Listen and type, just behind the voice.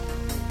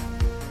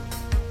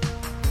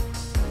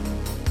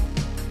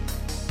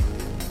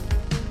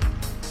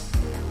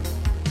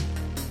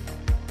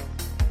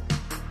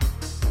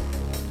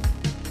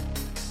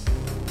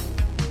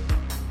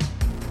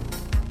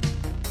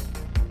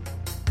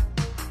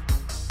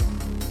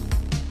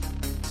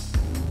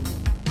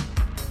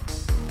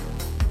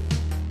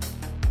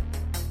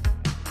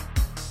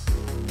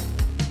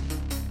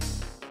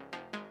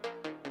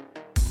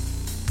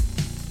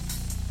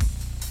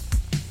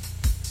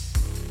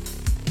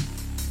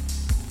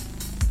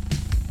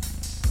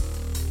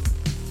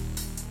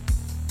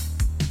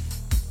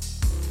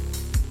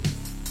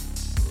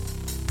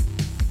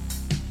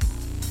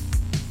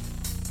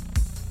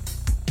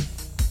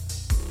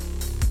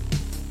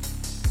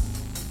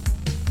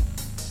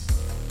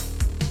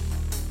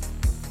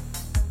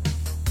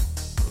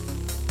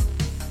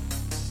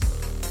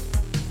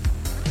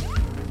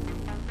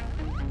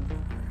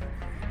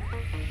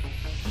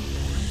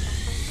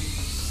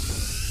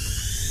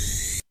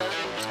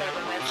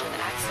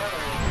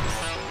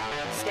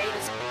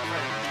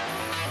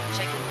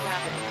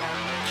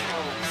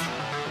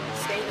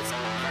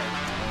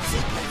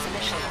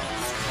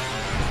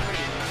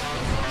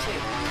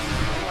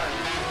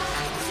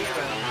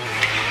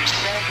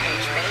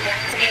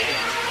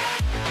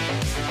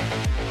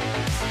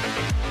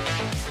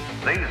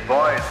These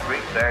boys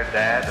greet their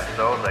dad as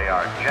though they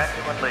are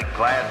genuinely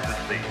glad to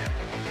see him,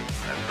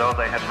 as though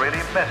they had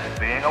really missed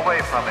being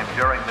away from him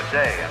during the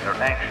day and are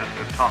anxious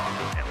to talk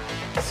to him.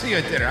 See you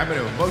at dinner. I'm going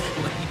to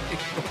emotionally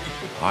ignore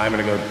you. I'm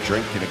going to go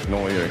drink and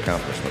ignore your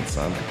accomplishments,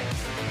 son.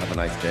 Have a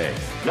nice day.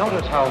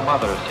 Notice how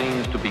Mother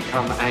seems to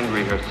become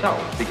angry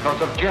herself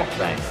because of Jeff's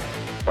anger.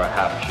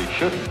 Perhaps she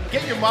shouldn't.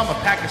 Get your mom a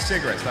pack of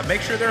cigarettes. Now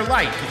make sure they're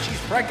light, because she's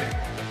pregnant.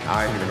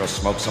 I'm going to go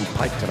smoke some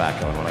pipe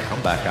tobacco, and when I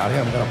come back out here,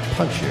 I'm going to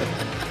punch you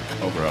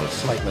over a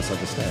slight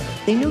misunderstanding.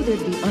 They knew there'd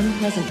be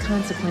unpleasant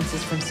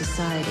consequences from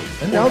society.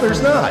 And now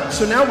there's not.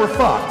 So now we're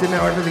fucked, and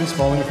now everything's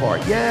falling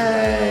apart.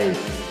 Yay!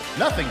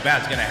 Nothing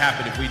bad's going to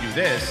happen if we do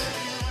this.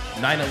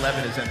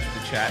 9/11 has entered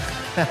the chat.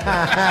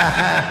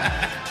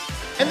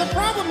 And the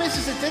problem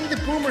is that then the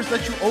boomers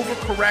let you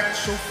overcorrect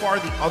so far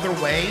the other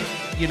way,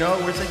 you know,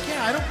 where it's like,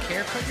 yeah, I don't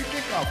care, cut your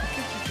dick off.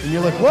 And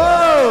you're like,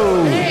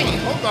 whoa! Hey,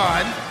 hold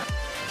on.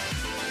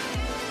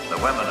 The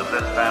women of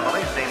this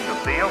family seem to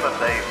feel that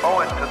they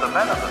owe it to the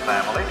men of the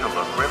family to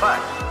look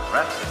relaxed,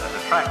 rested, and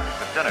attractive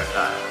at dinner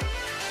time.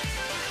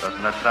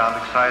 Doesn't that sound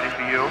exciting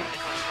to you?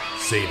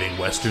 Saving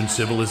Western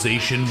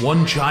civilization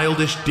one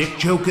childish dick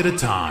joke at a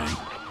time.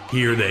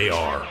 Here they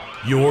are,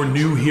 your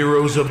new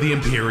heroes of the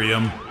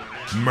Imperium,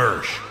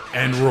 Mersh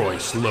and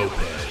Royce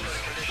Lopez.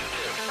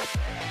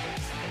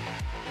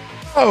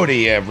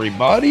 Howdy,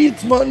 everybody.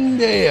 It's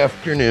Monday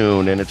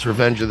afternoon, and it's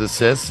Revenge of the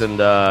Sis, and,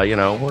 you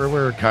know,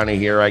 we're kind of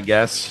here, I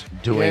guess,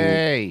 doing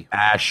Yay.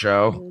 a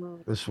show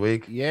this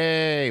week.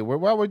 Yay.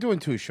 We're doing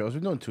two shows. We're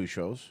doing two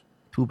shows.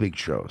 Two big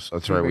shows.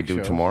 That's Two right. We big do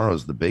shows.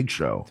 Tomorrow's the big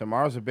show.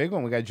 Tomorrow's a big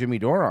one. We got Jimmy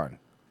Dore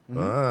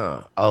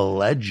on.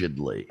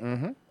 Allegedly.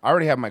 I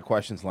already have my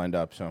questions lined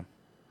up, so.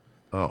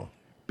 Oh,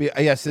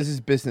 Yes, this is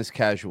business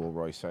casual,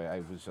 Royce.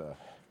 I was,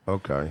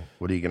 okay.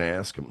 What are you going to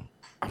ask him?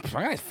 I'm not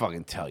going to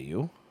fucking tell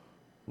you.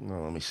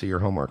 No, let me see your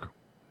homework.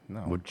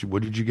 No.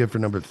 What did you get for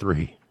number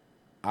 3?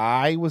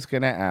 I was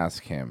going to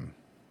ask him.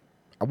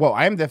 Well,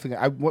 I am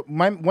definitely.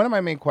 One of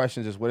my main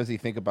questions is, what does he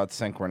think about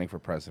Senk running for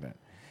president?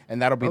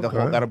 And that'll be the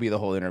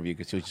whole interview.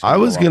 Because I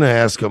was going to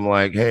ask him,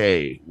 like,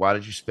 hey, why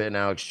did you spit in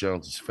Alex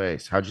Jones's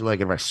face? How'd you like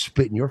it if I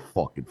spit in your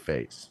fucking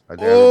face? I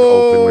did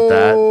open with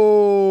that.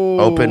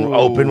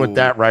 Open with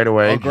that right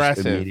away.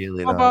 Aggressive. Just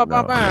immediately.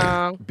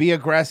 No. Be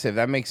aggressive.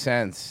 That makes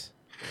sense.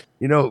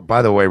 You know,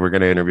 by the way, we're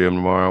going to interview him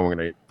tomorrow. We're going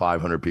to get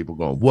 500 people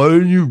going, why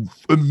didn't you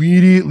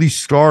immediately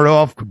start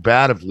off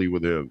combatively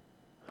with him?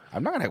 I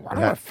don't want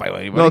to fight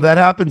with anybody. No, that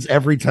happens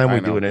every time we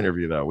know. do an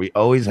interview, though. We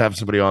always have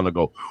somebody on to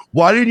go,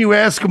 why didn't you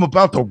ask him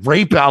about the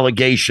rape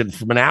allegation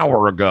from an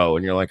hour ago?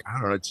 And you're like, I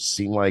don't know. It just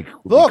seemed like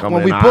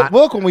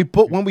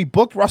when we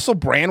booked Russell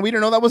Brand, we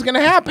didn't know that was going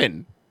to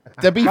happen.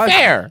 To be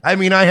fair, I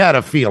mean, I had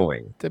a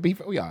feeling. to be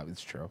fair, yeah,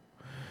 it's true.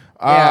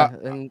 Yeah,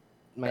 and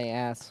my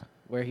ass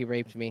where he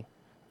raped me.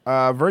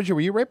 Virgil,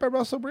 were you raped by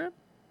Russell Brand?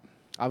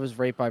 I was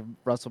raped by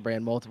Russell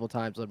Brand multiple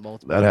times on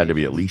multiple. That had to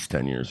be at least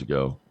 10 years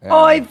ago.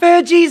 Oi,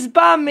 Virgie's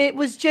bum, it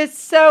was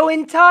just so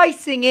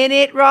enticing,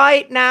 innit,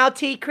 right now,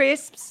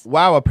 T-Crisps?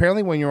 Wow,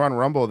 apparently when you're on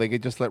Rumble, they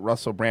could just let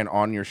Russell Brand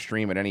on your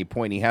stream at any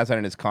point. He has that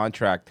in his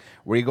contract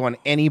where you go on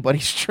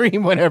anybody's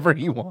stream whenever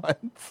he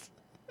wants.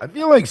 I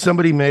feel like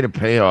somebody made a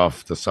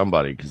payoff to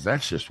somebody because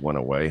that just went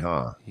away,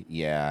 huh?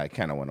 Yeah, it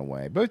kind of went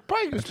away. But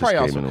it was just probably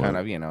came also and kind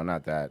went. of,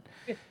 not that.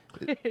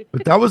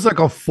 But that was like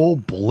a full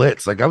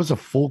blitz. Like, that was a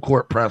full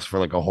court press for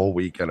like a whole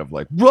weekend of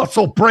like,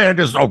 Russell Brand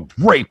is a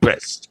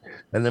rapist.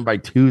 And then by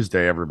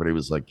Tuesday, everybody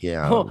was like,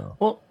 yeah, I don't know.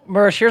 Well,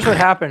 Mersh, here's what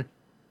happened.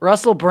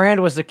 Russell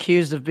Brand was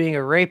accused of being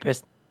a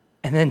rapist,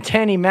 and then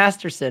Danny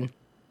Masterson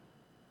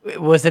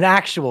was an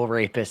actual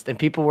rapist, and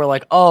people were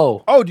like,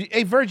 oh. Oh,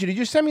 hey, Virgil, did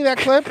you send me that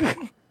clip?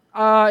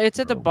 It's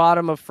at the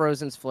bottom of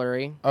Frozen's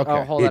Flurry. Okay.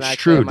 Oh, hold on, It's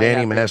actually, true. I might Danny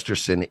have to-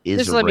 Masterson is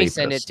Just a let me rapist.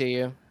 send it to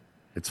you.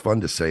 It's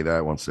fun to say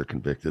that once they're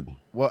convicted.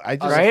 Well, I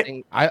just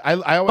Right?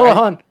 I Hold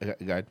on. Go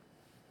ahead.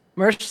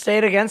 Mersh, say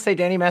it again. Say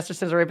Danny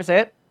Masterson's a rapist.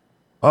 Say it.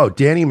 Oh,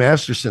 Danny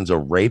Masterson's a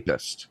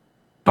rapist.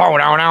 Bow,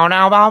 dow, dow,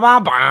 dow, bow, bow,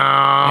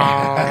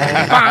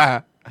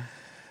 bow.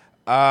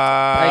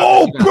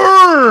 Oh,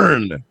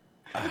 burn!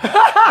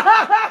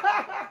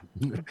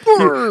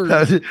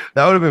 that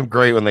would have been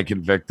great when they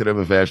convicted him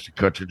if Ashton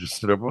Kutcher just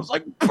stood up and was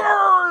like,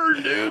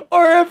 burn, dude.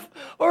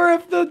 Or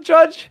if the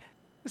judge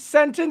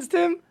sentenced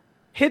him,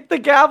 hit the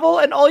gavel,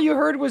 and all you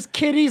heard was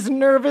Kitty's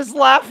nervous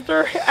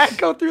laughter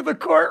echo through the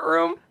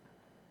courtroom.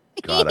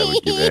 God, I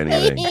would give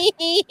anything.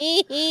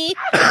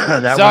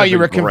 That So would've you been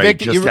were great,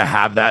 convicted- just you were- to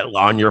have that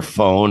on your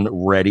phone,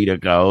 ready to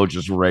go,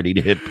 just ready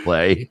to hit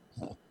play.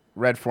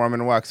 Red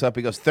Foreman walks up.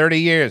 He goes, 30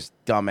 years,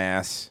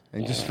 dumbass.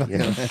 And just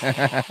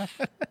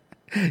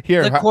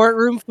here. The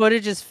courtroom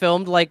footage is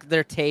filmed like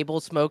their table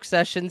smoke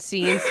session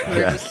scenes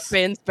where it just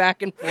spins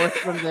back and forth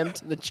from them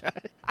to the judge.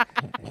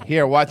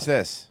 Here, watch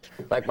this.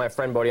 Like my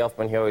friend Bodie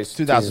Elfman, he always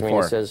teases me and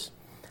 2004. he says,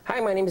 "Hi,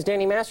 my name is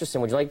Danny Masterson.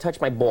 Would you like to touch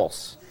my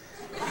balls?"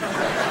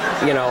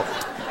 You know,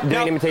 do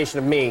an imitation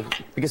of me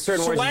because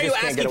certain So words why are you you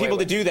just can't asking get away people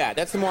to with. do that?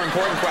 That's the more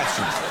important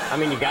question. I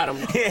mean, you got them.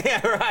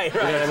 Yeah, right. You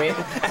know what I mean?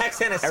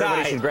 Accent aside,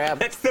 Everybody should grab.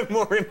 that's the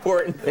more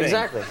important thing.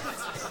 Exactly.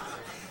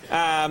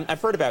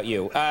 I've heard about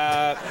you.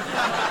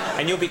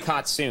 And you'll be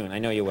caught soon. I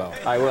know you will.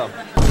 I will.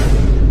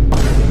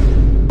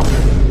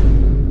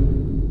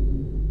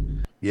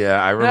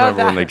 Yeah, I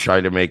remember when they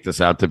tried to make this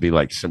out to be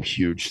like some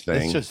huge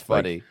thing. It's just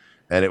funny. Like,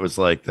 and it was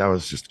like, that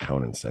was just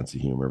Conan's sense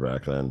of humor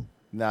back then.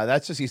 No,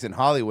 that's just he's in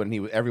Hollywood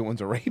and everyone's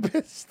a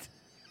rapist.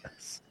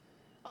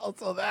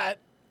 Also that.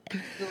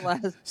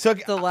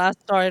 The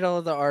last title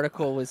of the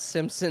article was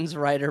Simpsons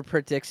writer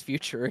predicts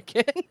future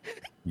again.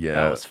 Yeah.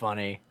 That was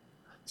funny.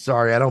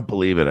 Sorry, I don't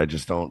believe it. I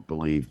just don't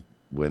believe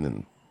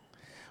women.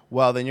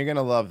 Well, then you're going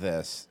to love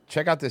this.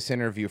 Check out this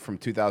interview from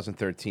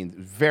 2013.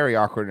 Very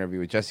awkward interview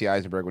with Jesse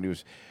Eisenberg when he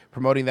was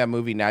promoting that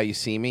movie, Now You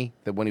See Me,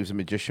 that when he was a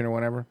magician or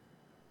whatever.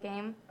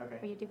 Game where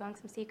you debunk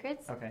some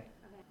secrets. Okay.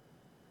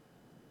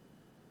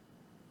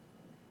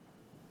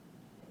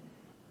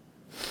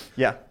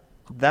 Yeah,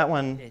 that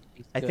one,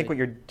 I think what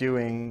you're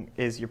doing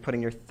is you're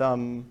putting your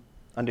thumb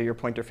under your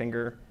pointer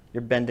finger.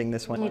 You're bending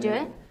this one. Can you do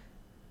it?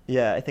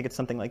 Yeah, I think it's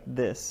something like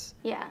this.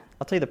 Yeah.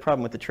 I'll tell you the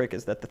problem with the trick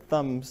is that the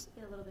thumbs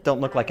don't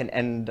look like an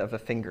end of a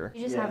finger.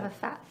 You just have a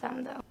fat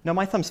thumb, though. No,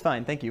 my thumb's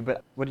fine, thank you,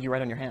 but what did you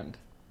write on your hand?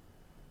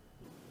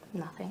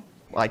 Nothing.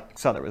 Well, I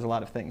saw there was a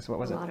lot of things. What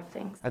was it? A lot of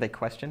things. Are they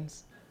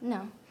questions?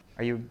 No.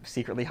 Are you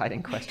secretly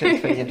hiding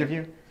questions for the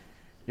interview?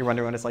 You're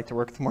wondering what it's like to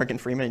work with Morgan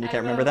Freeman and you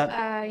can't remember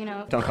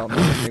that? Don't call me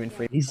Morgan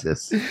Freeman.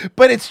 Jesus.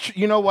 But it's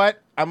you know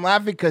what? I'm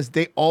laughing because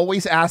they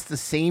always ask the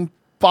same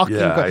fucking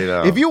Yeah, I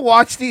know. If you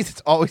watch these,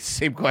 it's always the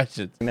same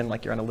questions. And then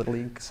like you're on a little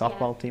league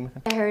softball team with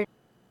him. I heard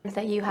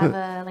that you have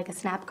a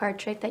snap card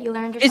trick that you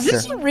learned or Is something.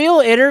 this a real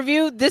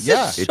interview? This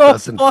is It so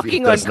doesn't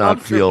fucking it does not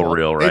feel uncomfortable.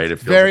 real, right?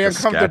 It's It feels very like a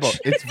uncomfortable.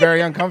 sketch. It's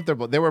very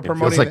uncomfortable. They were It feels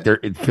promoting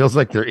like it feels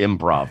like they're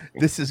improv.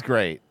 This is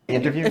great.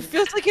 Interview? It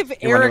feels like if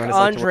You wonder Eric what it's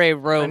like to Andre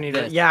wrote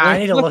this. I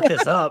need to look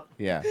this up.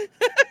 Yeah.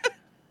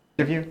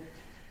 Interview?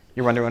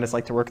 You're wondering what it's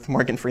like to work with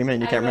Morgan Freeman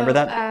and you can't remember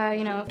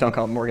that? Don't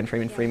call Morgan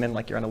Freeman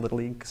like you're on a little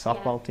league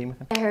softball team with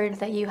him. I heard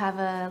that you have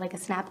a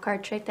snap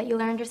card trick that you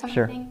learned or something.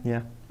 Sure,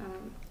 yeah.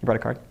 You brought a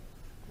card?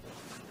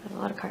 I have a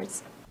lot of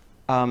cards.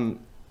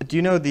 Do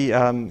you know the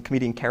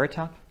comedian Carrot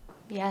Top?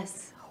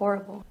 Yes,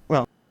 horrible.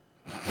 Well,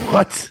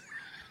 what?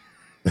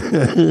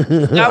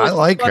 That was I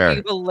like fucking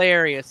her.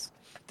 hilarious.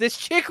 This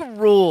chick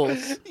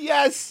rules.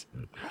 Yes.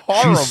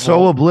 Horrible. She's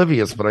so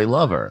oblivious, but I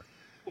love her.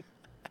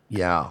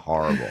 Yeah,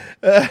 horrible.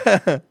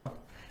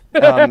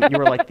 you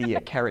were like the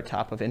Carrot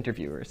Top of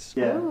interviewers.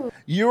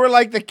 You were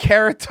like the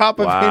Carrot Top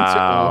of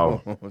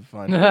Wow. interview. Oh,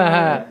 fun.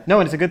 No,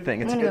 and it's a good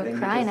thing. It's I'm a gonna good go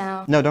thing. cry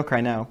now. No, don't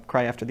cry now.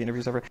 Cry after the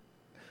interview's over.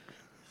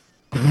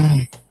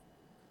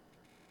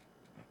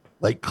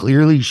 Like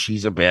clearly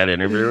she's a bad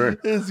interviewer,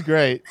 It's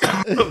great.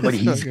 but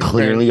he's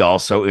clearly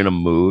also in a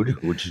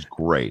mood, which is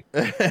great.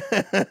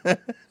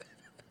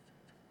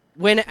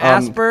 When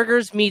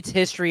Asperger's meets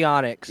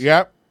histrionics.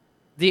 Yep.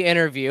 The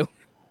interview.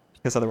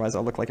 Because otherwise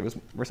I'll look like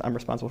I'm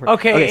responsible for it.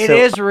 Okay, it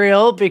is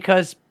real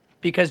because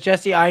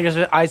Jesse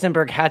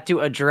Eisenberg had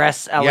to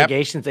address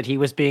allegations that he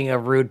was being a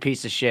rude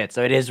piece of shit.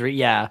 So it is,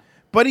 yeah.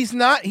 But he's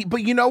not.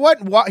 But you know what?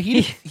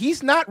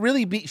 He's not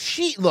really.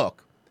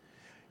 Look.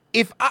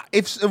 If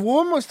a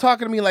woman was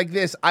talking to me like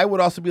this, I would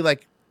also be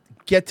like,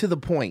 get to the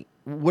point.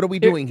 What are we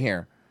doing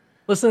here?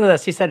 Listen to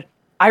this. He said,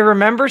 I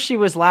remember she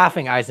was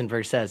laughing,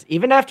 Eisenberg says.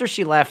 Even after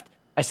she left,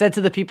 I said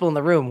to the people in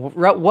the room,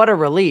 what a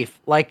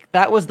relief. Like,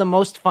 that was the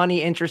most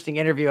funny, interesting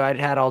interview I'd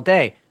had all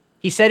day.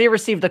 He said he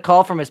received a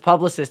call from his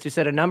publicist who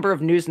said a number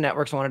of news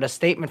networks wanted a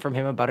statement from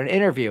him about an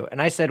interview.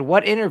 And I said,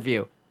 what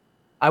interview?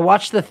 I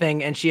watched the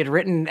thing, and she had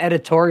written an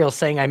editorial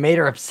saying I made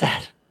her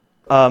upset.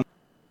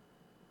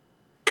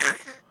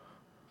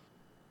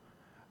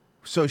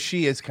 So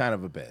she is kind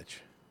of a bitch.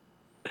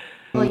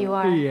 Well, you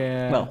are.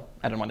 Yeah. Well,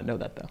 I don't want to know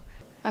that though.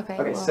 Okay,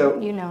 Okay, well, so-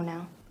 you know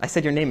now. I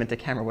said your name into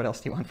camera. What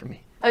else do you want from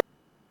me? A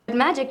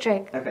magic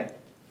trick. Okay.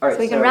 All right. So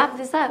we can wrap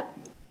this up.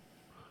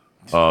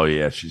 Oh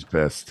yeah, she's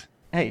pissed.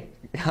 Hey,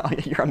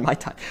 you're on my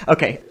time.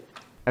 Okay.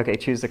 Okay.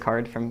 Choose the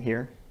card from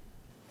here.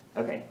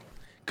 Okay.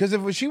 Because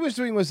if what she was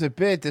doing was a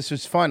bit, this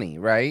was funny,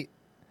 right?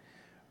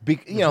 You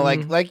know,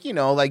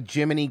 like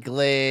Jiminy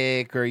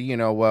Glick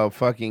or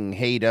fucking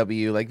Hey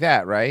W, like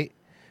that, right?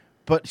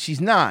 But she's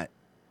not.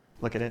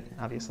 Look at it.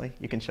 Obviously,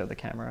 you can show the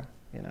camera.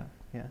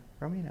 Yeah,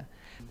 Romina.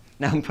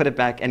 Now put it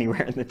back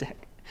anywhere in the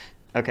deck.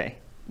 Okay.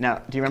 Now,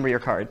 do you remember your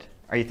card?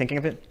 Are you thinking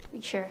of it?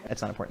 Sure.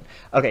 It's not important.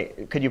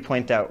 Okay. Could you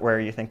point out where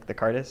you think the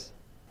card is?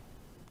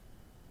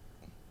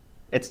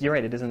 You're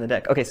right. It is in the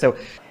deck. Okay. So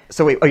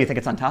wait. Oh, you think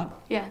it's on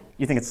top? Yeah.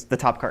 You think it's the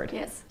top card?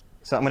 Yes.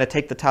 So I'm going to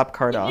take the top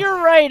card off.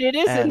 You're right. It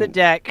is in the And-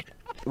 deck.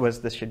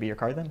 This should be your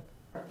card then?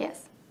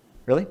 Yes.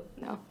 Really?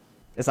 No.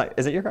 It's not.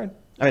 Is it your card?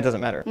 I mean, it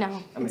doesn't matter.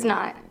 No, it's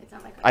not. It's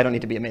not my card. I don't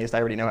need to be amazed. I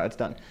already know how it's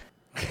done.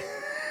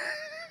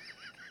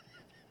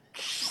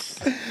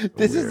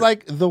 This is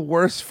like the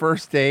worst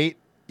first date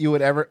you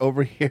would ever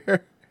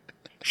overhear.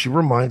 She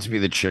reminds me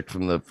of the chick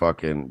from the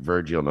fucking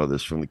Virgil. You'll know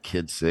this from the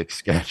Kid 6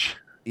 sketch.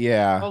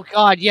 Yeah. Oh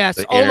God, yes.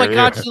 The Oh my area.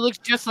 God, she looks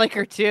just like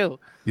her too.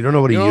 You don't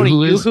know what a You know what a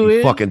yoo-hoo is? yoo-hoo You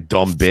is? fucking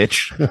dumb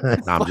bitch.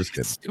 No, I'm just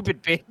kidding.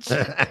 Stupid bitch.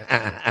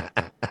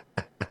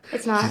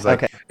 It's not. She's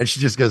like, Okay. and she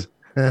just goes,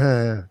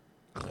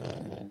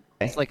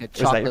 It's like a Was that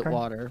your chocolate card?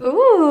 water.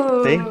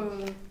 Ooh.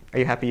 See? Are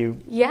you happy you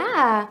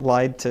Yeah.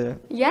 lied to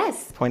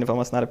Yes. the point of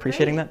almost not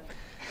appreciating that?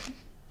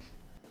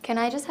 Can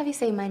I just have you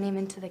say my name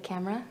into the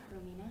camera?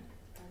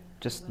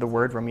 Just the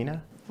word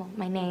Romina? Well,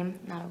 my name,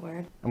 not a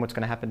word. And what's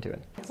going to happen to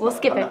it? We'll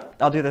skip it.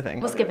 I'll do the thing.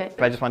 We'll skip it.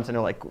 But I just wanted to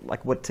know, like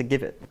what to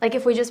give it. Like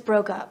if we just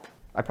broke up.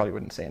 I probably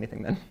wouldn't say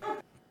anything then.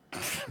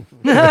 That's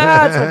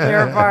the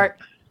fair part.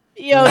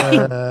 Yo, he's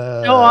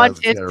so let's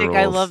get autistic.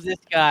 I rolls. love this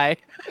guy.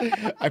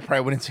 I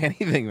probably wouldn't say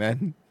anything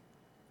then.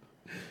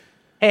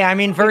 Hey, I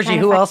mean, Virgie,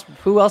 kinda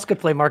who else could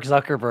play Mark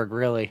Zuckerberg,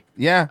 really?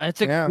 Yeah,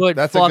 That's a yeah, good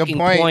that's a good fucking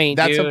point. point,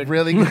 That's a dude.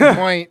 really good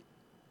point.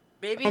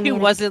 Maybe I he mean,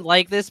 wasn't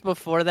like this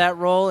before that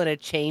role, and it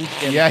changed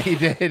him. Yeah, he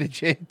did.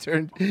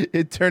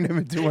 It turned him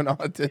into an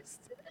autist.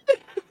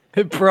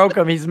 It broke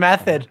him. He's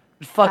method.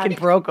 It fucking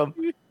broke him.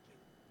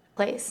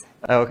 Place.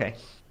 Oh, okay.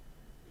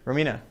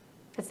 Romina.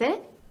 That's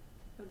it?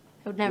 I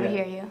would never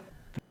hear you.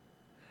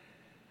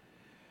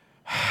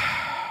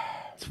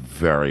 It's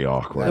very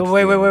awkward. No,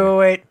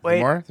 wait.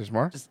 More? There's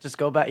more? Just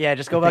go back. Yeah,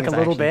 just go The back thing a is, I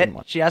little actually bit. didn't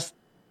want- She asked.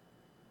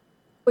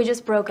 We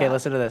just broke Okay, up.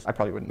 listen to this. I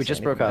probably wouldn't We say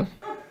just broke up.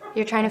 anything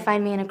You're trying to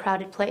find me in a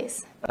crowded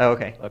place. then. Oh,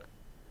 okay. Look.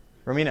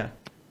 Romina.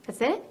 That's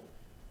it?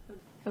 I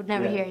would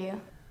never hear you.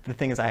 The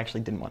thing is, I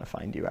actually didn't want to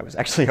find you. I was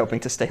actually hoping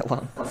to stay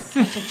alone.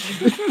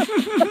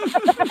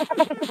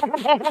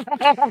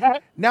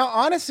 Now,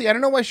 honestly, I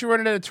don't know why she wrote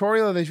an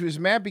editorial that she was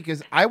mad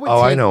because I would.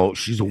 Oh, I know.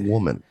 She's a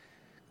woman.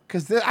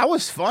 Because I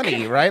was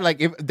funny, right? Like,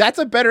 if that's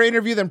a better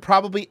interview than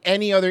probably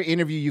any other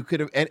interview you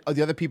could have.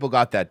 The other people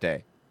got that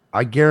day.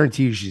 I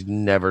guarantee you, she's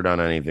never done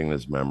anything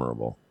this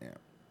memorable.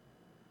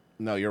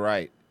 No, you're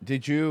right.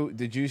 Did you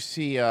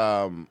see?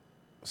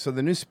 So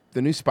the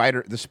new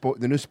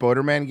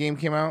Spider-Man game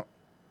came out.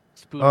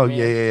 Oh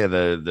yeah.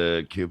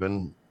 The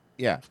Cuban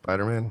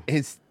Spider-Man.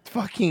 It's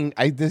fucking.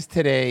 This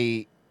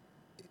today.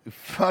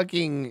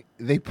 Fucking.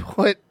 They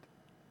put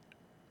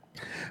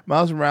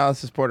Miles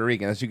Morales is Puerto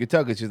Rican, as you could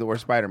tell, because he's the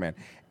worst Spider-Man,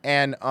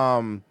 and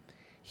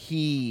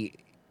he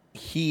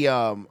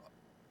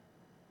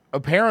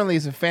apparently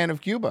is a fan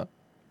of Cuba.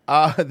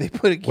 They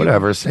put a Cuban.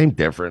 Whatever, same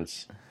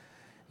difference.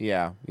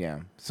 Yeah.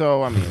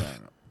 So I mean,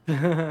 I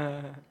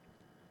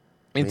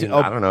don't know.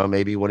 I don't know.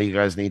 Maybe one of you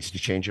guys needs to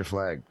change your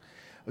flag.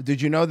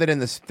 Did you know that in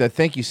the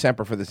thank you,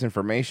 Semper, for this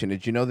information?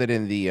 Did you know that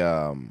in the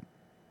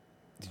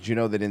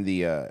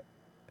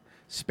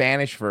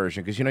Spanish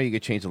version, because you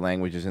could change the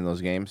languages in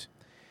those games.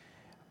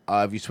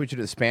 If you switch it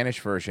to the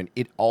Spanish version,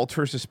 it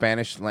alters the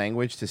Spanish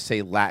language to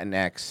say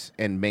Latinx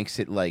and makes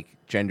it like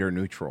gender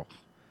neutral.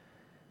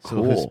 So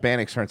Cool.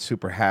 Hispanics aren't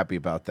super happy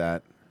about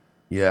that.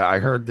 Yeah, I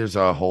heard there's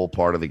a whole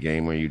part of the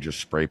game where you just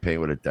spray paint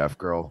with a deaf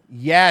girl.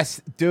 Yes,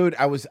 dude.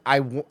 I was just.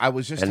 And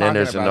talking then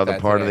there's about another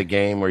that part of the today.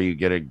 game where you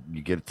get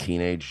a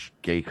teenage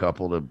gay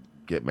couple to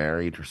get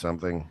married or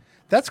something.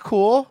 That's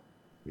cool.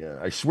 Yeah,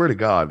 I swear to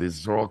God,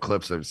 these are all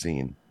clips I've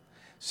seen.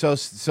 So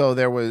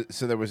there was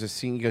a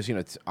scene because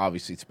it's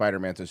obviously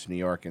Spider-Man to New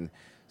York, and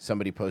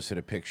somebody posted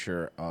a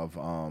picture of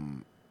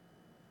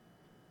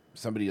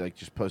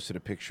just posted a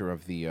picture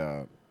of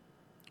the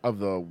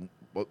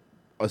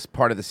as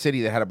part of the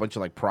city that had a bunch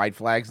of like pride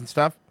flags and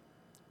stuff,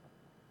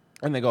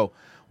 and they go,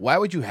 "Why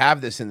would you have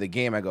this in the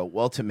game?" I go,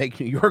 "Well, to make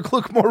New York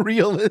look more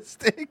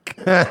realistic."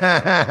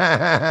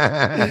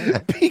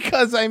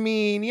 Because I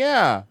mean,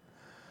 yeah.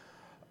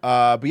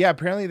 But yeah,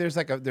 apparently there's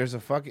a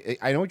fucking.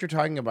 I know what you're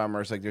talking about,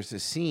 Merce. Like, there's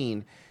this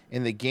scene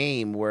in the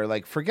game where,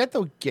 like, forget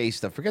the gay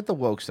stuff, forget the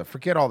woke stuff,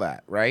 forget all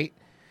that, right?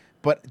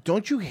 But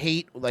don't you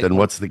hate like? Then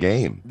what's the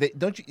game?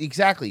 Don't you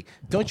exactly?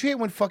 Don't you hate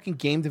when fucking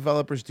game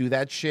developers do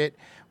that shit?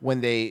 When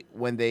they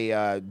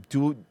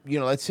do,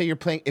 let's say you're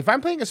playing. If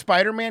I'm playing a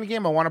Spider-Man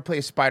game, I want to play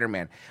a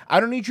Spider-Man. I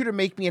don't need you to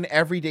make me an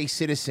everyday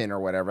citizen or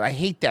whatever. I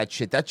hate that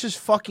shit. That's just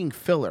fucking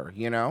filler,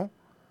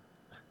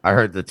 I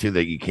heard that too,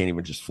 that you can't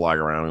even just fly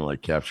around and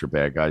like capture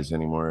bad guys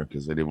anymore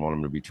because they didn't want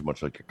them to be too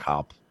much like a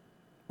cop.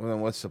 Well, then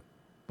what's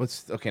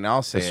okay? Now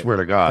I'll say. I swear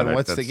to God, Then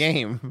what's the that's-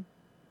 game?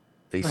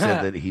 They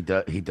said that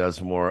he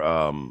does more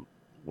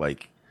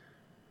like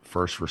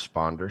first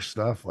responder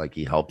stuff, like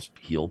he helps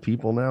heal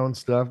people now and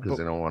stuff because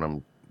they don't want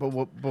him. But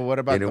what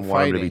about They the didn't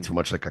want him to be fighting? too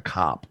much like a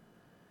cop.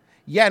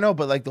 Yeah, no,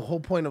 but like the whole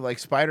point of like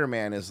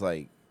Spider-Man is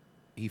like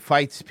he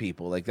fights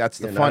people. Like that's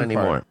the Yeah, fun not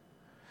anymore. part.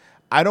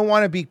 I don't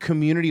want to be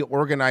community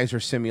organizer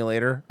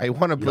simulator. I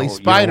want to play You don't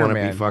Spider-Man.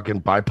 want to be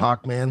fucking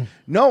BIPOC man.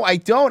 No, I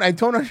don't. I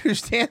don't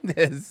understand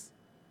this.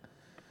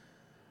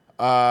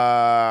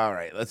 All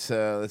right, let's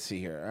see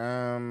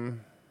here.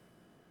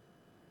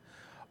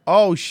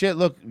 Oh shit!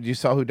 Look, you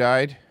saw who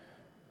died?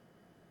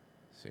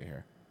 Let's see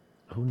here.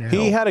 Who now?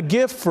 He had a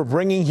gift for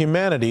bringing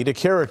humanity to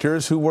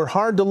characters who were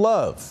hard to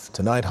love.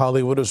 Tonight,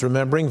 Hollywood is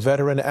remembering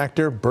veteran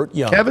actor Burt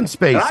Young. Kevin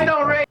Spacey. I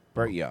don't raise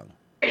Burt Young.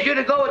 you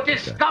to go with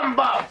this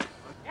scumbag.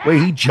 Wait,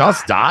 he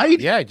just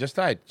died? Yeah, he just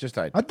died. Just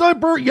died. I thought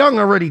Burt Young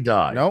already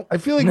died. No, I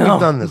feel like we've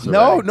done this. No,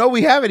 already. no,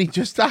 we haven't. He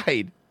just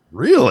died.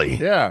 Really?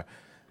 Yeah.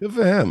 Good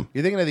for him.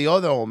 You're thinking of the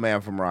other old man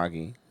from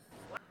Rocky.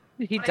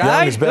 He Young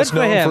died. is Good best for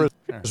known him.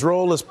 for his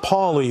role as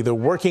Paulie, the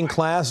working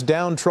class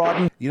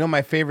downtrodden. You know,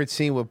 my favorite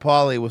scene with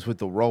Paulie was with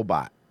the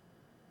robot.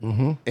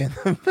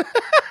 Mm-hmm.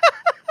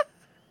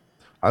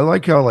 I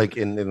like how, like,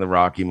 in the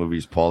Rocky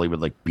movies, Paulie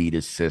would, like, beat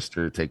his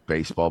sister, take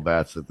baseball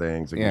bats at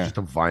things. Like, he was Yeah. just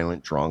a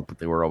violent drunk, but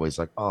they were always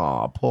like,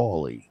 "Aw,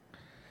 Paulie."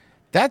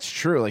 That's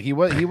true. Like he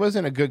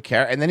wasn't a good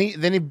character. And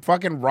then he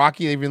fucking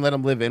Rocky even let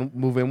him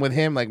move in with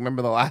him. Like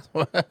remember the last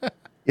one?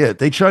 Yeah,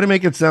 they try to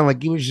make it sound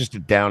like he was just a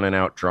down and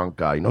out drunk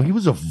guy. No, he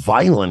was a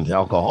violent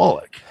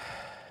alcoholic.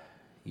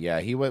 Yeah,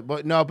 he was.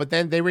 But no, but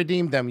then they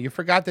redeemed them. You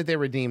forgot that they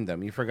redeemed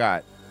them. You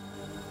forgot.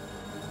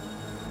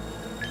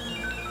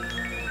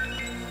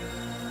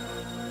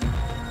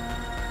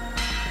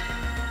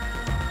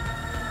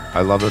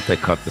 I love that they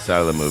cut this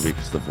out of the movie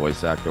because the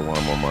voice actor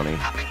wanted more money.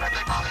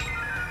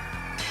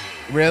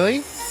 Really?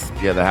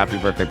 Yeah, the Happy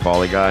Birthday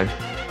Paulie guy.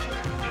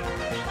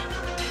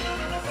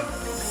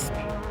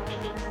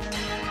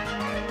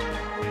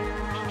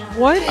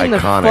 What in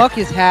Iconic. the fuck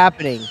is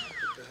happening?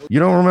 You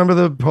don't remember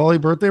the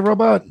Paulie birthday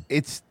robot?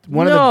 It's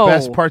one of the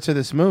best parts of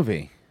this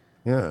movie.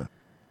 Yeah.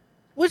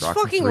 Which Rocky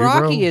fucking 3,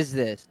 Rocky bro? is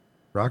this?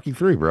 Rocky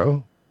 3,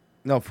 bro.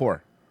 No,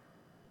 4.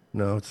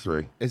 No, it's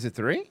 3. Is it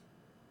 3?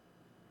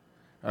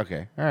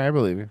 Okay. All right, I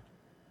believe you.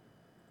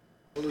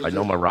 I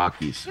know my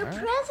Rockies. Your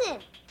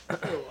present.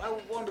 I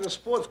wanted a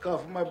sports car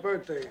for my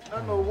birthday.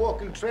 Not no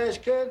walking trash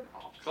can.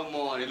 Come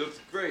on, he looks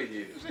great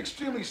here. It's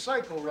extremely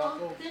psycho,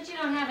 Rocco. Since you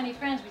don't have any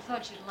friends, we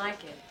thought you'd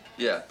like it.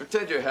 Yeah,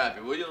 pretend you're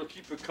happy. Will you? It'll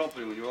keep you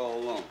company when you're all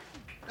alone.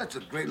 That's a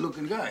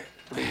great-looking guy.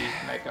 Please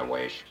make a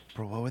wish.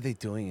 Bro, what were they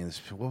doing in this?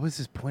 What was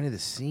this point of the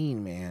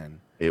scene, man?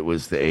 It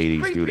was the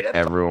 80s, dude.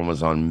 Everyone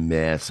was on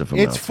massive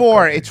amounts. It's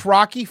 4. It's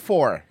Rocky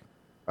 4.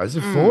 Is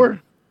it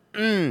 4?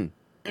 I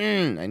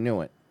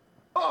knew it.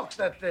 Hawks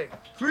that thing.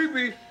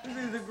 Creepy.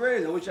 These are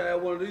great. I wish I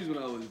had one of these when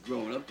I was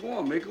growing up. Come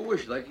on, make a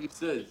wish, like he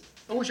says.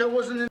 I wish I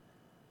wasn't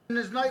in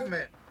this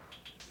nightmare.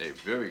 Hey,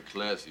 very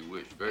classy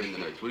wish. Very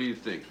nice. What do you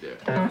think there?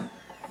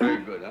 Very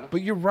good, huh?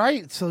 But you're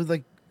right. So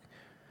like,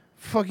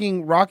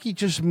 fucking Rocky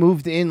just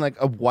moved in like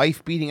a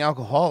wife-beating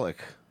alcoholic.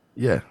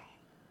 Yeah.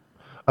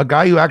 A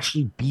guy who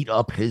actually beat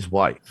up his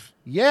wife.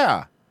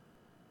 Yeah.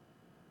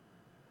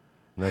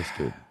 Nice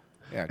dude.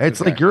 Yeah, It's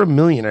good like guy. you're a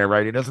millionaire,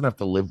 right? He doesn't have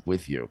to live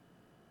with you.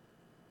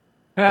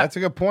 That's a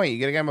good point. You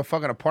gotta get him a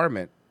fucking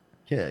apartment.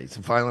 Yeah, he's a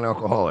violent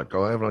alcoholic.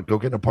 Go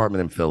get an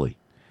apartment in Philly.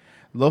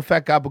 Low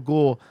fat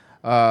gabagool.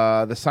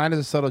 The sign is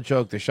a subtle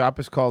joke. The shop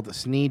is called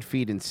Sneed,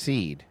 Feed, and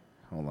Seed.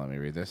 Hold on, let me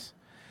read this.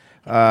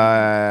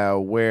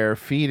 Where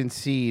feed and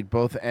seed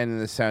both end in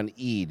the sound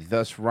eed.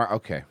 Thus,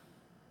 okay.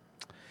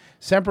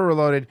 Semper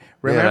Reloaded.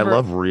 Remember, Man, I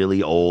love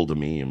really old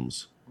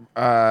memes.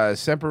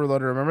 Semper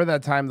Reloaded. Remember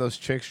that time those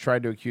chicks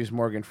tried to accuse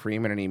Morgan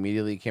Freeman and he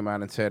immediately came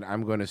out and said,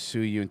 "I'm going to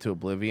sue you into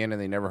oblivion,"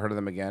 and they never heard of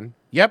them again?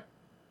 Yep.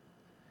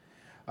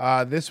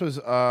 This was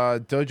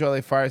Dojo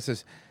LA Fire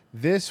says,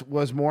 this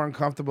was more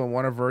uncomfortable than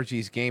one of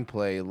Virgie's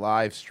gameplay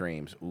live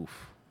streams.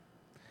 Oof.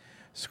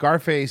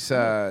 Scarface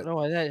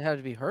No, that had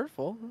to be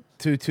hurtful.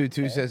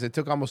 222 says it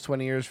took almost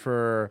 20 years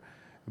for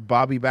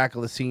Bobby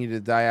Bacala Sr. to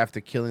die after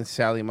killing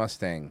Sally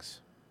Mustangs.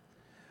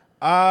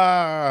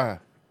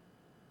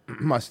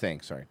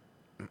 Mustang, sorry.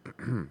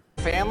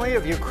 Family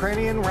of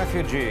Ukrainian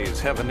refugees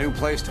have a new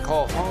place to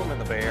call home in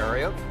the Bay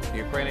Area.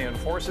 Ukrainian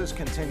forces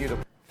continue to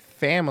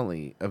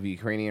Family of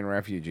Ukrainian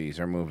refugees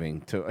are moving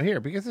to here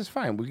because it's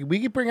fine. We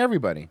can bring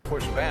everybody.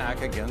 push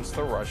back against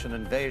the Russian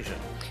invasion.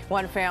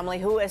 One family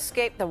who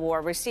escaped the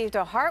war received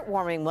a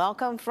heartwarming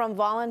welcome from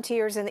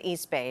volunteers in the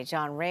East Bay.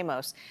 John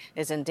Ramos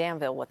is in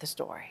Danville with the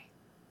story.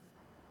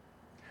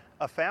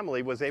 A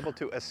family was able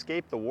to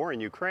escape the war in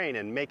Ukraine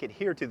and make it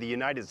here to the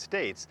United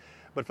States.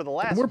 But for the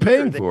last We're year,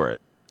 paying for it.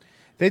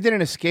 They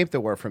didn't escape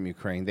the war from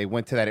Ukraine. They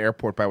went to that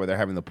airport by where they're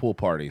having the pool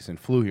parties and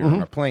flew here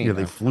on a plane. Yeah,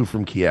 they flew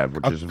from Kiev,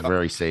 which is a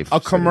very safe. A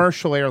city.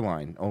 commercial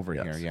airline over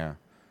here. Yeah,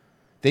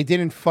 they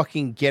didn't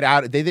fucking get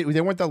out. They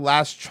weren't the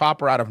last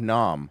chopper out of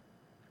Nam.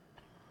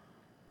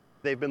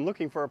 they've been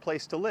looking for a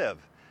place to live.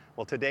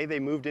 Well, today they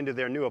moved into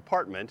their new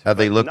apartment. Have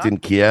they but looked not in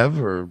Kiev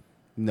or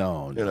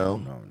no?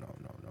 No.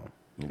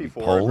 before a group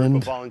of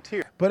Poland.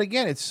 volunteers. But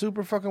again, it's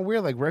super fucking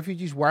weird. Like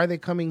refugees, why are they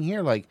coming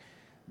here? Like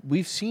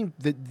we've seen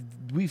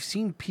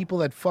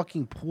people at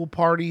fucking pool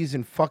parties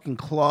and fucking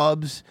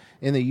clubs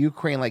in the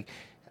Ukraine. Like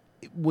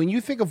when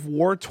you think of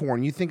war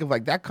torn, you think of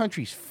like that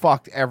country's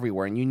fucked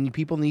everywhere, and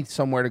people need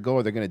somewhere to go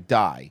or they're gonna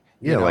die.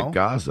 you Yeah, know? like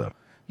Gaza.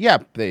 Yeah,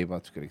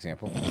 that's a good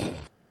example.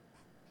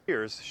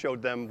 Years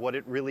showed them what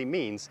it really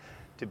means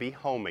to be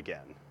home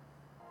again.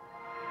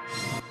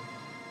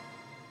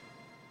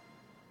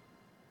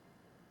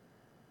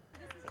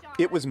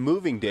 It was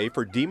moving day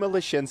for Dima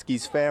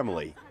Leshensky's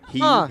family. He,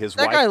 his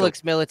that wife, guy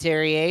looks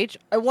military age.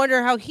 I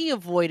wonder how he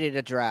avoided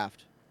a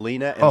draft.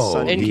 Lena, and Oh,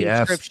 son. he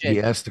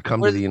asked to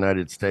come to the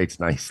United States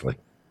nicely.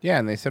 Yeah,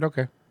 and they said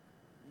okay.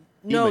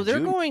 No, Dima they're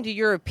Jun- going to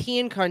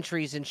European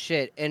countries and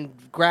shit and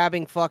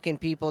grabbing fucking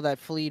people that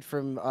fled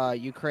from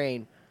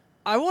Ukraine.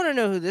 I want to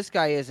know who this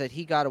guy is that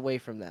he got away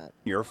from that.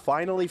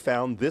 Finally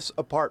found this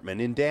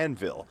apartment in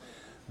Danville.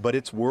 But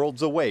it's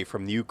worlds away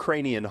from the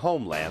Ukrainian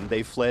homeland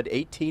they fled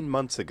 18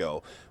 months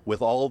ago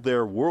with all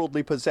their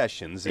worldly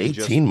possessions. In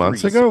just 18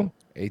 months three ago?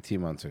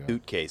 18 months ago.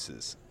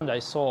 Suitcases. And I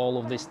saw all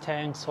of these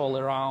tanks all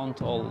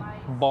around, all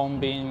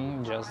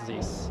bombing, just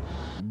these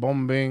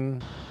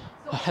bombing,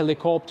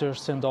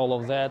 helicopters and all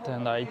of that.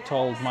 And I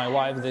told my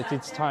wife that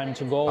it's time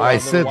to go. I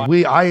said,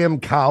 I am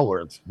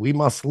cowards. We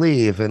must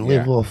leave and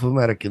live off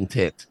American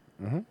tit.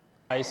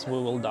 Otherwise, we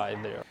will die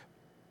there.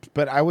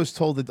 But I was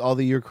told that all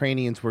the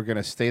Ukrainians were going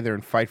to stay there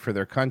and fight for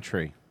their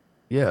country.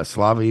 Yeah,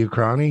 Slava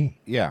Ukraini.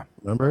 Yeah.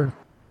 Remember?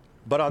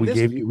 But on we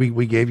this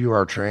we gave you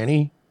our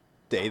tranny.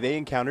 day, they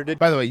encountered it.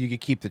 By the way, you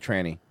could keep the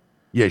tranny.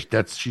 Yeah,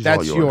 she's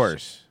That's all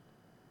yours.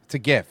 It's a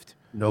gift.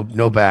 No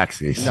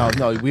backsies.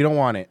 No, we don't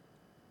want it.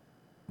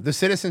 The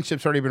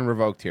citizenship's already been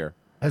revoked here.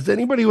 Has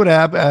anybody would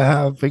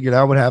have figured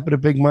out what happened to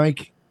Big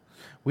Mike?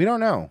 We don't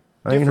know.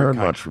 I ain't heard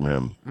much from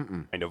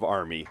him. Kind of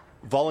army.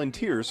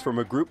 Volunteers from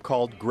a group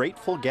called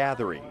Grateful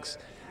Gatherings.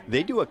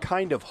 They do a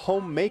kind of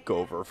home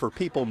makeover for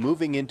people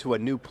moving into a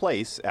new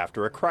place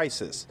after a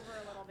crisis.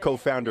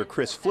 Co-founder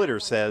Chris Flitter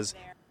says,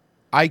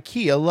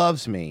 IKEA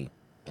loves me.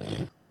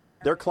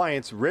 Their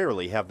clients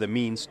rarely have the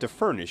means to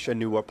furnish a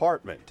new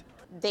apartment.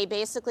 They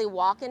basically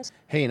walk into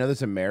Hey, you know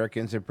there's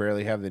Americans that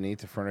barely have the need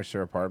to furnish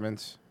their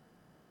apartments?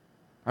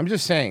 I'm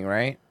just saying,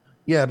 right?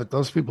 Yeah, but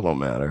those people don't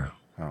matter.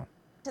 Oh.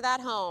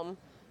 that home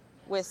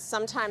with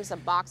sometimes a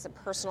box of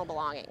personal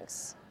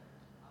belongings.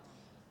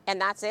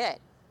 And that's it.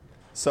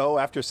 So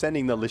after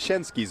sending the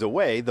Lyshenskys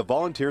away, the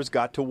volunteers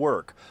got to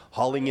work,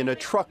 hauling in a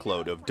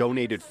truckload of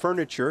donated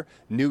furniture,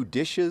 new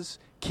dishes,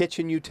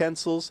 kitchen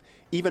utensils,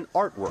 even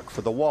artwork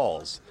for the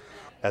walls.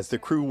 As the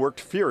crew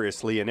worked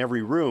furiously in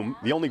every room,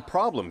 the only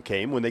problem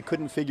came when they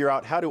couldn't figure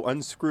out how to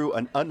unscrew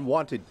an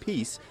unwanted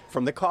piece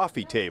from the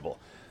coffee table.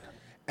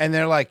 And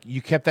they're like,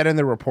 you kept that in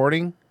the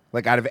reporting?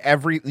 Like out of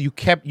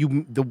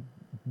the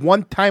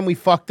one time we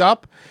fucked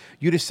up,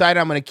 you decided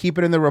I'm going to keep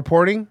it in the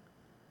reporting?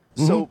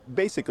 So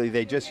basically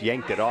they just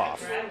yanked it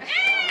off.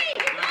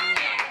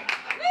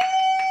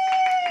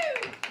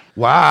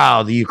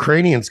 Wow, the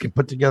Ukrainians can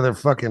put together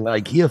fucking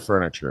IKEA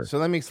furniture. So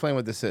let me explain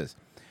what this is.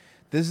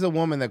 This is a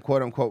woman that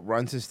quote unquote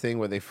runs this thing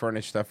where they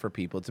furnish stuff for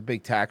people. It's a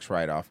big tax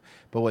write-off.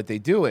 But what they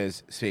do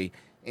is, see,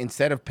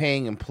 instead of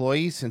paying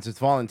employees, since it's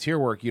volunteer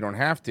work, you don't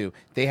have to,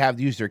 they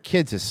have used their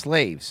kids as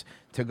slaves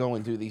to go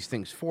and do these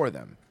things for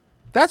them.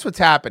 That's what's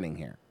happening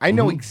here. I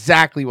know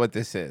exactly what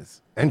this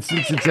is. And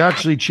since it's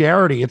actually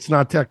charity, it's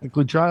not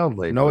technically child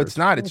labor. No, it's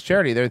not. It's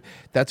charity.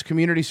 That's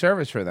community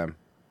service for them.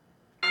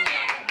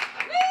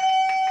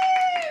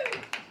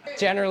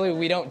 Generally,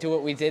 we don't do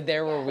what we did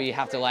there where we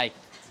have to, like,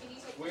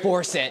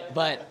 force it,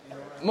 but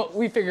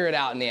we figure it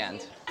out in the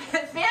end.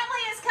 Family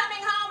is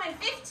coming home in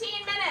 15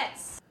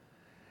 minutes.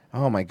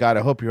 Oh, my God.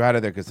 I hope you're out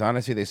of there because,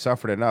 honestly, they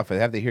suffered enough. I'd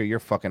have to hear your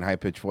fucking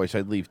high-pitched voice.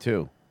 I'd leave,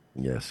 too.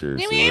 Yeah,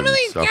 seriously.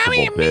 Emily's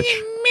coming, bitch.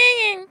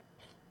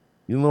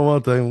 You know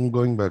what? I'm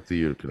going back to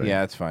you today.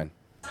 Yeah, it's fine.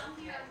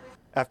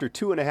 After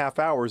 2.5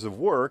 hours of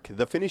work,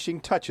 the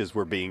finishing touches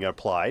were being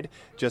applied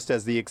just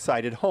as the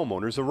excited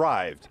homeowners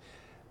arrived.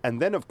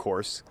 And then, of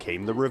course,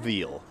 came the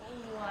reveal.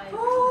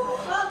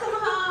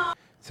 It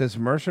says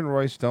Mersh and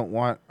Royce don't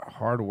want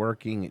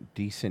hardworking,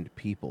 decent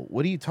people.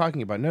 What are you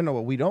talking about? No,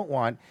 what we don't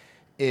want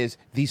is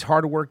these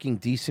hardworking,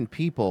 decent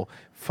people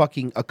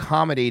fucking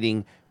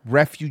accommodating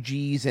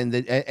refugees and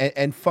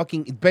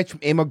fucking bitch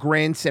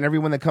immigrants and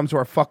everyone that comes to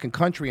our fucking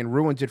country and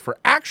ruins it for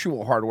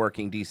actual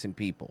hardworking, decent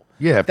people.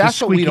 Yeah, if that's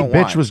this what we squeaky don't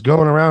bitch want. was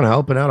going around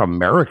helping out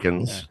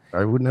Americans,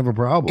 I wouldn't have a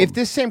problem. If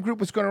this same group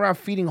was going around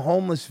feeding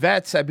homeless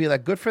vets, I'd be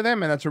like, good for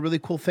them, and that's a really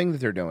cool thing that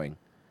they're doing.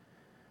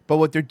 But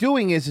what they're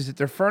doing is that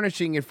they're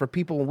furnishing it for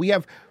people when we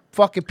have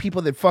fucking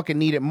people that fucking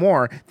need it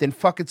more than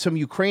fucking some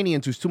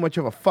Ukrainians who's too much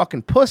of a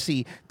fucking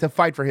pussy to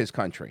fight for his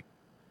country.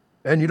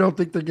 And you don't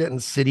think they're getting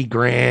city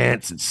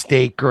grants and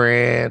state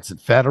grants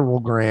and federal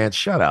grants?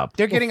 Shut up.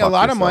 They're Go getting a fuck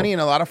lot of yourself. money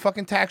and a lot of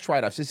fucking tax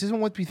write-offs. This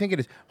isn't what we think it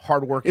is.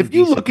 Hardworking. If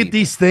you decent look at people.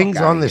 these things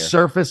Fuck outta on the here.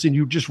 surface and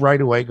you just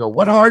right away go,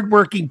 what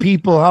hardworking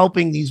people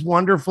helping these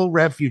wonderful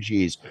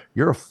refugees?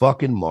 You're a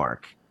fucking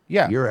mark.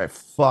 Yeah. You're a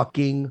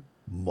fucking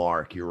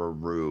mark. You're a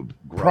rube.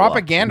 Grow up.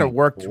 Propaganda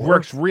You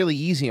works really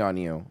easy on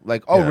you.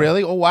 Like, oh, Yeah.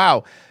 really? Oh,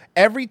 wow.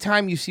 Every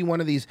time you see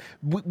one of these,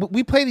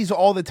 we play these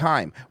all the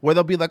time, where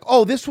they'll be like,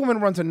 oh, this woman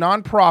runs a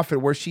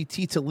nonprofit where she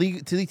teaches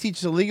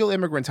illegal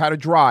immigrants how to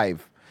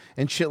drive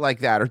and shit like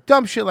that, or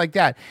dumb shit like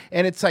that.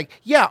 And it's like,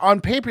 yeah, on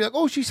paper, you're like,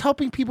 oh, she's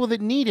helping people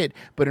that need it.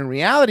 But in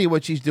reality,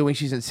 what she's doing,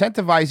 she's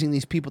incentivizing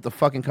these people to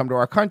fucking come to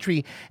our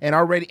country and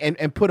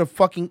and put a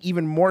fucking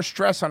even more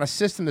stress on a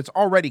system that's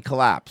already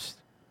collapsed.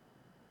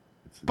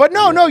 But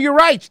no, you're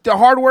right. The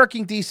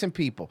hardworking, decent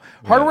people.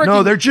 Hardworking.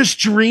 No, they're just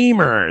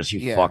dreamers, you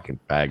Yeah. fucking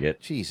faggot.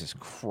 Jesus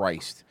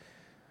Christ.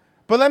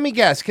 But let me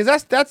guess,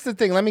 because that's the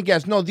thing. Let me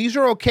guess. No, these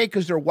are okay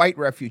because they're white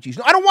refugees.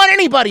 No, I don't want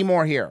anybody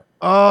more here.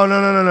 Oh,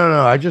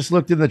 no. I just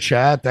looked in the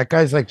chat. That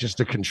guy's like just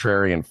a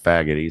contrarian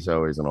faggot. He's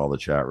always in all the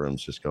chat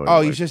rooms just going. Oh,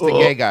 like, he's just a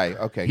gay guy.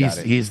 Okay, he's,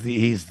 got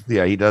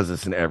it. He does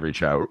this in every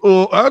chat room.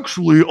 Oh,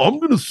 actually, I'm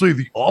going to say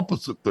the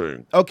opposite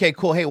thing. Okay,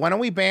 cool. Hey, why don't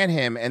we ban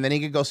him and then he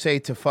could go say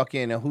to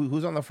fucking,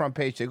 who's on the front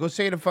page? Go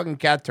say to fucking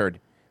cat turd.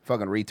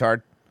 Fucking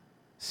retard.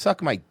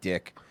 Suck my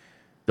dick.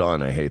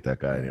 Done. I hate that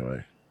guy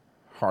anyway.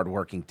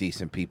 hardworking,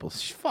 decent people.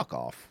 Fuck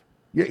off.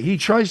 Yeah, he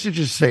tries to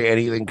just say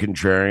anything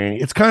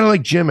contrarian. It's kind of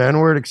like Jim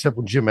N-word, except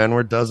when Jim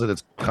N-word does it,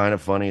 it's kind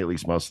of funny, at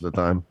least most of the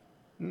time.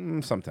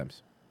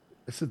 Sometimes.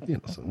 It's I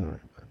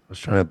was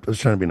trying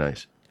to be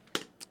nice.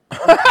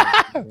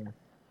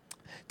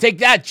 Take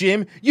that,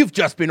 Jim. You've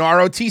just been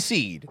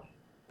ROTC'd.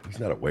 He's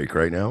not awake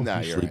right now. Nah,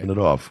 He's you're sleeping right.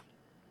 it off.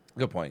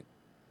 Good point.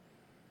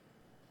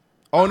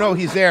 Oh no,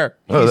 he's there.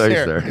 Oh, He's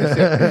there he's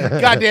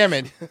there. God damn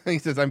it. He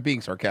says I'm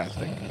being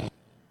sarcastic.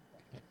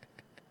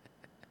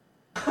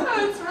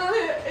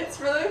 It's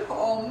really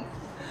home.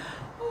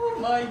 Oh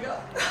my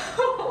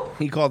god.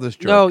 He called us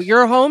jerks. No,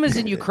 your home is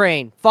in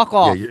Ukraine. Fuck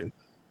off.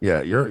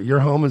 Your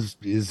home is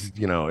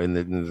in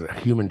the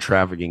human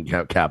trafficking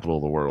capital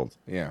of the world.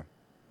 Yeah.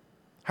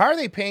 How are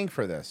they paying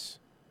for this?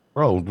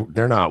 Bro,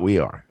 they're not. We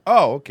are.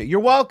 Oh, okay. You're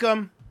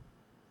welcome.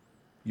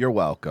 You're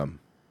welcome.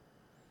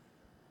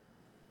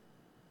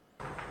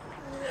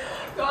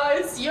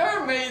 Guys,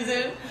 you're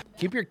amazing.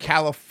 Keep your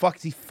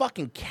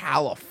fucking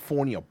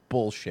California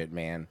bullshit,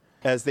 man.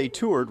 As they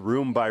toured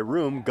room by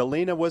room,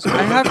 Galena was.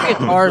 I have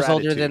guitars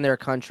older gratitude. than their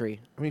country.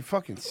 I mean,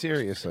 fucking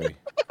seriously.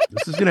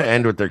 This is going to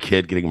end with their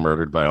kid getting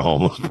murdered by a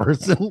homeless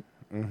person.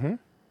 Mm-hmm.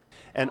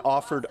 And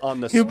offered on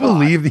the You spot.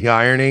 believe the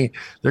irony?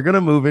 They're going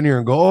to move in here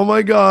and go, oh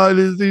my God,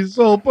 is he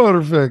so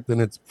perfect?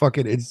 And it's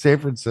San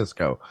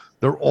Francisco.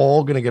 They're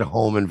all going to get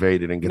home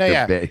invaded and get No,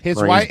 their yeah. His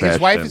brains wife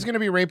bashed is in. going to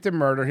be raped and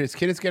murdered. His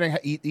kid is going to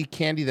eat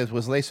candy that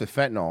was laced with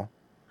fentanyl.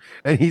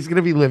 And he's going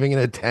to be living in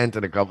a tent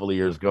in a couple of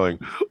years going,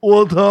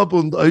 what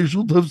happened? I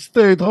should have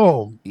stayed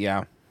home.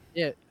 Yeah.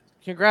 Yeah.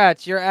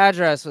 Congrats. Your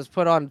address was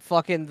put on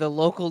fucking the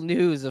local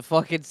news of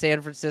fucking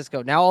San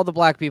Francisco. Now all the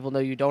black people know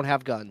you don't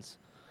have guns.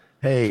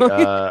 Hey,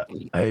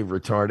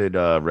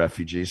 retarded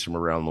refugees from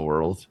around the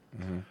world.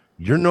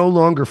 You're no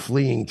longer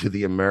fleeing to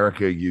the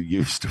America you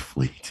used to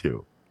flee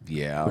to.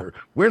 Yeah.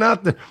 We're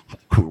not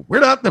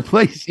the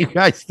place you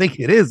guys think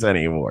it is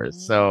anymore.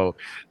 So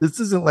this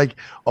isn't like,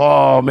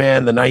 oh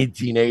man, the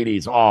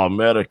 1980s, oh,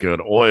 America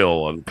and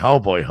oil and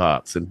cowboy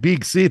hats and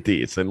big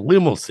cities and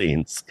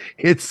limousines.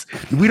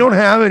 We don't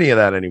have any of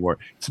that anymore.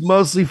 It's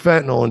mostly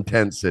fentanyl in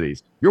tent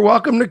cities. You're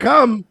welcome to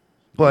come,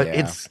 but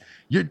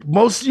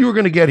most of you are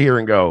going to get here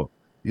and go,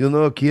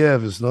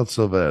 Kiev is not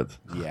so bad.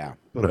 Yeah.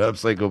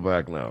 Perhaps I go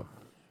back now.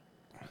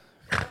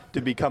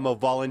 To become a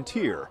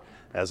volunteer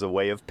as a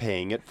way of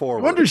paying it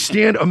forward. You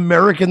understand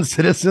American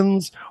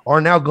citizens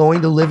are now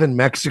going to live in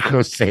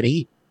Mexico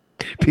City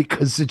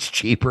because it's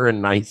cheaper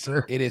and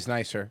nicer. It is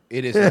nicer.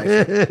 It is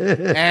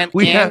nicer. And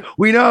we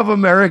now have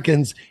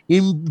Americans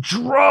in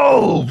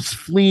droves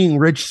fleeing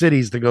rich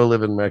cities to go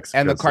live in Mexico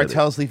And the City.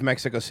 cartels leave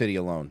Mexico City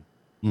alone.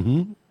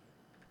 Mm-hmm.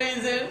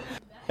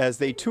 As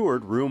they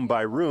toured room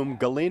by room,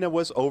 Galena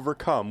was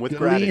overcome with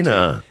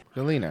gratitude.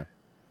 Galena.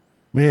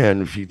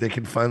 Man, if they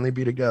can finally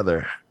be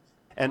together.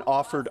 And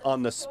offered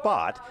on the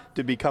spot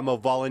to become a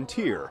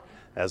volunteer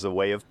as a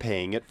way of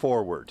paying it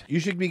forward. You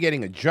should be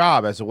getting a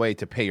job as a way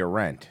to pay your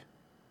rent.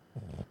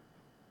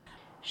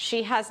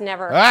 She has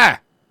never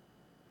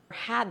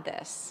had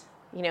this,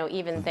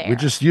 even there. We're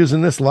just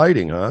using this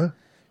lighting, huh?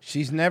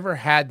 She's never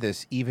had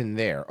this even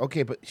there.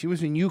 Okay, but she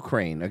was in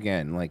Ukraine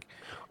again. Like,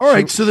 all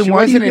right, so then she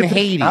why do you wasn't in get to-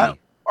 Haiti?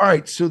 all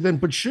right, so then,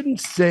 but shouldn't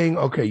saying,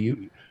 okay,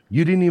 you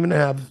didn't even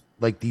have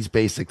like these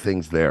basic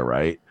things there,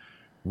 right?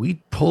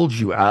 We pulled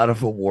you out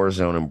of a war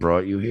zone and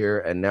brought you here,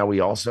 and now we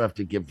also have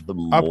to give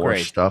them more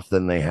Upgrade. stuff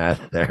than they had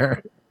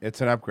there.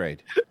 It's an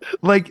upgrade.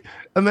 Like,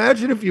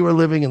 imagine if you were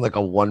living in like a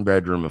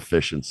 1-bedroom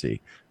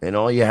efficiency, and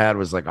all you had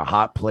was like a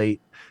hot plate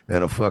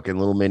and a fucking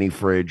little mini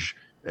fridge,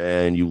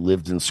 and you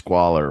lived in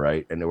squalor,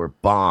 right? And there were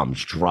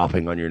bombs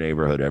dropping on your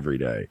neighborhood every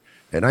day.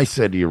 And I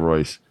said to you,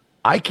 Royce,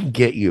 I can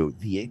get you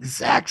the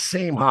exact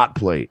same hot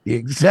plate, the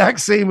exact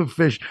same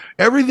fish.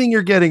 Everything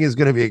you're getting is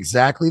going to be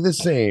exactly the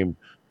same,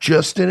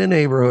 just in a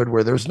neighborhood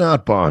where there's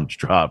not bombs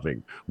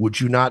dropping. Would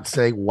you not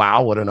say,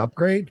 wow, what an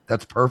upgrade?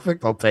 That's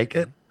perfect. I'll take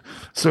it.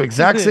 So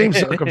exact same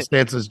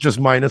circumstances, just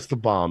minus the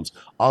bombs.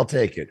 I'll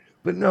take it.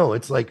 But no,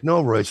 it's like,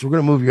 no, Royce, we're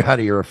going to move you out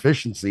of your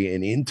efficiency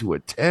and into a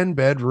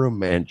 10-bedroom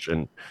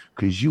mansion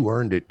because you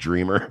earned it,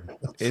 dreamer.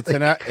 It's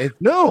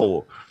like,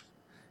 no.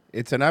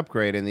 It's an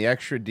upgrade, and the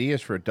extra D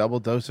is for a double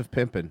dose of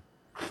pimping.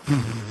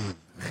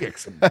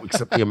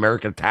 Except the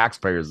American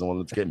taxpayer is the one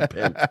that's getting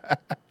pimped.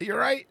 You're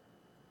right.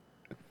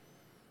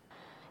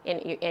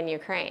 in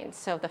Ukraine.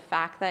 So the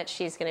fact that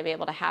she's going to be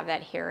able to have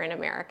that here in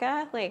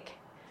America, like,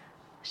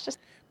 it's just.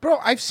 Bro,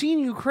 I've seen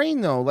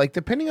Ukraine though. Like,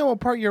 depending on what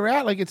part you're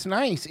at, like, it's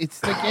nice.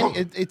 It's like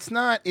it's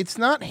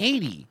not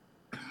Haiti.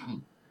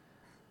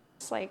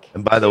 It's like.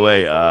 And by the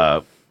way,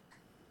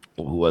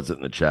 who was it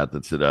in the chat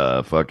that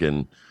said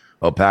fucking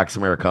Pax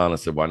Americana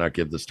said, why not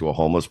give this to a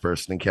homeless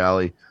person in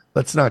Cali?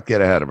 Let's not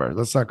get ahead of her.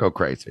 Let's not go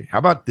crazy. How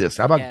about this?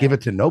 How about give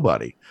it to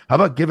nobody? How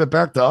about give it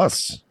back to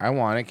us? I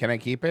want it. Can I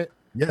keep it?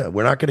 Yeah,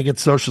 we're not going to get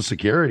Social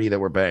Security that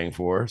we're paying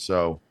for.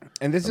 So,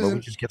 and this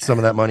is just get some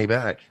of that money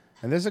back.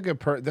 And there's a good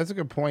that's a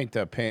good point.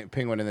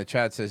 Penguin in the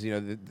chat says,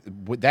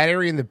 that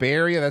area in the Bay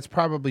Area, that's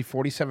probably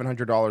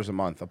 $4,700 a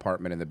month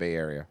apartment in the Bay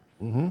Area.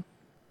 Mm-hmm.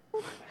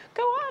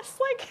 Go It's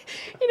like,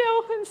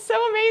 it's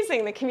so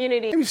amazing, the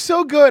community. I'm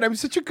so good. I'm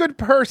such a good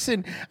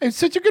person. I'm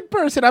such a good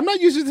person. I'm not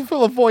used to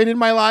fill a void in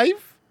my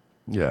life.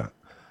 Yeah.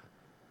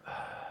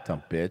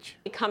 Dumb bitch.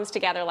 It comes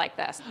together like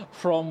this.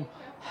 From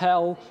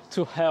hell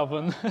to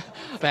heaven.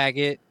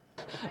 Faggot.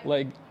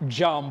 Like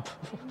jump.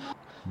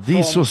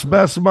 These was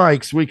best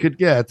mics we could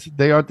get.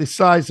 They are the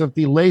size of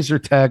the laser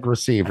tag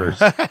receivers.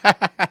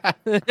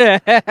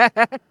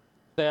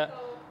 The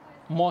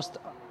most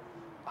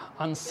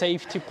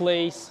unsafety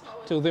place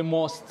to the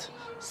most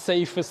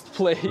safest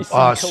place. in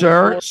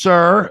Sir,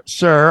 California.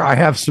 sir, I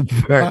have some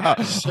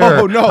very. Sir,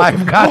 Oh no!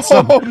 I've got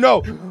some. Oh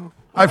no!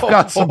 I've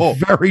got some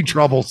very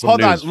troublesome.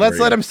 Hold on. news Let's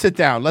for let you. him sit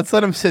down. Let's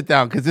let him sit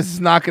down because this is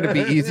not going to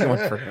be easy one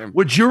for him.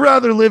 Would you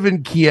rather live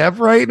in Kiev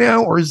right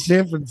now or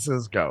San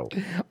Francisco?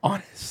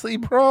 Honestly,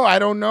 bro, I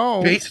don't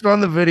know. Based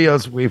on the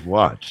videos we've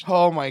watched.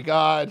 Oh my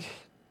God,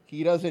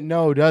 he doesn't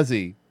know, does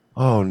he?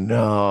 Oh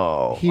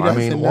no! He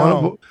doesn't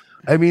know.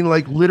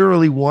 Like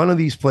literally, one of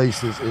these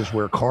places is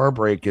where car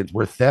break-ins,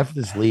 where theft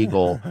is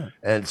legal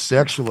and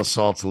sexual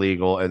assault's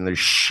legal, and there's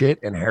shit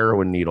and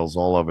heroin needles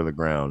all over the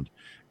ground.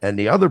 And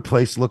the other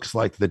place looks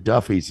like the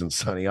Duffy's in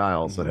Sunny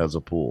Isles that has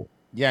a pool.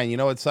 Yeah, and you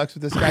know what sucks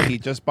with this guy? He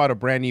just bought a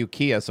brand new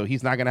Kia, so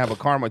he's not gonna have a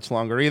car much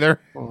longer either.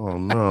 Oh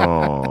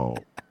no!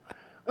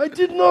 I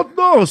did not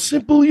know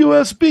simple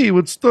USB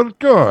would start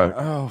car.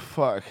 Oh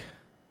fuck!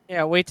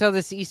 Yeah, wait till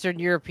this Eastern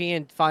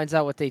European finds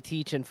out what they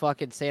teach in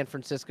fucking San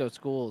Francisco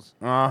schools.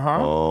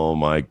 Oh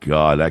my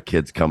God, that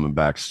kid's coming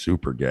back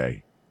super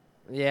gay.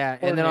 Yeah,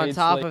 Or and then on it's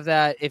top like- of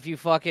that, if you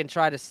fucking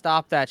try to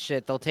stop that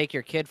shit, they'll take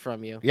your kid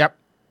from you. Yep.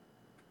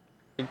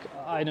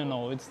 I don't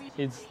know.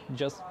 It's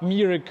just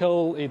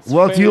miracle. It's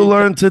What you fairy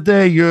learned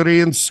today, Yuri,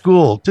 in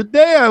school?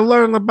 Today I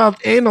learned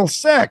about anal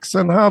sex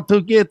and how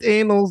to get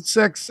anal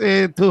sex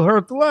to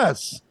hurt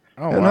less.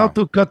 Oh, and wow. how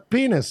to cut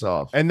penis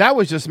off. And that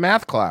was just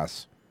math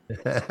class.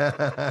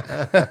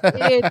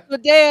 Yeah,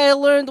 today I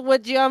learned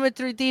what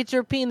geometry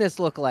teacher penis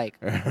look like.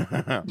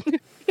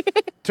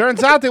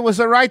 Turns out it was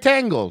a right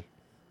angle.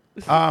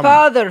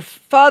 Father,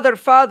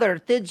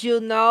 did you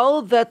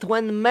know that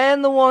when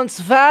man wants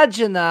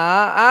vagina,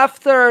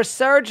 after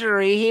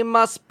surgery, he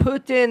must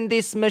put in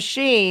this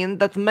machine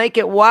that make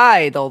it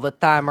wide all the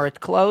time or it's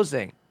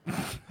closing?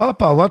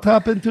 Papa, what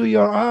happened to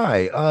your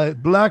eye?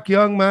 Black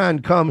young man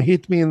come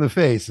hit me in the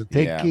face and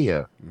take Yeah.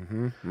 care.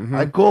 Mm-hmm.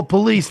 I call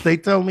police. They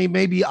tell me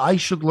maybe I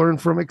should learn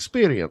from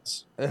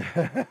experience.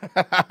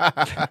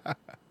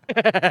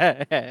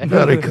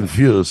 Very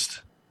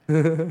confused.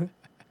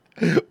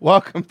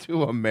 Welcome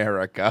to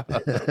America.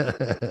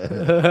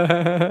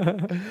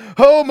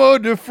 Homo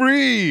de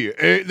free.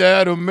 Ain't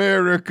that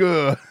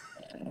America?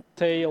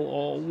 tale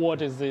or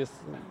what is this?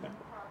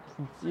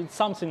 It's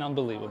something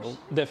unbelievable,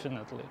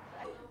 definitely.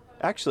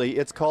 Actually,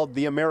 it's called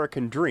the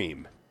American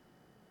Dream.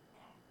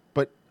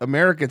 But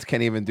Americans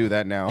can't even do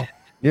that now.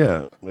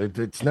 Yeah,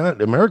 it's not.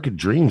 American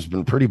Dream's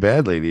been pretty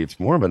bad lately. It's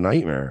more of a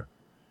nightmare.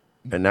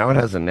 And now it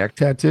has a neck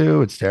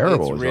tattoo. It's terrible.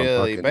 It's It's on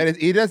really, fucking- but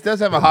he does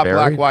have a hot black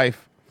Buried.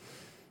 wife.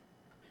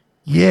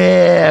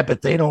 Yeah,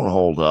 but they don't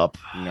hold up.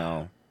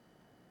 No.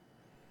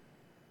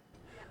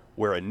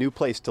 Where a new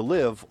place to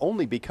live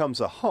only becomes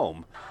a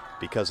home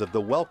because of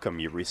the welcome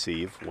you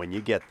receive when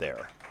you get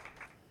there.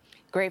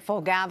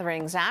 Grateful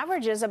Gatherings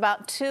averages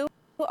about 2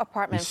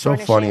 apartment It's so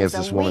funny as furnishings a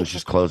this woman's week.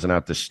 just closing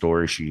out the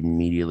story. She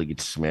immediately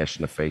gets smashed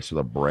in the face with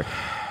a brick.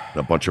 And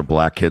a bunch of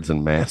black kids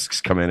in masks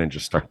come in and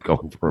just start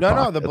going for No, the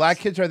pockets. black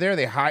kids are there.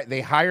 They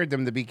hired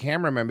them to be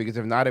cameramen because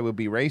if not, it would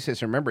be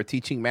racist. Remember,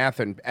 teaching math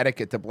and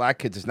etiquette to black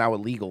kids is now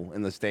illegal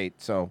in the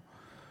state. So,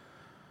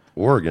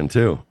 Oregon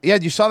too. yeah,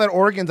 you saw that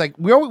Oregon's like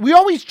we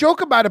always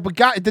joke about it, but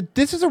God,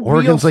 this is a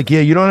Oregon's real. like,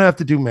 yeah, you don't have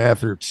to do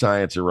math or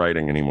science or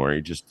writing anymore.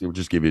 It'll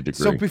just give you a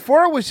degree. So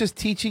before it was just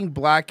teaching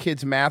black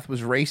kids math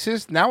was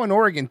racist. Now in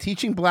Oregon,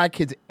 teaching black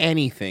kids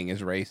anything is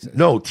racist.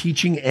 No,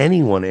 teaching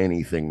anyone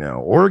anything now.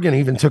 Oregon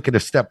even took it a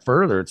step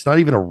further. It's not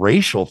even a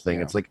racial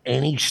thing. It's like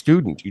any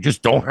student. You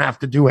just don't have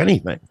to do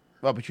anything.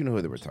 Well, but you know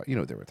who they were talking. You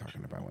know what they were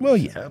talking about. Well,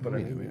 yeah, but I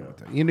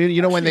You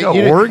know when they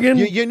Actually, no, Oregon?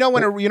 You know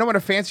when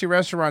a fancy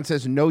restaurant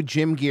says no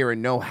gym gear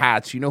and no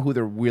hats. You know who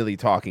they're really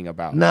talking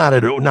about. Not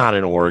in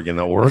Oregon.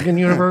 The Oregon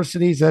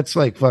universities, that's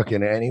like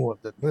fucking anyone.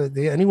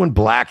 Anyone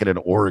black at an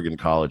Oregon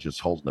college is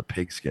holding a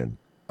pigskin.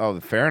 Oh,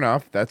 fair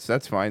enough.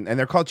 That's fine. And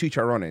they're called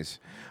chicharrones.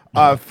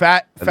 And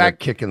they're Fat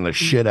kicking the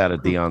shit out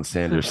of Deion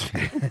Sanders.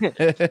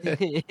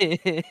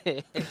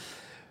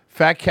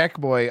 Fat Keck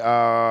Boy,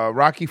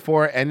 Rocky IV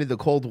ended the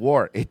Cold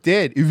War. It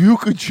did. If you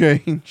could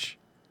change.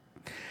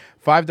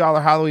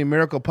 $5 Halloween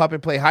Miracle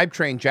Puppet Play Hype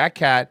Train, Jack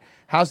Cat.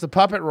 How's the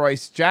puppet,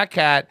 Royce? Jack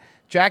Cat,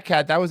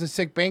 that was a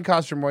sick Bane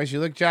costume, Royce.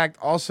 You look jacked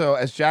also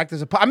as jacked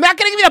as a puppet. I'm not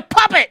going to give you a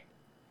puppet!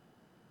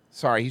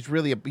 Sorry, he's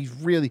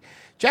really,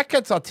 Jack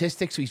Cat's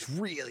autistic, so he's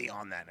really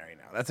on that right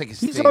now. That's like his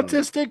He's thing.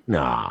 autistic?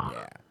 Nah.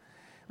 Yeah.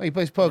 Well, he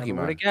plays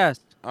Pokemon. Would've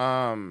guessed.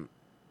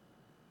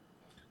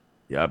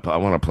 Yeah, I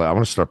want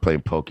to start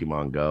playing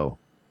Pokemon Go.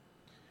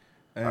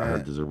 I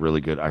heard there's a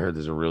really good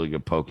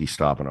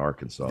Pokestop in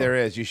Arkansas. There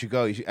is. You should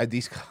go.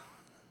 These.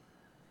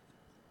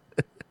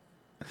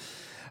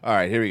 All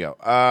right, here we go.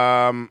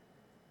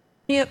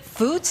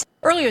 Foods.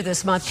 Earlier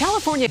this month,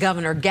 California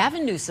Governor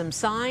Gavin Newsom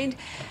signed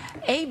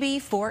AB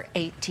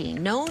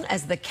 418, known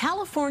as the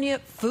California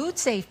Food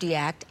Safety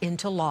Act,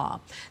 into law.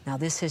 Now,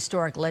 this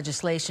historic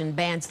legislation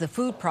bans the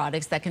food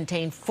products that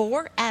contain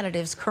 4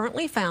 additives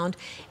currently found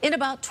in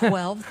about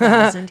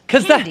 12,000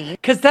 candy.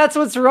 Because that's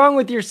what's wrong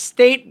with your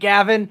state,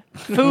 Gavin.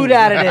 Food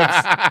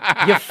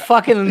additives. You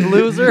fucking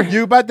loser.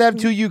 You about to have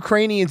 2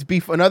 Ukrainians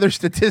beef another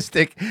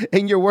statistic,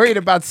 and you're worried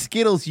about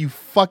Skittles, you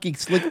fucking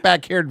slick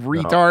back haired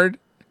retard.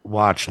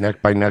 Watch,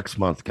 by next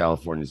month,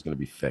 California's going to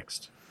be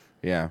fixed.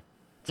 Yeah.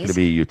 It's going to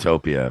be a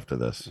utopia after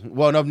this.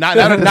 Well, no, not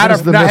a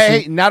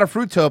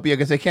Fruitopia,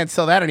 because they can't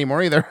sell that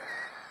anymore either.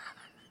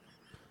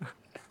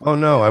 Oh,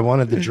 no, I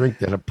wanted the drink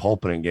that had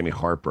pulp in it and gave me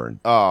heartburn.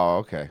 Oh,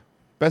 okay.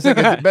 Best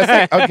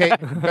I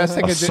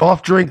could do.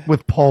 Soft drink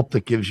with pulp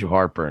that gives you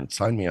heartburn.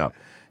 Sign me up.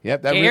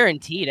 Yep.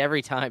 Guaranteed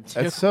every time,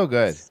 too. That's so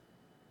good.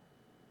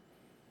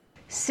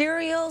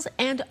 Cereals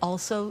and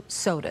also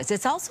sodas.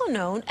 It's also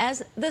known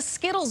as the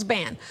Skittles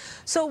ban.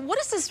 So what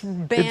is this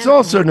ban? It's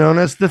also known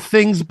as the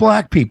things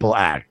black people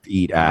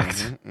eat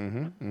act.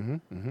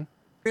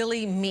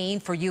 Really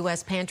mean for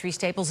U.S. pantry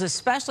staples,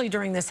 especially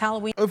during this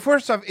Halloween?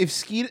 First off, if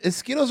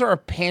Skittles are a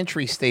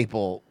pantry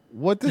staple,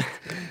 what the...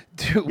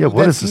 Dude, Yeah,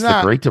 what is this, the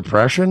Great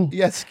Depression?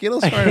 Yeah,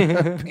 Skittles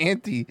are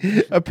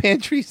a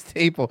pantry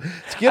staple.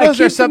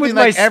 Skittles I are keep them with something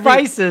like my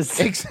spices.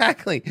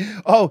 Exactly.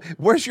 Oh,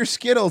 where's your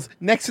Skittles?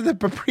 Next to the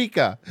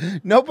paprika.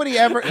 Nobody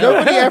ever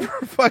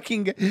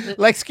fucking...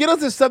 Like,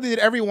 Skittles is something that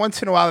every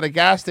once in a while at a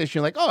gas station,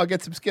 you're like, oh, I'll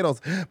get some Skittles.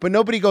 But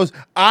nobody goes,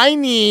 I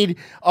need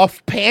a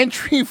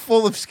pantry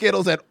full of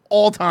Skittles at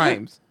all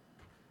times.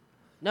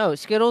 No,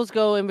 Skittles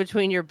go in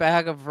between your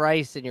bag of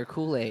rice and your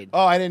Kool-Aid.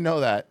 Oh, I didn't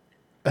know that.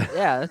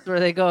 Yeah, that's where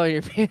they go in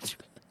your pantry.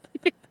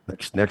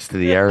 Next to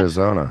the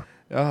Arizona.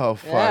 Oh,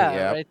 fuck,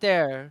 yeah, right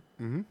there.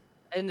 And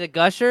the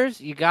Gushers,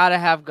 you gotta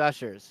have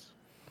Gushers.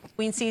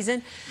 Halloween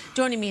season.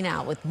 Joining me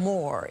now with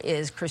more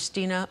is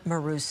Christina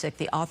Marusik,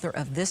 the author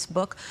of this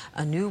book,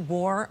 A New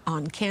War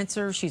on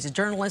Cancer. She's a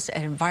journalist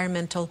at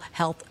Environmental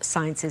Health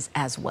Sciences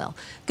as well.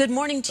 Good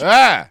morning to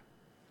you.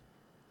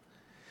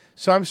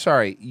 So I'm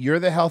sorry, you're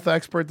the health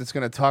expert that's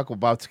going to talk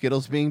about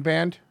Skittles being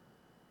banned?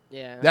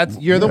 Yeah.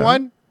 You're the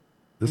one?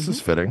 This is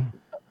fitting.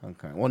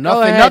 Okay. Well,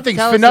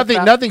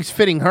 nothing's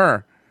fitting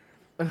her.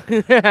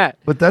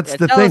 But that's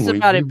the tell thing. us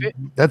about it.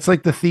 That's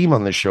like the theme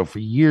on this show. For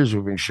years,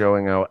 we've been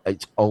showing how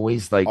it's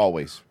always the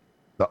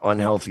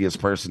unhealthiest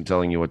person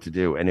telling you what to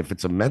do. And if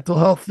it's a mental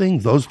health thing,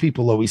 those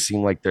people always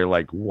seem like they're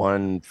like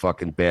one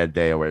fucking bad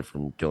day away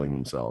from killing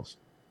themselves.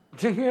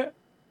 Thanks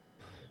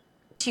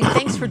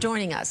for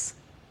joining us.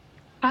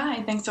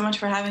 Hi, thanks so much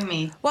for having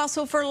me. Well,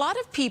 so for a lot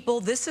of people,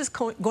 this is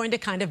going to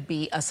kind of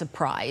be a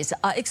surprise.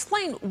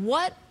 Explain,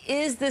 what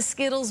is the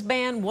Skittles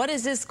ban? What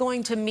is this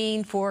going to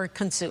mean for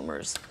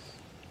consumers?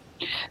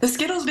 The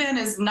Skittles ban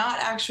is not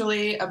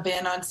actually a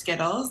ban on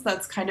Skittles.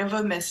 That's kind of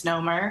a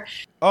misnomer.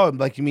 Oh,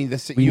 like you mean the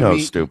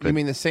stupid. You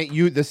mean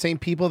the same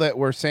people that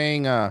were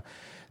saying the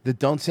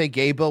Don't Say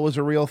Gay bill was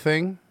a real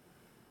thing?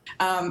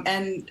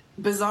 And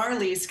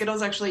bizarrely,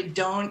 Skittles actually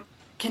don't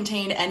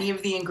contain any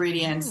of the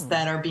ingredients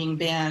that are being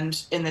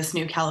banned in this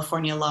new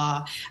California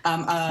law.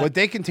 What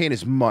they contain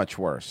is much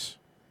worse.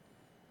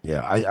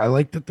 Yeah, I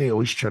like that they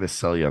always try to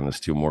sell you on this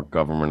too, more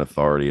government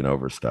authority and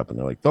overstep. And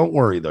they're like, don't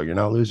worry, though, you're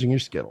not losing your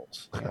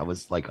Skittles. That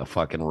was like a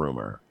fucking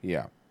rumor.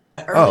 Yeah.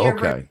 Oh,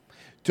 okay.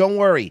 Don't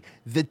worry.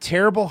 The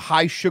terrible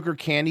high sugar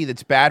candy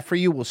that's bad for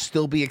you will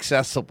still be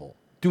accessible.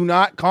 Do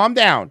not calm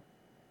down.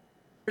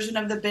 Version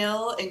of the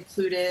bill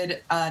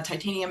included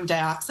titanium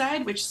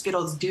dioxide, which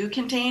Skittles do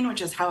contain,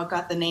 which is how it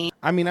got the name.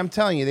 I mean, I'm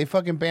telling you, they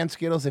fucking banned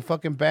Skittles. They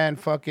fucking banned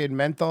fucking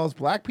menthols.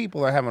 Black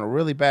people are having a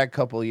really bad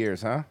couple of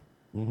years, huh?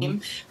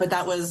 But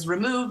that was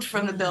removed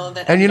from the bill.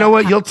 And you know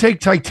what? You'll take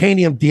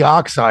titanium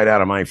dioxide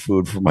out of my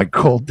food for my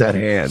cold dead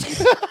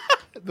hands.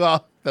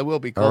 Well, that will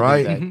be cold. All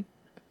right.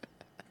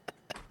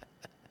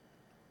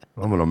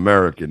 I'm an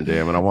American,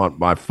 damn it. I want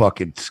my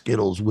fucking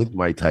Skittles with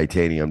my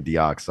titanium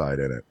dioxide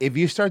in it. If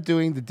you start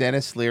doing the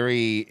Dennis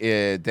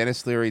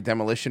Leary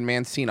Demolition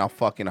Man scene,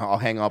 I'll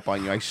hang up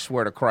on you. I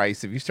swear to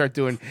Christ. If you start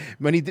doing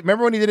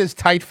remember when he did his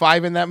tight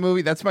five in that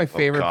movie? That's my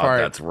favorite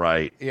part. That's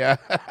right. Yeah.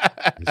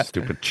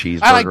 Stupid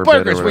cheeseburger. I like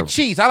burgers with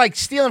cheese. I like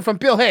stealing from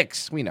Bill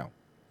Hicks. We know.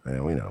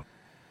 Yeah, we know.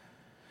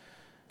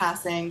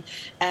 Passing,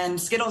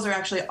 and Skittles are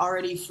actually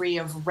already free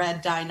of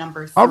red dye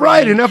number 3. All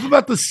right, enough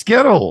about the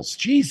Skittles.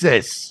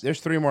 Jesus.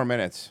 There's 3 more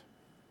minutes.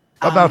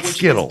 About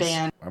Skittles.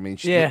 I mean,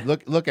 Yeah.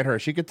 look at her.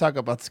 She could talk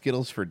about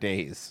Skittles for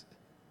days.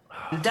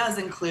 It does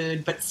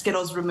include, but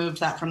Skittles removed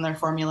that from their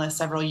formula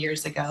several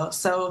years ago.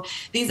 So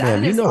these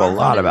Man, you additives know are a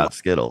lot found in about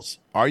Skittles.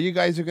 All you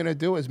guys are going to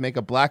do is make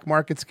a black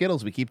market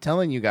Skittles. We keep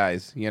telling you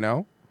guys, you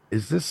know?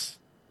 Is this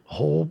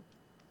whole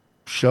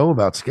show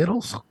about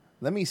Skittles?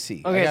 Let me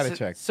see. Okay, I got to so,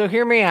 check. So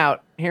hear me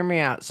out. Hear me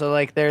out. So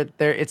like they're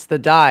it's the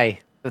dye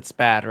that's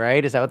bad,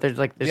 right? Is that what they're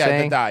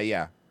saying? The dye,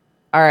 yeah.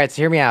 All right,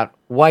 so hear me out.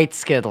 White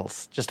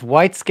Skittles, just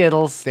white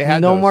Skittles. They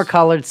had no those. more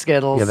colored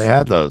Skittles. Yeah, they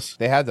had those.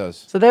 They had those.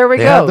 So there we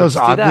They go. had those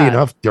Let's do oddly that.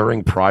 enough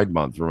during Pride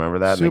Month. Remember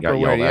that? And they got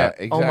yelled at.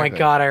 Oh my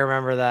god, I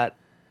remember that.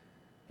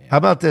 How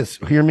about this?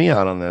 Hear me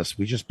out on this.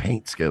 We just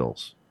paint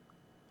Skittles.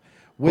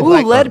 With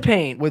lead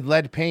paint. With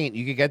lead paint,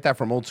 you could get that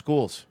from old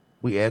schools.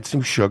 We add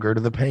some sugar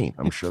to the paint.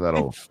 I'm sure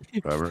that'll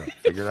whatever,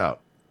 figure it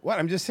out. What?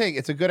 I'm just saying,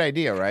 it's a good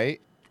idea,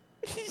 right?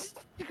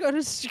 You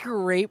gotta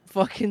scrape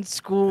fucking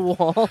school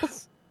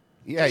walls.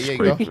 Yeah, yeah. You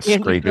go.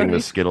 Scraping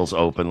the Skittles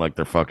open like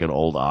they're fucking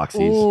old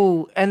oxys.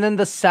 Ooh, and then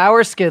the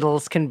sour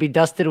Skittles can be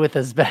dusted with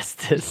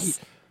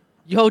asbestos.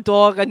 Yo,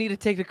 dog, I need to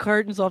take the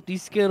cartons off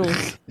these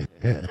Skittles.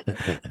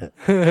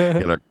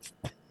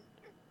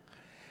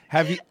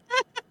 Have you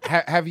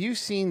have you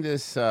seen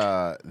this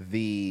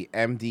the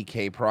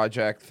MDK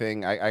project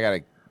thing? I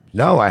gotta.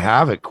 No, I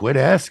haven't. Quit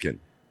asking.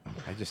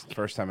 I just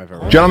first time I've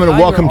ever. Gentlemen,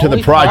 welcome to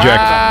the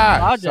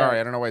project. Sorry,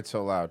 I don't know why it's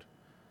so loud.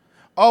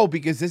 Oh,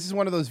 because this is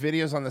one of those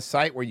videos on the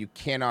site where you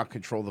cannot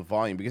control the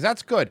volume. Because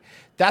that's good.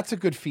 That's a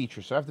good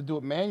feature. So I have to do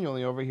it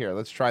manually over here.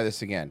 Let's try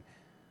this again.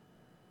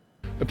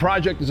 The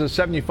project is a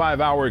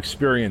 75-hour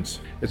experience.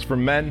 It's for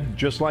men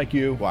just like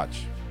you.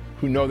 Watch.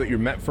 Who know that you're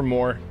meant for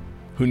more.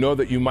 Who know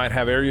that you might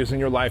have areas in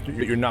your life that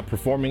you're not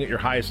performing at your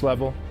highest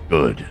level.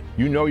 Good.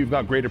 You know you've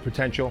got greater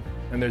potential,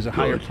 and there's a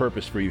higher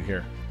purpose for you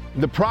here.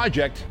 The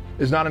project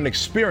is not an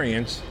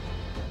experience.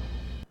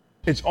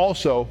 It's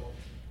also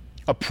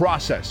a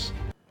process.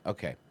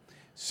 Okay.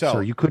 So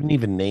Sir, you couldn't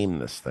even name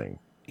this thing.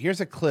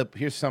 here's a clip.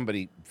 Here's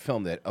somebody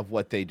filmed it of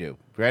what they do.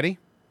 Ready?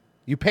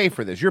 You pay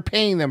for this. You're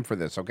paying them for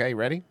this. Okay.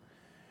 Ready?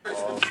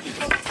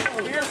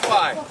 Here's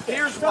why.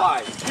 Here's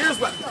why. Here's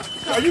why.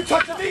 Are you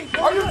touching me?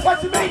 Are you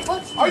touching me?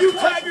 Are you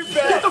touching me?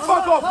 Get the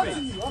fuck off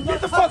of me. Get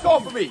the fuck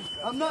off of me.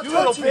 I'm not you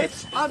little touching you.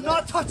 bitch. I'm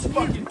not touching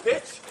fucking you.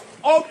 bitch.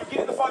 Oh, you get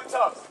in the fucking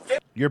tub.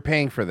 Get You're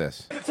paying for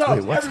this. in the tub.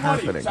 Wait, what's Every one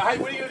of you. happening? So, hey,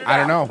 what are you gonna do I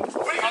don't now? know.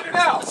 What are you gonna do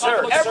now?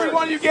 Sir, every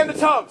one of you get in the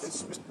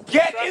tubs.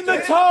 Get in the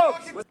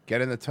tubs.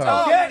 Get in the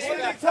tub. Get in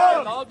the tub.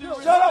 Shut up.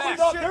 We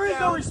don't. There is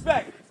no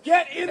respect.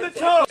 Get in the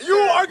tub. You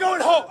are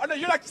going home. Oh, no,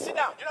 you're not. Sit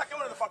down. You're not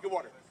going in the fucking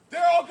water.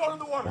 They're all going in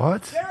the water.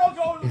 What They're all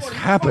going in the is water.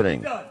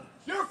 happening?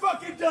 You're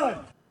fucking done.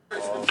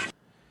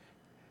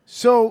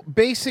 So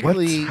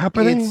basically, What's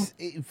happening?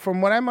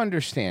 From what I'm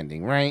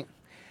understanding, right?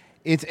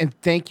 It's and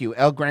thank you,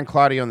 El Gran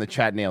Claudio in the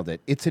chat nailed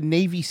it. It's a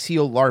Navy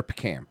SEAL LARP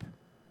camp.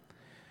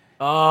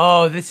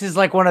 Oh, this is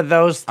like one of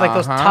those, like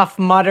those Uh-huh. tough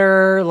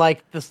mudder,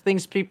 like the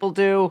things people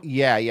do.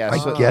 Yeah, yeah.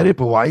 I get it,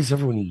 but why is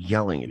everyone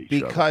yelling at each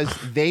other? Because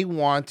they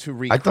want to I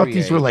recreate. thought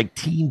these were like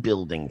team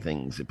building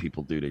things that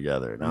people do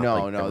together. Not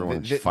no, like no.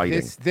 everyone's th-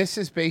 fighting. This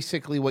is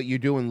basically what you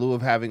do in lieu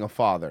of having a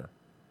father.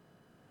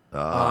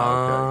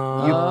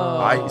 Oh,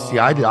 okay. I see.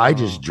 I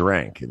just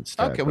drank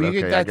instead. Okay, but well, you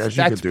okay, get I that's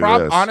guess you could do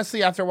this.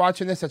 honestly after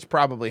watching this, that's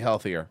probably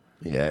healthier.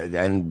 Yeah,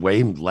 and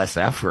way less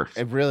effort.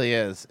 It really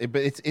is.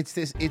 But it's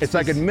this. It's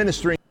like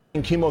administering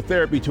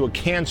chemotherapy to a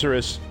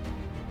cancerous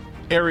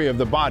area of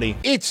the body.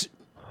 It's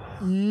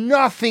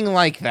nothing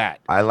like that.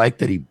 I like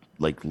that he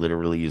like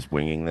literally is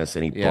winging this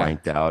and he Yeah.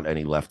 blanked out and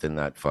he left in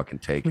that fucking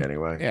take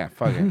anyway. Yeah,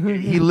 fuck it.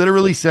 He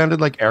literally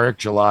sounded like Eric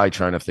July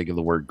trying to think of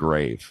the word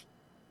grave.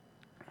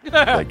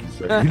 Like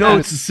he's like,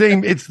 it's the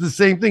same. It's the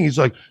same thing. He's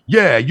like,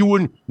 yeah, you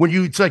wouldn't when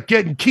you. It's like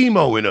getting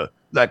chemo in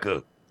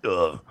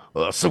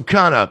some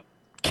kind of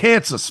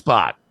cancer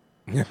spot.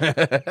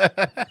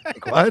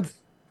 Like, what?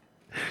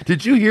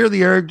 Did you hear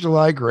the Eric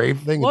July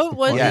grave thing? What It's the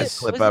was funniest it?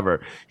 clip Was-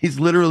 ever. He's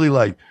literally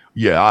like,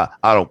 yeah,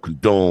 I don't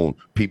condone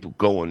people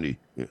going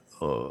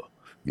to,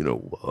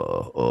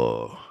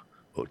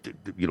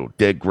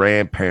 dead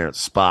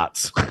grandparents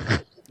spots.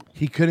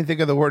 He couldn't think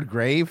of the word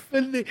grave.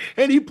 And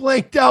he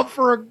blanked out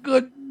for a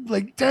good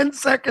 10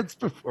 seconds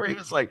before he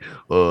was like,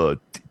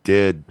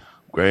 dead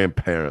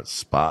grandparent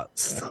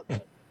spots.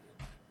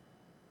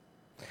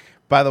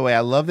 By the way, I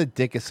love that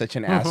Dick is such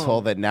an Uh-huh.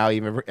 asshole that now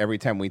even every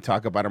time we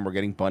talk about him, we're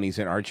getting bunnies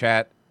in our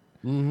chat.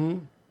 Mm-hmm.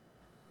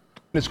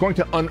 It's going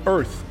to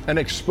unearth and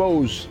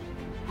expose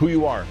who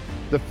you are.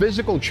 The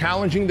physical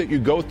challenging that you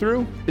go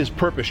through is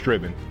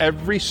purpose-driven.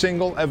 Every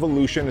single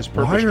evolution is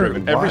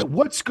purpose-driven.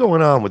 What's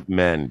going on with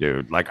men,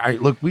 dude?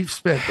 We've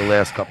spent the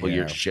last couple of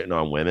years shitting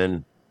on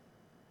women,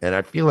 and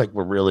I feel like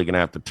we're really gonna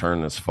have to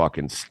turn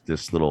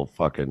this little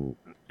fucking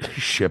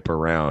ship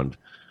around.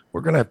 We're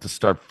gonna have to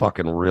start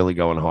fucking really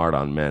going hard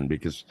on men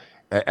because,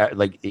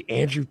 like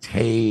Andrew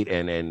Tate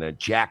and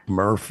Jack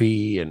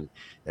Murphy and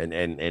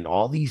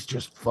all these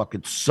just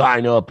fucking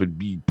sign up and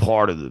be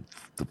part of the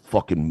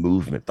fucking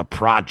movement, the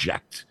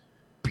project.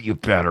 Be a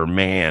better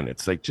man.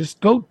 It's like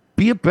just go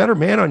be a better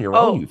man on your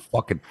own, you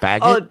fucking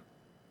faggot.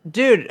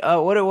 Dude,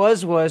 what it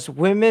was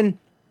women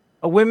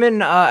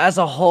as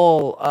a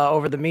whole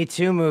over the Me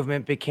Too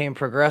movement became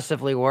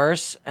progressively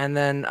worse, and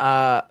then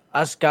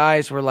us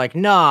guys were like,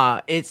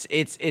 nah, it's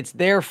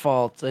their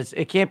fault.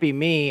 It can't be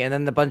me. And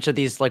then the bunch of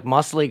these like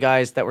muscly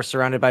guys that were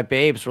surrounded by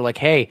babes were like,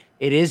 hey,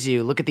 it is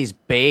you. Look at these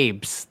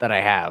babes that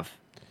I have.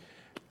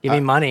 Give me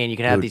money and you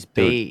can have these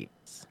babes.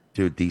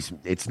 Dude,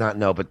 it's not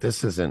but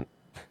this isn't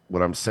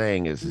what I'm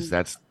saying is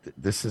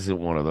this isn't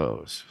one of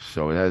those.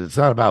 So it's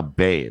not about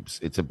babes.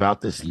 It's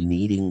about this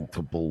needing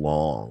to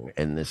belong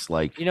and this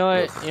like You know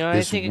what? You know what I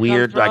this think it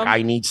weird comes like from?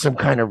 I need some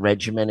kind of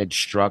regimented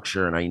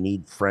structure and I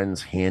need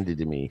friends handed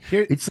to me.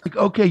 It's like,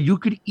 okay, you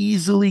could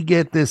easily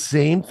get this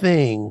same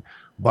thing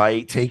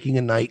by taking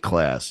a night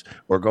class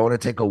or going to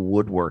take a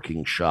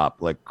woodworking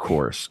shop like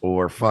course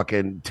or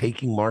fucking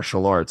taking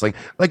martial arts. Like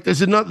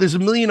there's a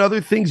million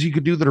other things you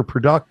could do that are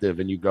productive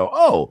and you go,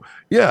 oh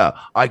yeah,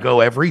 I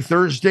go every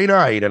Thursday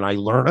night and I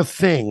learn a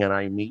thing and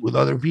I meet with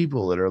other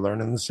people that are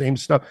learning the same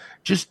stuff.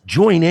 Just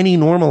join any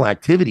normal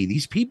activity.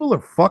 These people are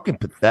fucking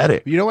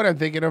pathetic. You know what I'm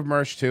thinking of,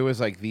 Merch, too, is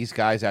like these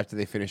guys after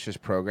they finish this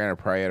program are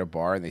probably at a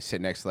bar and they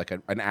sit next to like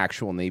an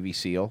actual Navy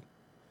SEAL.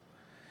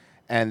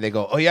 And they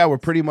go, oh yeah, we're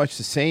pretty much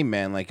the same,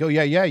 man. Like, oh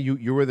yeah,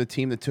 you were the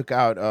team that took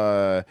out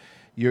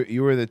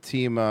you were the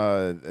team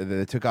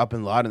that took out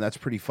Bin Laden. That's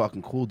pretty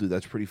fucking cool, dude.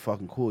 That's pretty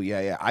fucking cool.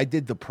 Yeah. I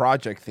did the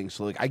project thing,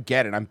 so like I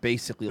get it. I'm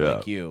basically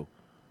like you.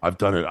 I've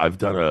done it. I've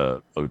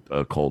done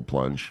a cold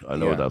plunge. I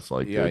know what that's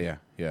like. Yeah.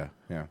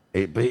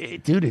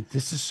 Dude,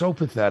 this is so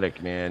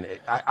pathetic, man.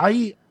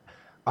 I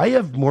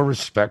have more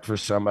respect for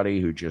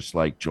somebody who just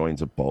like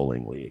joins a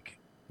bowling league.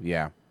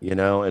 Yeah. You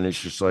know, and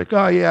it's just like,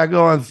 oh yeah, I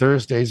go on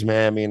Thursdays,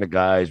 man. Me and the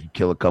guys, we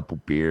kill a couple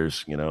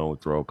beers, you know, we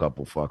throw a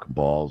couple fucking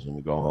balls, and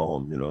we go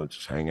home. You know,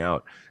 just hang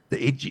out.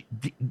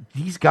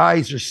 These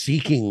guys are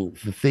seeking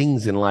the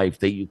things in life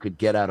that you could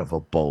get out of a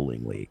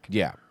bowling league.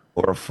 Yeah.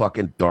 Or a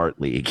fucking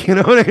dart league. You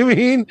know what I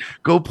mean?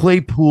 Go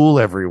play pool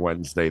every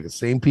Wednesday. The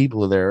same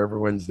people are there every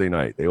Wednesday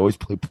night. They always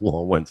play pool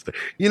on Wednesday.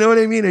 You know what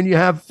I mean? And you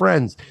have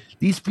friends.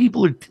 These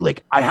people are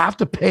like, I have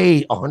to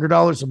pay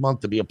 $100 a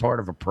month to be a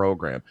part of a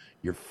program.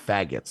 You're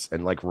faggots.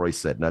 And like Roy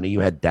said, none of you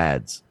had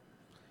dads.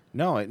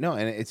 No, and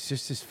it's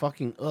just this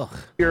fucking ugh.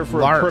 Here for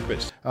a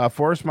purpose.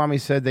 Forrest Mommy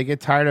said they get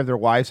tired of their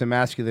wives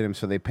emasculating them,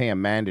 so they pay a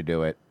man to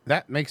do it.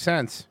 That makes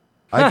sense.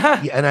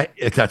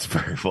 That's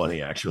very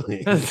funny,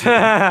 actually.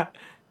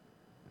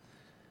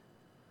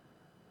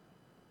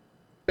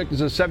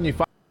 Is a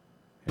 75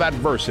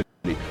 adversity.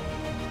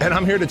 And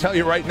I'm here to tell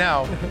you right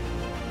now,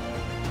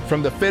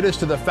 from the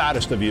fittest to the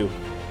fattest of you,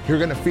 you're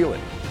going to feel it.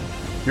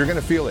 You're going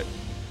to feel it.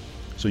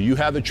 So you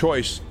have the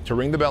choice to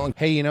ring the bell and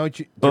hey, you know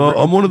what?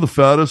 I'm one of the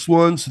fattest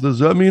ones. Does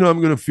that mean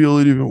I'm going to feel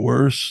it even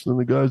worse than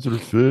the guys that are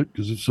fit?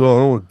 Because if so, I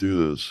don't want to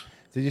do this.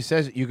 It just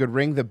says you could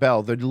ring the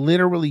bell. They're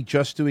literally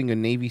just doing a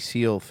Navy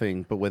SEAL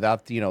thing, but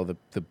without the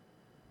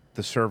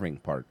serving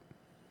part.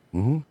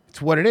 Mm-hmm.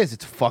 It's what it is.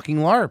 It's fucking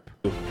LARP.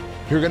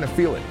 You're going to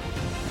feel it.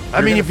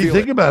 I mean, if you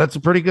think about it, it's a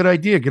pretty good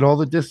idea. Get all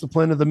the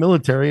discipline of the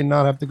military and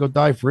not have to go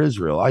die for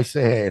Israel. I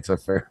say, hey, it's a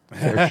fair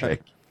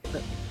shake.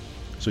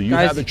 So you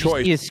Guys, have the if you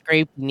choice. see a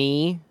scraped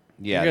knee.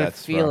 Yeah, you're gonna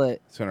that's feel rough.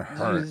 it. It's gonna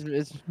hurt.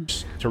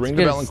 To ring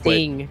the gonna bell and quit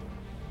sting.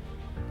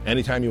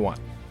 anytime you want.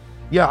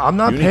 Yeah, I'm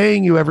not You need-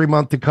 paying you every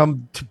month to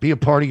come to be a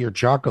part of your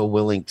Jocko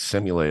Willink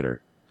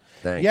simulator.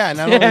 Thanks. Yeah,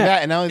 not only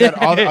that, and not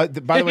only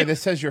that. By the way, this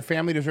says your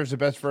family deserves the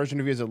best version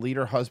of you as a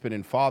leader, husband,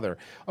 and father.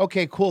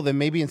 Okay, cool. Then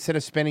maybe instead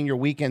of spending your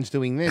weekends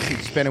doing this, you'd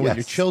spend it with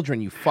your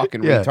children. You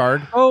fucking Yeah.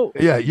 retard. Oh,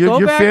 Yeah,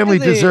 your family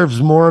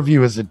deserves more of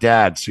you as a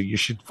dad, so you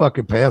should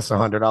fucking pay us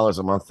 $100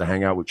 a month to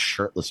hang out with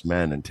shirtless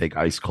men and take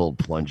ice cold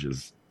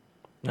plunges.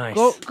 Nice.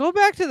 Go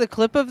back to the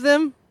clip of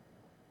them.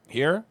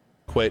 Here?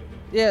 Quit.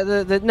 Yeah,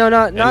 not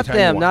Anytime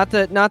them, you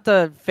not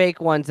the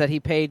fake ones that he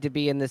paid to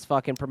be in this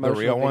fucking promotional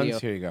real video.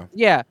 ones? Here you go.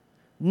 Yeah.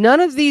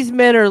 None of these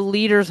men are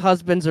leaders,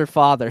 husbands, or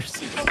fathers.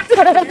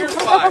 Here's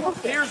why.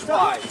 Here's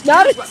why.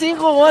 Not a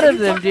single one of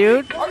them,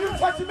 dude. Are you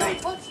touching me?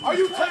 Are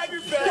you touching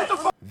me? Get the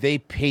fuck. They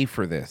pay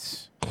for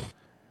this.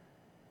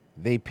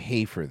 They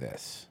pay for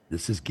this.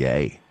 This is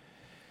gay.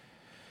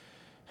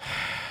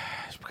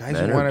 Guys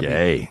Men want are to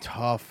gay. be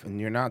tough, and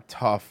you're not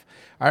tough.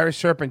 Irish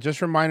Serpent,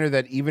 just a reminder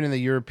that even in the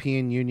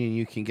European Union,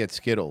 you can get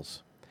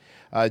Skittles.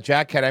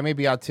 Jack Cat, I may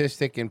be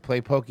autistic and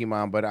play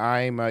Pokemon, but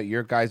I'm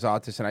your guy's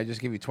autist, and I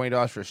just give you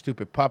 $20 for a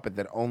stupid puppet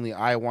that only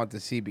I want to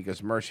see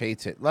because Mersh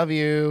hates it. Love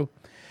you.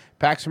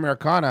 Pax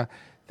Americana,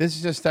 this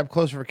is just a step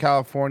closer for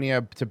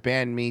California to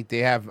ban meat. They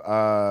have,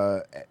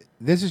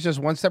 this is just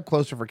one step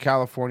closer for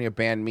California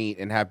ban meat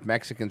and have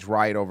Mexicans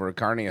riot over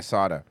carne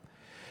asada.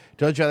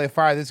 Dojo LA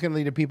Fire, this is going to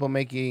lead to people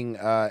making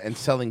and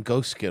selling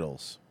ghost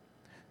Skittles.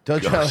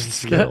 Dojo LA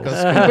Skittles.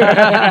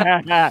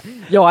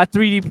 Yo, I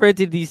 3D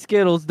printed these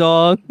Skittles,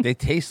 dog. They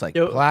taste like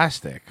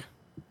plastic.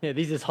 Yeah,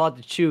 these is hard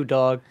to chew,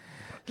 dog.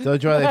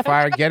 Dojo LA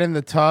Fire, get in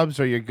the tubs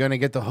or you're going to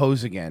get the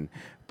hose again.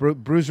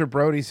 Bruiser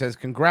Brody says,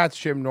 congrats,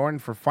 Jim Norton,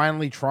 for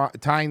finally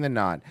tying the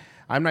knot.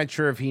 I'm not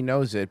sure if he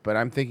knows it, but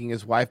I'm thinking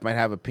his wife might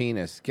have a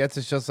penis. Gets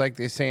us just like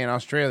they say in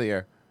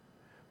Australia.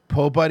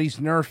 Po Buddy's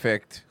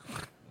nerfect.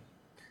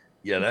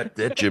 Yeah,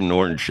 that Jim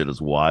Norton shit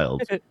is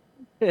wild.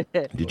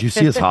 Did you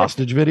see his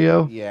hostage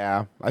video?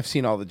 Yeah, I've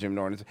seen all the Jim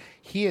Nortons.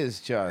 He is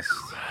just...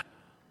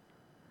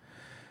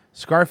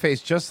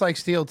 Scarface, just like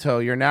Steel Toe,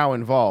 you're now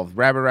involved.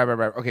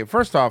 Rabbit. Okay,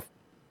 first off,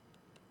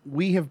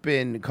 we have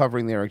been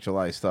covering the Eric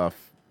July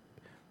stuff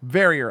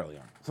very early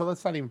on. So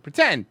let's not even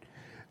pretend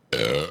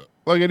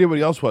like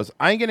anybody else was.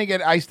 I ain't going to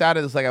get iced out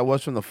of this like I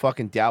was from the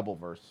fucking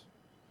Dabbleverse.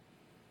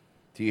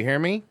 Do you hear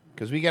me?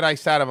 Because we get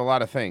iced out of a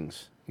lot of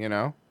things, you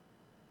know?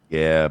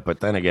 Yeah, but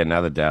then again,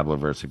 now the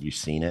Dabblerverse, have you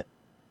seen it?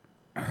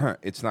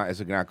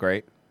 Is it not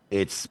great?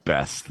 It's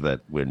best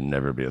that we'd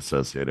never be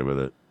associated with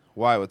it.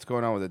 Why? What's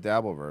going on with the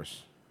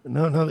Dabbleverse?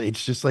 No,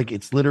 it's just like,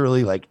 it's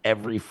literally like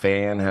every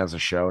fan has a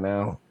show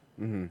now.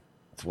 Mm-hmm.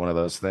 It's one of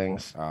those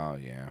things. Oh,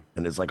 yeah.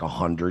 And there's like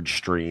 100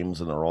 streams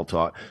and they're all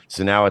talk.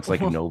 So now it's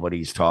like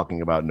nobody's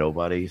talking about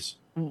nobodies.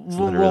 It's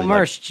Well, literally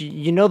like- Mersh,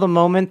 you know the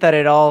moment that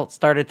it all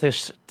started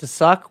to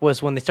suck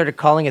was when they started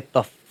calling it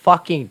the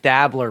fucking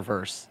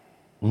Dabblerverse.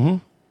 Mm-hmm.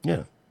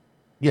 Yeah.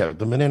 Yeah.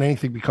 The minute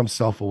anything becomes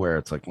self-aware,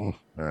 it's like, all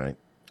right,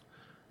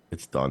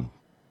 it's done.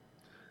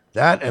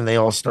 That, and they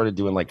all started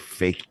doing like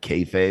fake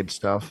kayfabe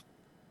stuff,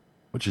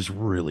 which is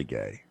really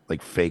gay.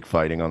 Like fake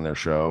fighting on their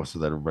show, so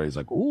that everybody's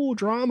like, "Ooh,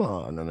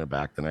 drama," and then they're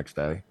back the next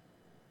day.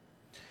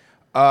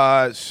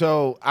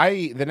 So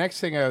the next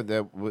thing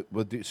that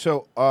we'll do.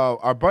 So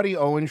our buddy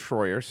Owen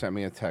Schroyer sent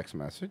me a text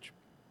message,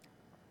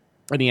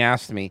 and he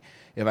asked me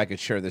if I could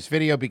share this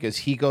video because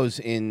he goes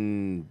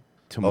in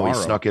tomorrow. Oh, he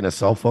snuck in a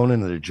cell phone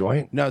into the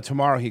joint? No,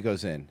 tomorrow he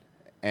goes in,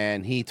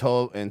 and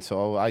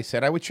so I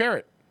said I would share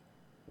it.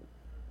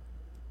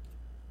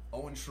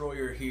 Owen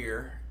Schroyer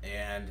here,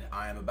 and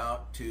I am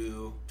about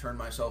to turn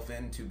myself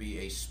in to be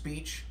a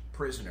speech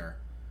prisoner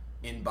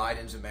in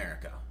Biden's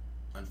America.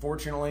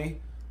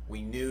 Unfortunately,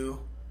 we knew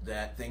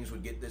that things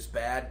would get this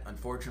bad.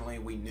 Unfortunately,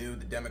 we knew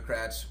the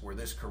Democrats were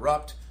this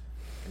corrupt,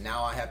 and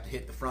now I have to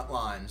hit the front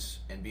lines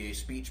and be a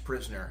speech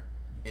prisoner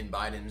in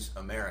Biden's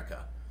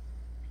America.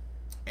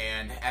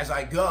 And as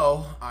I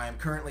go, I am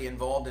currently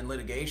involved in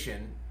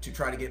litigation to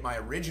try to get my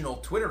original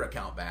Twitter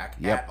account back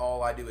at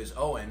All I Do Is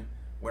Owen,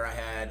 where I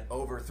had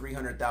over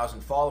 300,000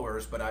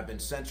 followers, but I've been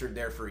censored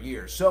there for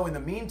years. So in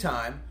the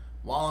meantime,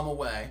 while I'm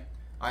away,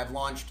 I've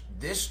launched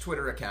this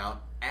Twitter account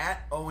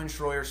at Owen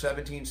Schroyer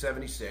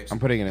 1776. I'm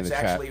putting it in the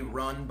chat. It's actually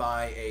run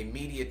by a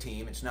media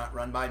team. It's not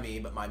run by me,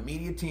 but my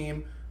media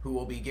team who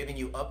will be giving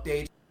you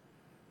updates.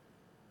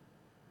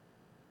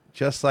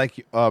 Just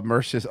like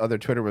Mersh's other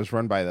Twitter was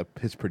run by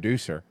his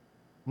producer.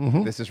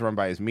 Mm-hmm. This is run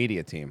by his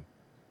media team.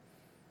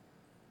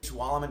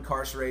 While I'm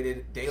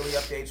incarcerated, daily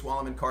updates while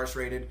I'm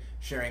incarcerated,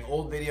 sharing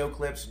old video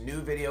clips,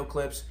 new video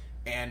clips,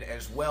 and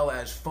as well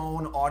as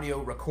phone audio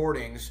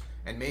recordings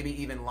and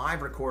maybe even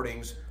live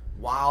recordings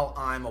while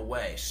I'm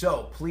away.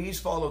 So please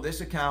follow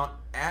this account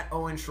at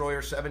Owen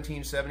Schroyer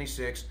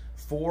 1776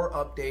 for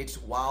updates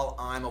while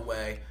I'm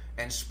away,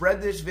 and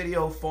spread this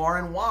video far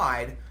and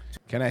wide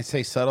Can I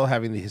say subtle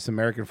having his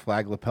American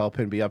flag lapel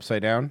pin be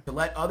upside down? to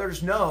let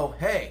others know,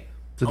 hey,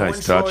 It's a Owen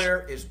nice touch.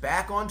 Schroyer is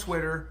back on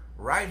Twitter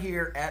right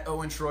here at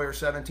Owen Schroyer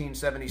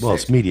 1776. Well,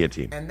 it's media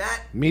team. And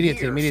that Media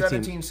year, team, media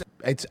team.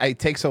 1776 It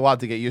takes a while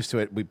to get used to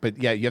it, but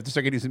yeah, you have to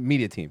start getting used to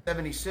media team.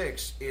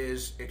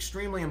 is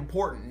extremely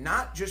important,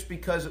 not just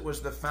because it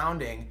was the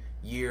founding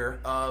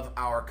year of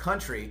our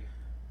country,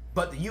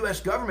 but the U.S.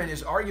 government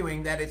is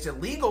arguing that it's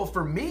illegal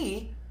for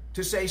me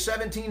to say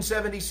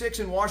 1776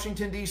 in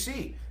Washington,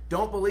 D.C.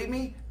 Don't believe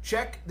me?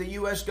 Check the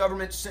U.S.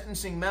 government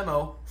sentencing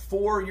memo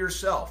for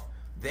yourself.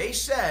 They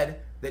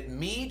said that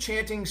me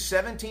chanting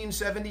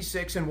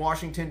 1776 in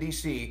Washington,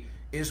 D.C.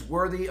 is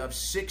worthy of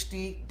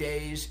 60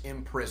 days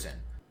in prison.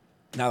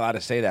 Not allowed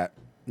to say that.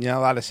 You're not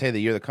allowed to say the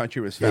year the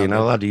country was Yeah, you're founded.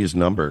 not allowed to use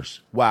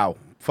numbers. Wow.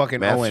 Fucking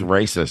That's Owen.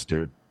 racist,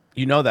 dude.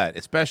 You know that.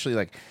 Especially,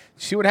 like,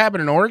 see what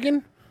happened in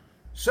Oregon?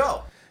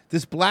 So,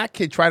 this black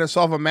kid tried to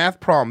solve a math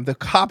problem. The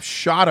cops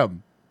shot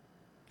him.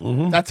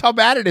 That's how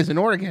bad it is in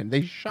Oregon.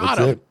 They shot That's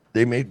him. it.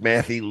 They made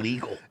math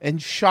illegal. And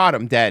shot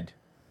him dead.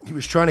 He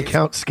was trying to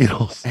count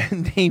Skittles.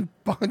 And they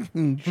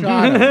fucking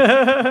shot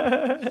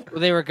him. Well,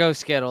 they were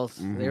ghost Skittles.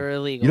 They were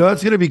illegal. You know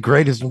what's gonna be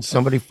great is when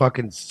somebody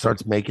fucking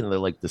starts making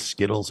the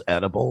Skittles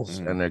edibles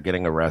and they're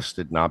getting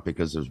arrested not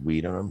because there's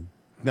weed in them.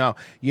 No,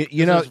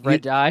 you know, Those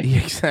red dye?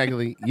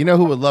 exactly. You know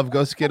who would love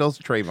Ghost Skittles?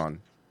 Trayvon.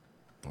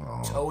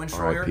 Owen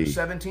Schroyer, R.I.P.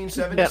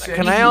 1776.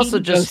 Can I also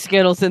Ghost just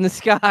Skittles in the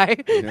sky?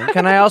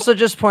 Can I also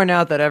just point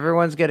out that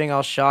everyone's getting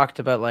all shocked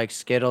about like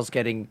Skittles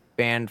getting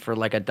banned for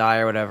like a dye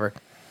or whatever.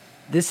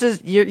 This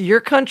is your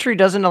country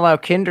doesn't allow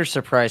Kinder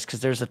Surprise because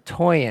there's a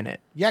toy in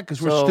it. Yeah,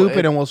 because we're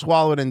stupid and we'll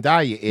swallow it and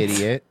die, you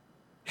idiot.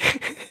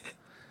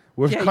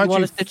 We're Yeah, you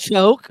want us to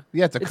choke?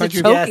 Yeah, it's a It's a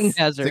country. choking It's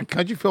hazard. a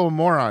country full of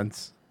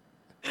morons.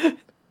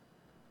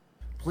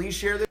 Please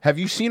share this. Have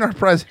you seen our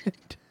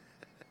president?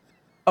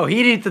 Oh,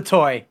 he'd eat the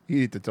toy.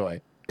 He'd eat the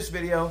toy. This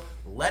video,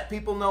 let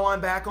people know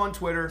I'm back on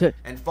Twitter,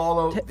 and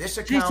follow this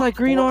account. Tastes like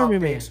Green for Army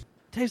updates. Man.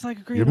 Tastes like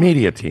a Green Your Army.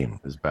 media team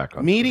is back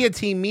on. Media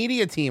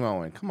team,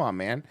 Owen. Come on,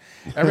 man.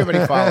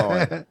 Everybody follow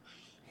Owen.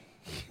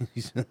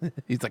 he's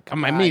like,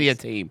 come on, media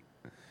team.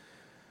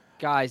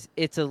 Guys,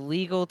 it's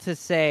illegal to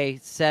say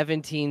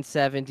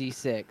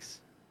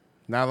 1776.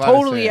 Not allowed to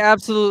Totally, say it.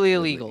 absolutely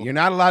illegal. You're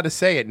not allowed to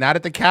say it. Not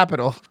at the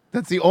Capitol.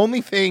 That's the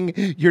only thing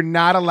you're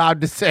not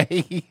allowed to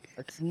say.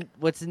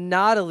 What's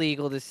not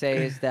illegal to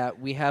say is that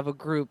we have a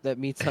group that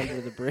meets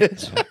under the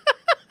bridge.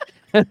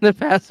 And the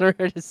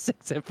password is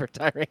 6 for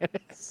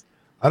Tyrannus.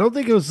 I don't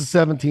think it was the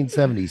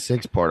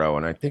 1776 part,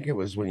 Owen. I think it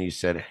was when you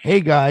said,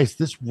 "Hey guys,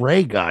 this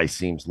Ray guy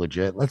seems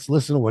legit. Let's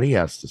listen to what he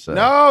has to say."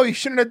 No, you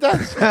shouldn't have done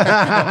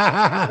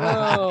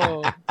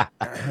that.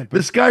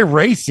 This guy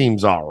Ray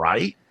seems all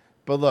right.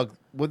 But look,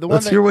 with the one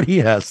Let's hear what he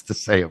has to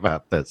say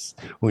about this.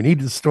 We need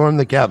to storm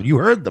the Capitol. You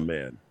heard the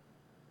man.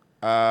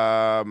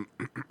 I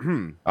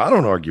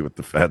don't argue with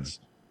the feds.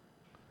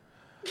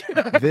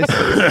 This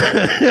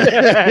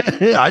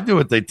I do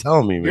what they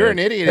tell me, man. You're an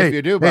idiot if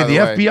you do, by the the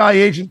way. FBI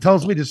agent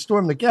tells me to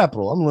storm the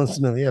Capitol. I'm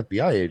listening to the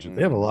FBI agent.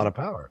 They have a lot of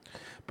power.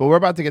 But we're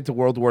about to get to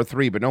World War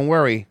III. But don't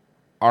worry,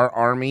 our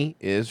army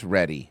is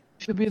ready.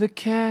 Should be the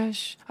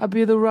cash, I'll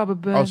be the rubber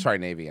band. Oh, sorry,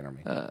 Navy and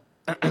Army.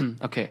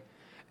 Okay.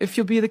 If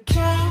you'll be the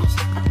cash,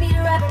 I'll be the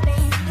rubber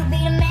band. You'll be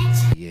the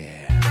match.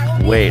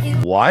 Yeah. Wait,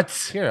 what?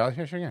 Here, I'll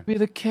hear again. Be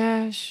the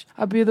cash,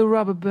 I'll be the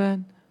rubber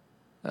band.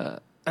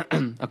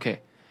 Okay.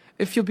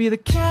 If you'll be the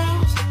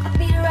cash, I'll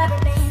be the rubber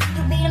band.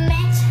 You'll be the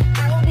match.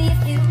 I'll be a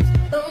fuse.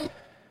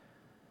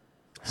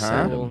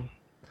 Boom.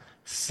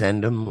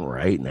 Send them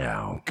right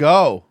now.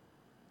 Go.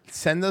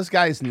 Send those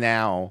guys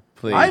now,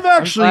 please. I've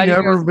actually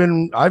never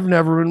been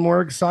more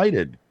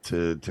excited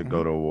to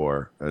go to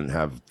war and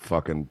have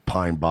fucking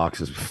pine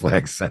boxes with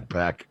flags sent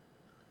back.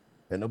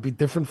 And there'll be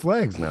different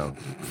flags now.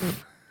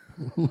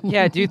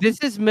 Yeah, dude, this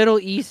is Middle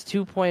East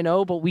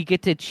 2.0, but we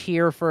get to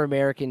cheer for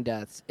American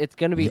deaths. It's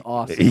gonna be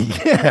awesome.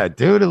 Yeah,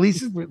 dude. At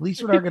least we're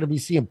not gonna be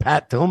seeing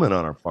Pat Tillman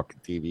on our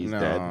fucking TVs. No,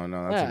 dead.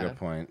 no, that's a good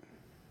point.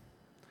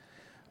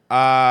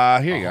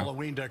 Here you go.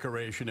 Halloween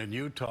decoration in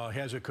Utah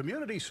has a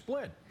community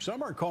split.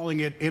 Some are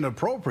calling it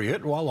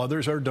inappropriate, while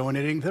others are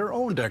donating their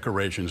own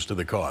decorations to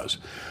the cause.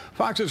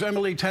 Fox's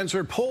Emily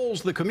Tenzer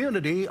polls the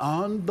community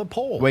on the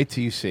poll. Wait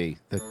till you see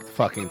the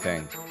fucking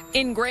thing.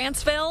 In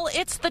Grantsville,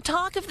 it's the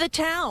talk of the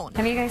town.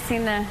 Have you guys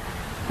seen the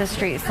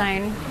street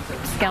sign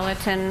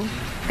skeleton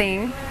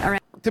thing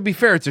around To be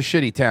fair, it's a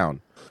shitty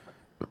town.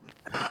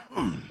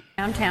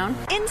 downtown?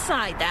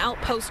 Inside the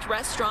Outpost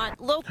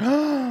restaurant,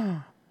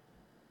 local.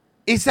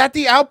 Is that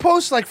the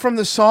Outpost, like from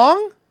the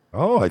song?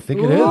 Oh, I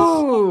think it is.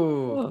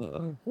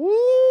 Ooh,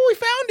 we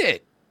found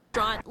it.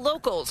 Restaurant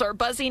locals are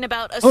buzzing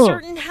about a Oh.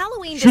 certain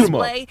Halloween Shoot 'em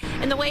up. display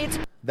and the way it's.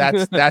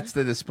 That's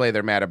the display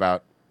they're mad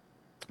about.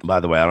 By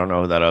the way, I don't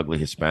know who that ugly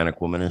Hispanic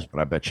woman is, but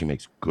I bet she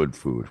makes good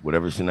food.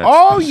 Whatever's in that.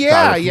 Oh,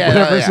 yeah, yeah,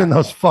 Whatever's yeah. in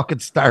those fucking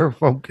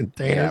styrofoam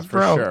containers, Yeah, for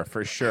bro. sure,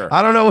 for sure.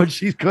 I don't know what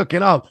she's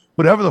cooking up.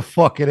 Whatever the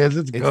fuck it is,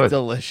 it's It's good.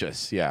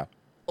 delicious. Yeah.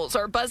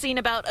 are buzzing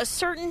about a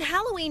certain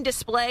Halloween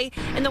display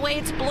and the way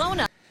it's blown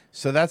up.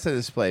 So that's a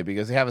display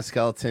because they have a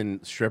skeleton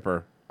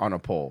stripper on a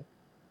pole.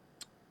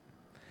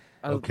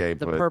 Okay,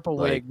 the but, purple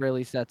like- wig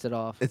really sets it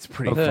off. It's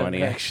pretty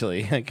funny,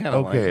 actually. I kind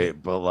of Okay, like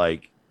it. but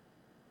like,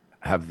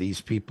 have these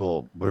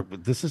people? We're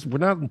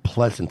not in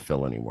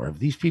Pleasantville anymore. Have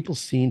these people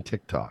seen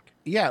TikTok?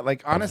 Yeah,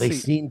 like honestly, have they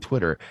seen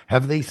Twitter?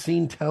 Have they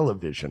seen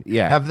television?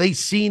 Yeah. Have they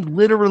seen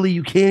literally?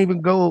 You can't even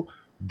go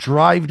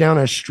drive down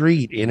a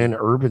street in an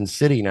urban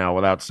city now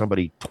without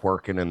somebody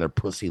twerking and their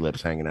pussy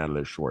lips hanging out of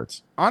their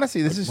shorts.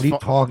 honestly, this Like, is what are you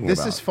talking This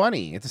about? is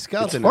funny. It's a It's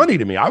skeleton. funny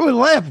to me. I would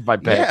laugh if I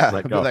bet. Yeah,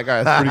 Like, I'd be like,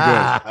 "Oh, that's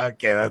pretty good."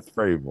 Okay, that's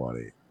pretty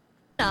funny.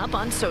 Up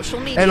on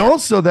social media. And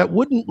also, that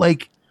wouldn't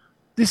like.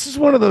 This is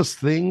one of those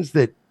things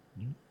that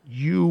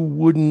you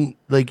wouldn't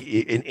like.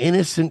 An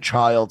innocent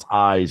child's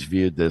eyes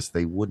viewed this,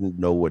 they wouldn't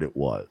know what it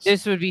was.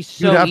 This would be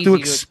so You'd have easy to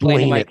explain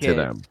explain my it to kids.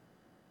 them,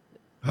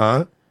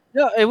 huh?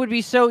 No, it would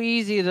be so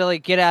easy to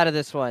like get out of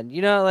this one.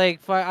 You know,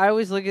 like I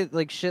always look at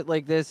like shit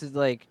like this is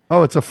like.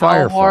 Oh, it's a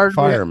how hard we-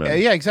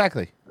 fireman. Yeah,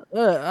 exactly.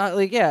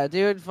 Like yeah,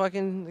 dude,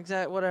 fucking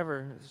exact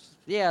whatever.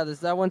 Yeah, there's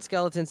that one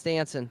skeleton's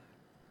dancing.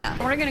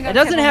 We're gonna go. It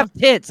doesn't tip 'em have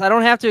tits. I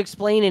don't have to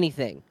explain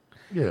anything.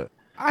 Yeah,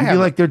 I You'd be have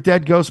like they're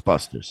dead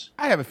Ghostbusters.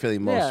 I have a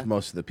feeling Yeah.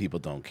 most of the people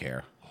don't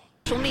care.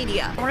 Social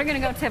media. We're gonna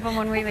go tip them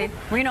when we leave.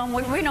 We know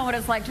what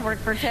it's like to work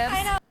for tips.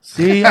 I know.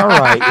 See, all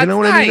right, you know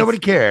what I mean. Nice. Nobody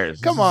cares.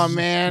 Come on,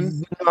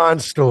 man.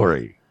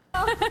 Non-story.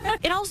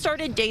 It all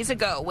started days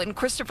ago when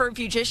Christopher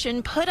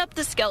Vujician put up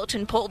the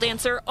skeleton pole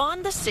dancer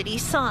on the city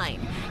sign.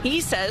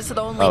 He says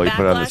the only Oh, he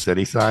put it on the backlash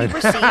city sign? he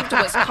received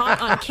was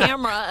caught on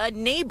camera a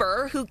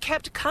neighbor who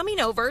kept coming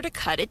over to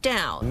cut it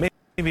down.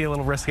 Maybe a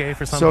little risque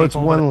for some So people. it's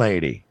one but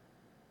lady.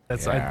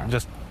 That's Yeah.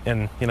 just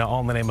all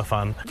in the name of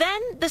fun.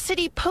 Then the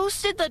city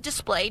posted the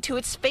display to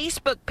its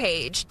Facebook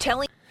page,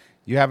 telling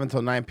You have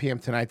until 9 p.m.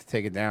 tonight to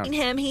take it down.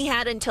 him he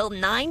had until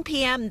 9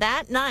 p.m.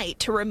 that night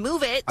to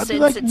remove it I'd be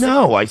since like, it's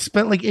no, I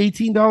spent like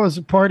 $18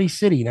 at Party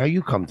City. Now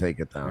you come take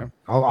it down.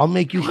 I'll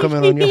make you come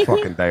in on your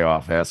fucking day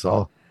off,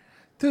 asshole.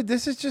 Dude,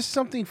 this is just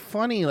something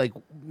funny. Like,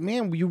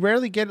 man, you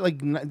rarely get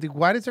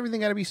why does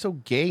everything got to be so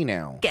gay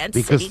now?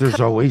 Because there's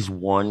always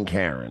one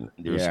Karen.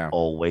 There's Yeah.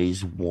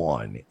 always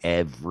one.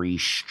 Every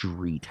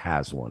street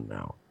has one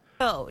now.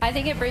 I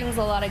think it brings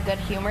a lot of good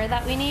humor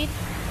that we need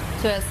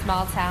to a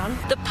small town.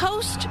 The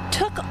post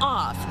took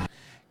off.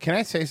 Can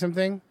I say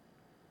something?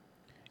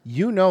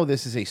 You know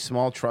this is a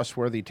small,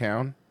 trustworthy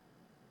town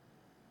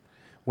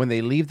when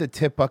they leave the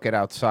tip bucket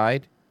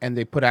outside and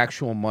they put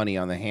actual money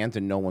on the hands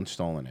and no one's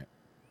stolen it.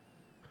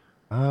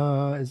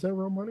 Is that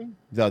real money?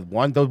 The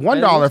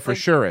 $1 for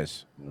sure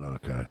is.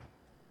 Okay.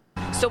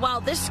 So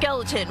while this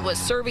skeleton was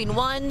serving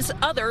ones,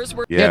 others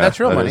were Yeah, that's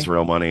real that money. is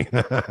real money.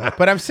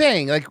 But I'm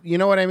saying, like, you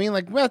know what I mean?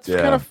 Like, well, it's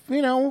kind of,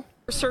 you know.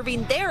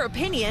 serving their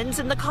opinions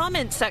in the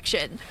comments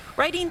section,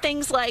 writing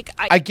things like,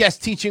 I guess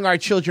teaching our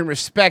children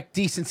respect,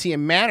 decency,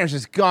 and manners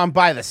has gone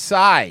by the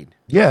side.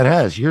 Yeah, it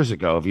has. Years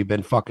ago. Have you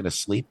been fucking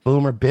asleep,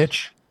 boomer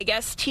bitch? I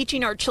guess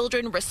teaching our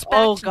children respect,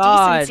 Oh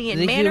God, decency,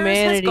 and the manners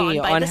has gone humanity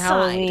by on the side.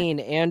 Halloween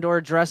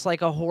and/or dress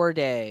like a whore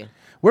day.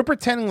 We're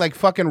pretending like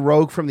fucking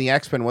Rogue from the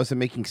X-Men wasn't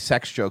making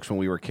sex jokes when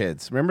we were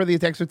kids. Remember the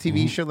X-Men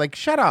TV show? Like,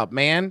 shut up,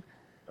 man.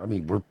 I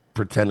mean, we're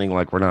pretending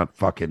like we're not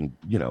fucking,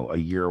 a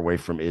year away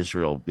from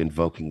Israel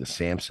invoking the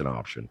Samson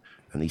option.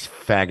 And these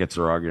faggots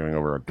are arguing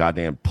over a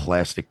goddamn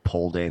plastic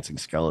pole dancing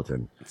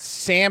skeleton.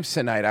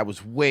 Samsonite, I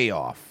was way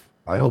off.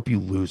 I hope you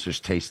losers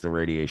taste the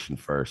radiation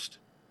first.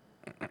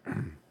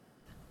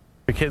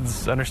 The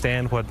kids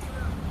understand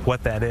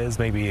what that is.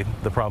 Maybe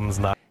the problem's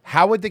not.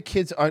 How would the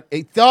kids...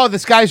 Oh,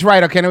 this guy's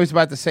right. Okay, I know what he's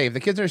about to say. If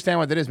the kids understand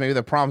what it is, maybe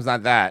the problem's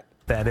not that.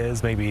 That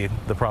is, maybe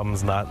the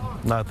problem's not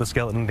the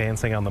skeleton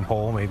dancing on the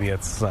pole. Maybe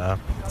it's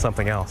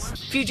something else.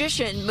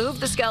 Fugitian moved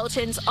the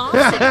skeletons off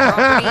city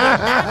property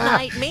that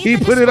night, made He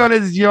the put it on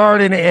his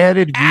yard and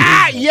added...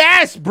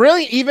 Yes!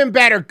 Brilliant! Even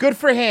better. Good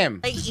for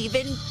him. display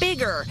even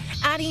bigger,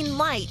 adding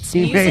lights,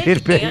 He made music, it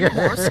and bigger.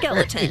 more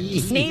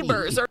skeletons.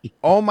 Neighbors are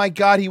Oh my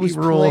God, he was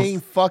rules. playing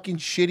fucking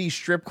shitty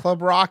strip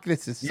club rock.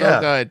 This is so Yeah.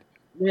 good.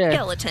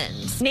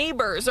 skeletons.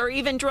 Neighbors are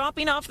even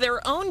dropping off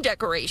their own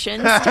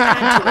decorations to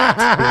add to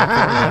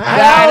it.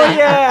 Hell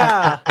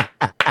yeah!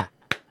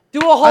 Do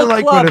a whole I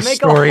like club. when a Make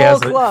story a whole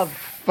has club.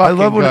 I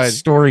love when a good.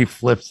 story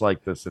flips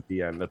like this at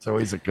the end. That's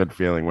always a good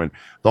feeling when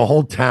the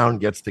whole town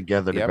gets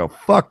together to go,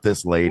 fuck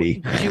this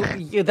lady.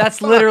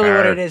 That's literally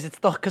what her. it is. It's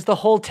because the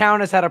whole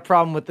town has had a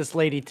problem with this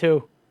lady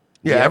too.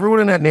 Yeah, everyone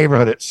in that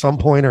neighborhood at some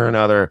point or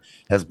another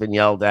has been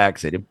yelled at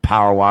 'cause they didn't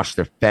power wash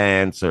their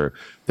fence or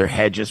their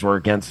hedges were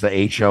against the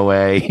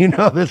HOA.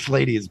 This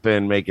lady has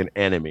been making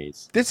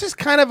enemies. This is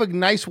kind of a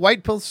nice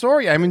white pill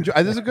story. I'm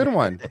this is a good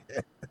one.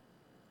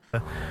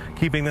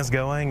 Keeping this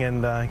going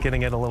and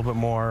getting it a little bit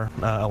more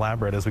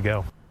elaborate as we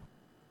go.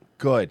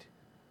 Good.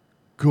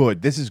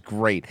 This is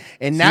great.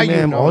 And See, now you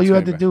ma'am, know all what's you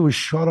gonna had to be- do was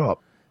shut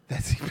up.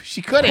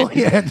 She couldn't. All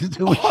you had to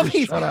do was All just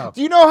these- shut up.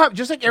 Do you know how,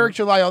 just like Eric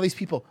July, all these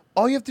people,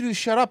 all you have to do is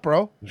shut up,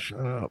 bro. Shut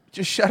up.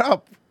 Just shut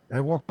up. I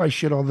walk by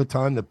shit all the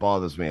time that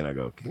bothers me, and I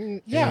go,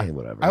 Yeah.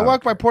 whatever. I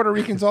walk by Puerto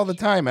Ricans all the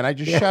time, and I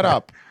just shut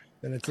up.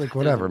 And it's like,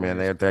 whatever, man.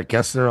 I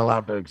guess they're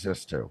allowed to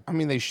exist too. I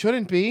mean, they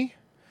shouldn't be.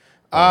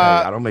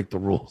 I don't make the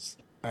rules.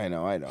 I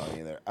know, I don't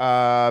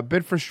either.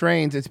 Bid for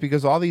strains. It's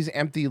because all these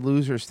empty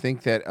losers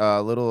think that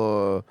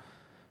little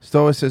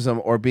stoicism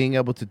or being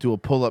able to do a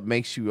pull-up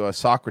makes you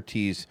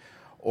Socrates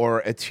or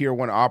a tier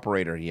 1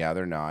 operator. Yeah,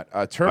 they're not.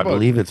 Turbo. I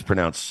believe it's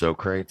pronounced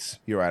Socrates.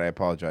 You're right. I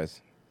apologize.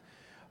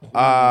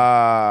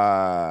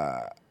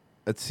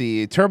 Let's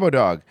see. Turbo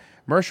Dog.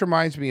 Mersh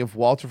reminds me of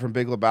Walter from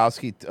Big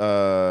Lebowski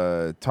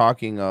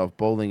talking of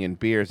bowling and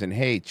beers. And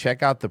hey,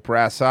 check out the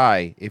Brass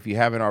Eye if you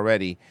haven't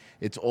already.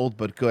 It's old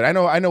but good. I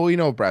know. We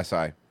know Brass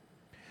Eye.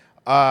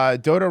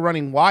 Dota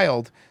running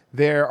wild.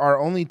 There are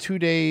only 2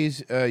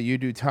 days you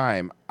do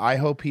time. I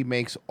hope he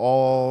makes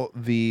all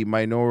the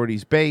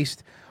minorities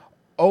based.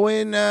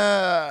 Owen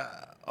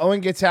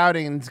gets out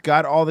and's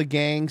got all the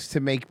gangs to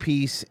make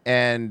peace,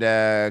 and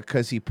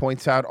because he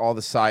points out all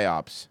the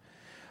psyops.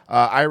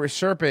 Irish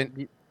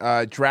Serpent,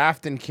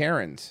 Draft and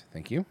Karens.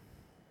 Thank you.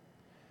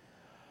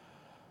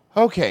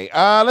 Okay,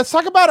 let's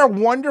talk about our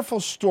wonderful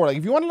store. Like,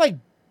 if you want to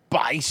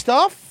buy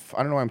stuff,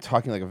 I don't know why I'm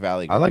talking like a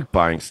Valley guy. I like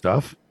buying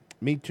stuff.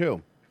 Me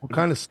too. What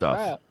kind of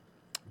stuff?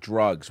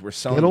 Drugs. We're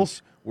selling.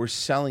 Skittles? We're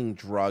selling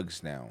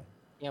drugs now.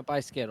 Can't buy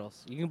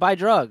Skittles. You can buy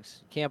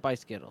drugs. You can't buy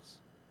Skittles.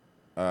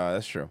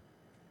 That's true.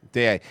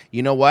 Yeah,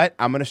 you know what?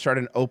 I'm gonna start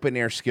an open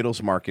air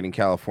Skittles market in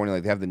California.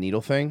 Like they have the needle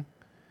thing.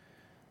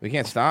 They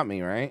can't stop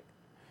me, right?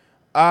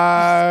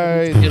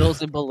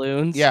 Skittles and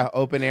balloons. Yeah,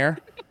 open air.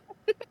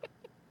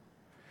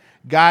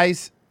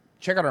 Guys,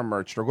 check out our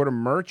merch store. Go to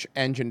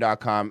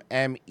merchengine.com,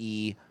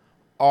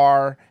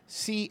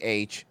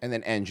 MERCH, and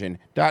then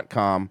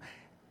engine.com.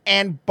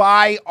 And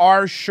buy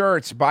our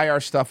shirts, buy our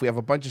stuff. We have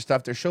a bunch of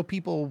stuff there. Show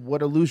people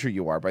what a loser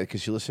you are,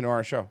 because you listen to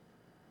our show.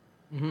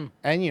 Mm-hmm.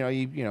 And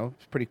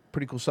it's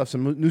pretty cool stuff.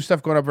 Some new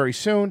stuff going up very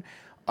soon.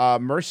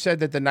 Merch said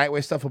that the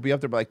Nightway stuff will be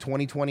up there by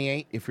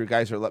 2028. If your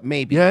guys are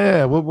maybe.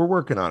 Yeah, we're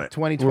working on it.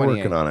 2028. We're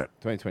working on it.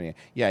 2028.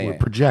 Yeah, We're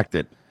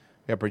projected.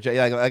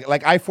 Yeah,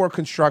 like I-4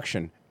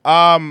 construction.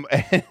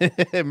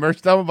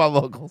 Merch, tell them about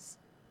Locals.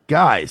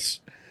 Guys,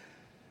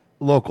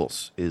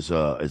 Locals is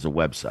a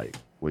website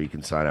where you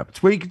can sign up.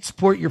 It's where you can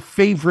support your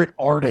favorite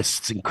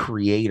artists and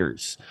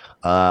creators,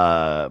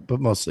 but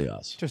mostly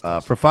us. For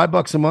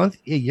 $5 a month,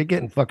 you're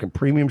getting fucking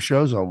premium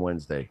shows on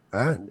Wednesday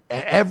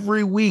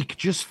every week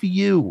just for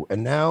you.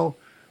 And now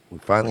we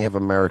finally have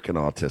American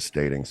Autist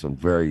dating, so I'm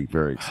very,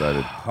 very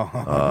excited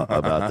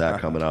about that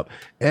coming up.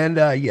 And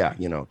you get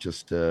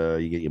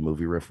your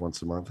movie riff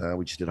once a month.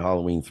 We just did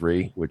Halloween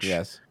 3, which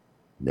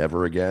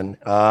never again.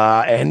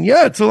 And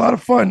yeah, it's a lot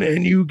of fun,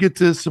 and you get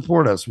to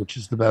support us, which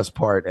is the best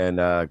part. And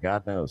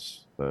God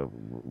knows,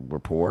 we're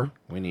poor.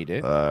 We need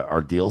it.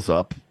 Our deal's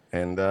up,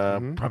 and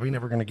probably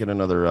never going to get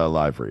another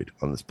live read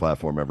on this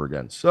platform ever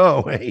again.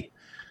 So, hey,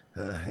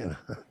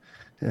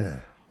 yeah.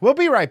 We'll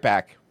be right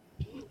back.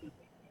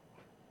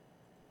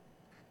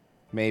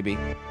 Maybe.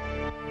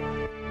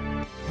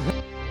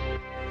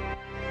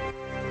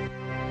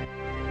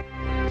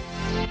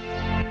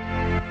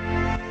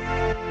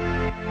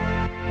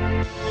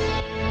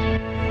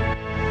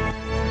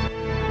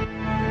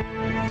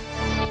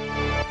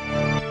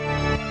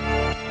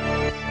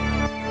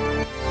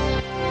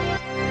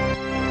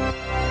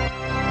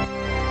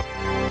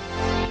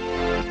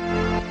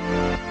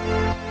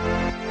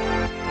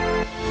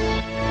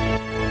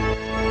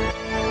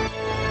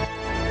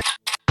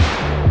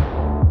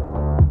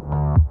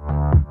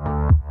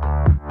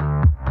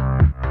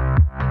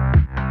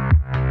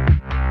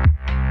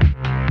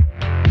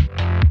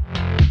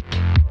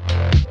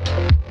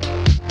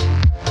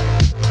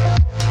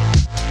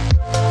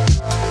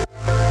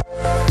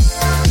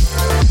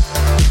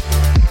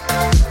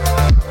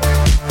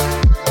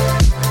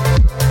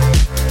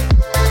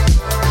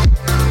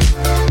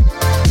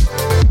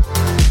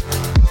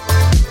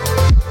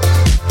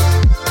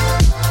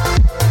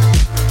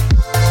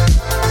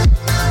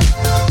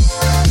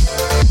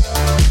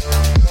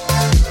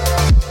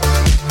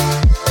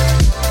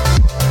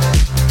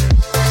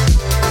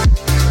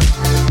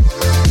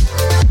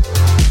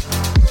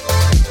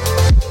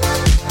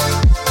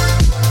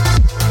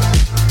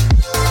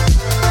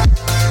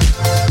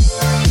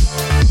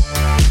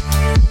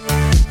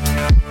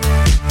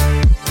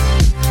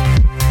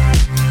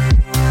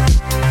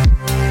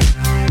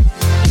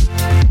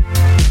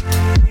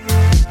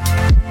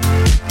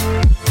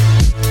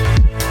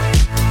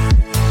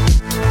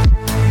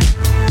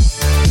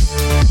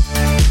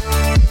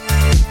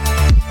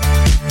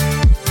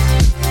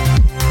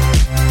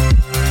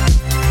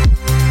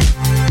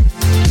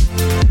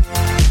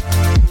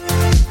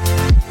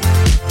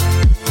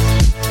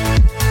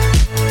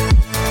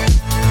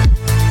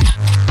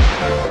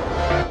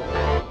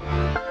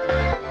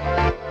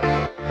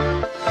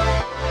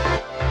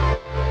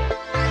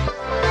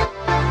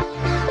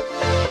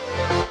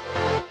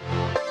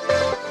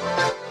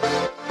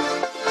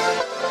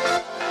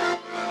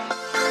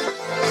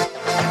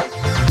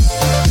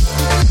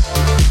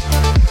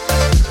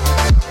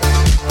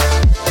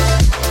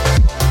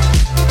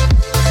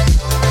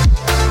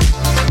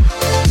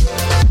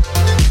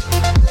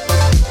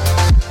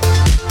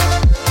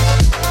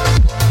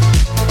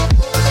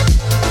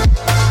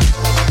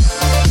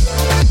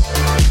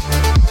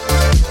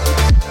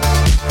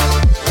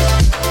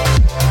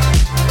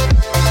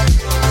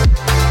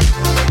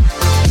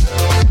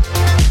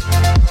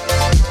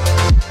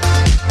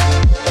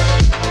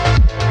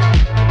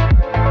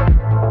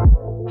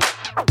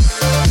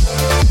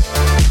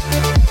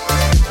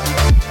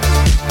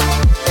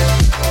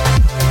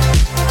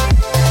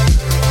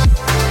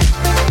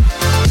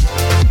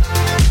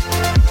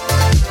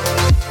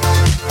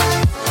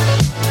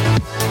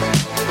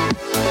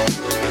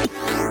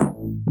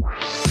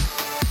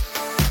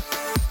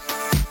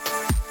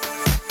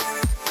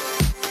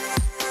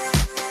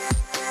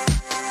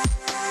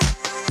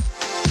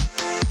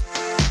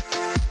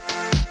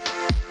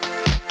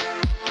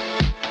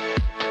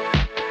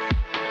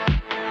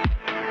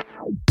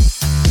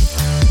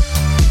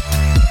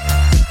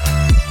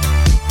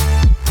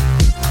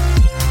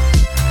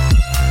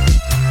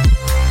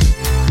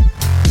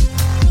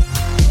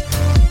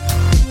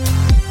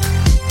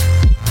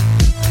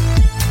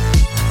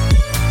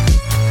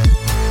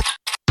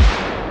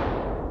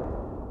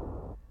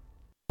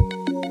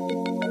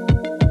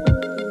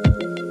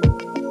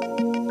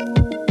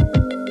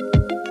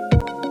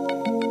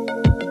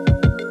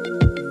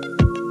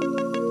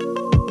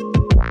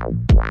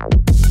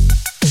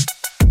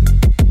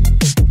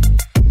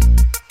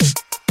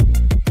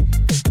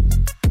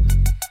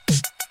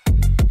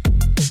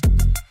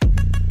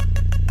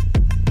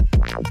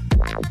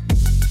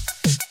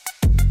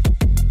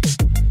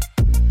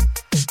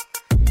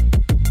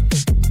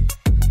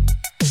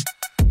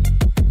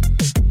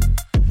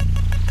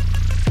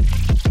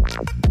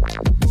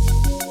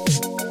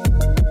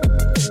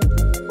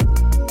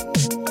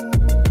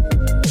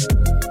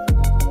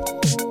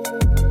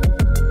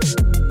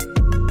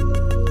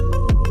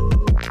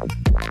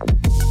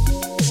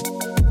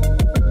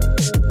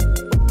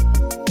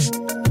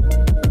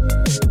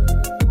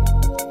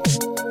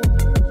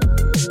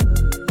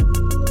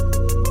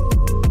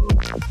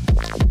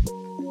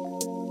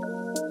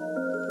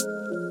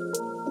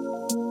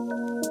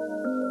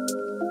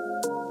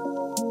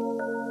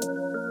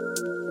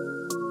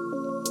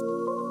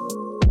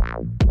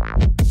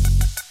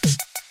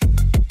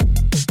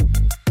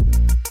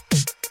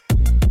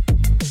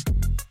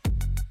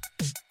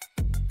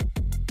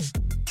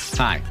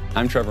 Hi,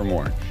 I'm Trevor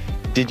Moore.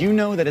 Did you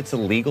know that it's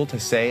illegal to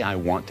say I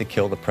want to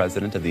kill the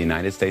President of the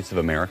United States of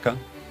America?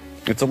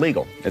 It's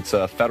illegal. It's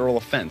a federal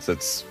offense.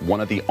 It's one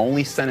of the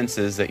only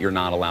sentences that you're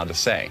not allowed to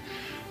say.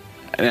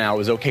 Now, it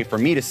was okay for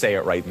me to say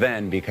it right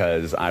then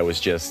because I was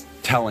just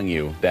telling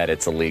you that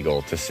it's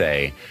illegal to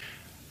say,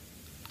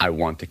 I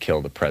want to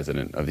kill the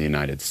President of the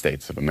United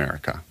States of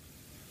America.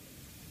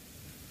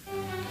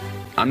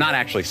 I'm not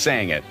actually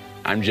saying it.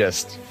 I'm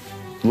just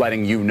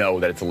letting you know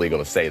that it's illegal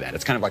to say that.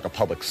 It's kind of like a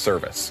public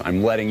service.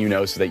 I'm letting you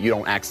know so that you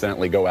don't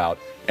accidentally go out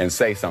and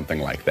say something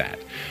like that.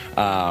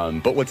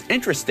 But what's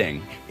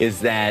interesting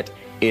is that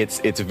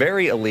it's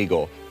very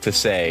illegal to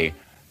say,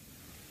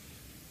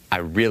 I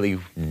really,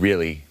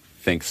 really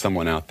think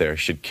someone out there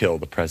should kill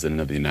the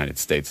President of the United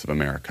States of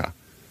America.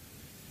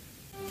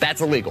 That's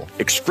illegal,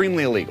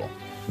 extremely illegal,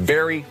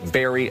 very,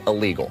 very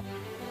illegal,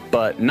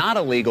 but not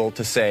illegal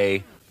to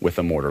say with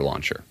a mortar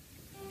launcher.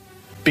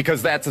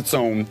 Because that's its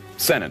own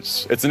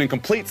sentence. It's an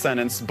incomplete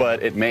sentence,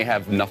 but it may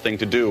have nothing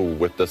to do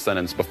with the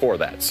sentence before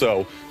that.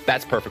 So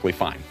that's perfectly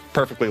fine,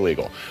 perfectly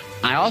legal.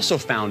 I also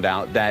found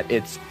out that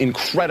it's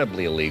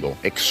incredibly illegal,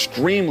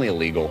 extremely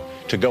illegal,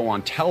 to go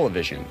on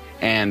television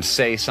and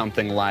say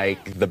something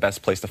like the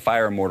best place to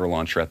fire a mortar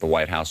launcher at the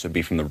White House would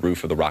be from the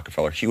roof of the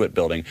Rockefeller Hewitt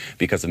building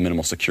because of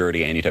minimal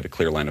security and you'd have a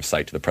clear line of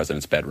sight to the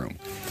president's bedroom.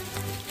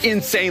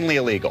 Insanely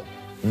illegal.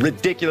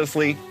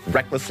 Ridiculously,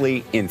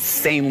 recklessly,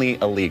 insanely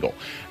illegal.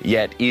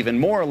 Yet even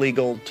more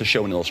illegal to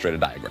show an illustrated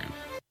diagram.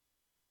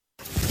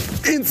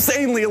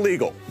 Insanely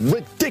illegal,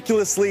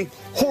 ridiculously,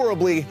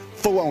 horribly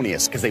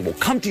felonious, because they will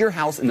come to your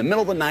house in the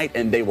middle of the night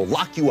and they will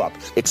lock you up.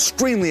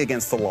 Extremely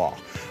against the law.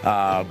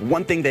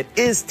 One thing that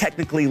is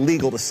technically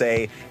legal to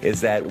say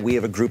is that we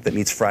have a group that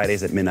meets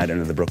Fridays at midnight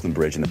under the Brooklyn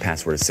Bridge, and the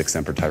password is 6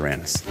 Semper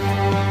Tyrannis.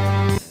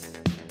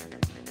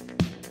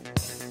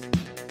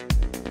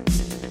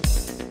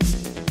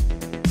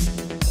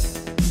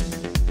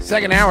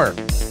 Second hour,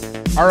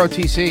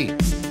 ROTC.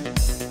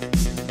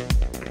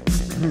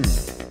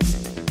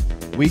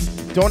 We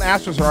don't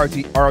ask us what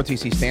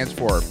ROTC stands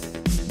for.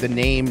 The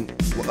name,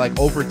 like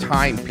over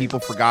time, people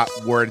forgot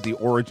where the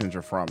origins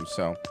are from.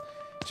 So,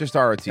 just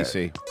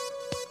ROTC.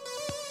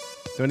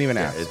 Don't even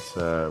ask. It's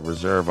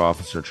Reserve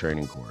Officer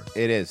Training Corps.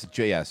 It is.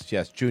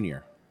 Yes,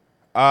 junior.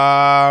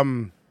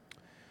 Hi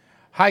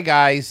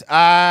guys.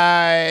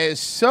 Hi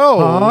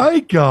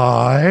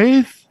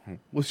guys.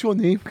 What's your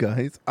name,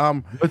 guys?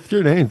 What's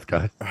your names,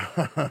 guys?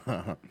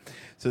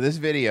 So this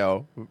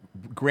video,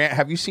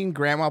 have you seen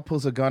Grandma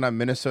pulls a gun on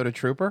Minnesota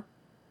trooper?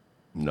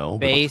 No,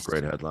 but it's a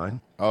great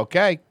headline.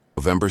 Okay.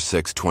 November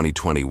 6,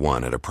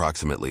 2021 at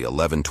approximately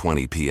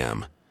 11:20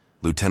 p.m.,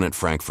 Lieutenant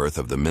Frankfurth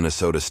of the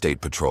Minnesota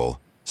State Patrol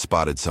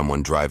spotted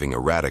someone driving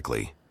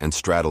erratically and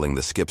straddling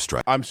the skip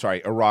stripe. I'm sorry,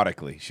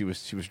 erotically. She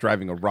was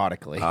driving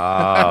erotically.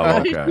 Oh,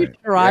 okay. How did you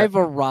drive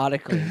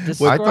erotically?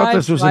 I thought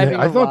this was Describe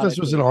I thought this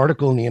was an erotically.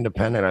 article in the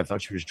Independent. I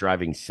thought she was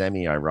driving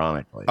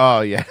semi-ironically. Oh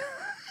yeah.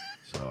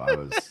 So I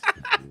was.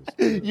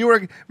 You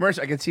were, Merch.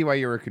 I can see why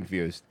you were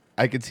confused.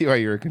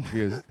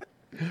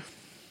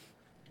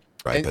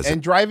 Right,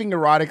 And driving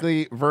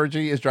erotically,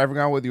 Virgie, is driving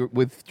on with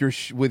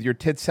your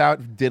tits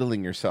out,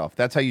 diddling yourself.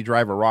 That's how you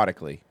drive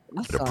erotically.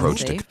 It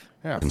approached a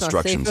Yeah.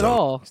 construction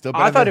zone. Still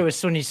I thought it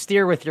was when you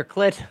steer with your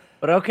clit,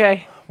 but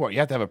okay. Well, you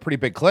have to have a pretty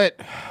big clit.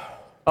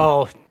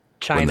 Oh, When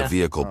China. the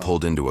vehicle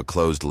pulled into a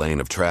closed lane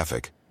of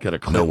traffic, Got a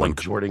clip no one like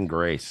Jordan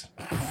Grace.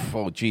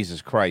 Oh,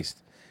 Jesus Christ.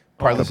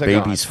 Oh, the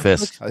baby's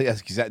fist. Oh,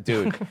 yes, that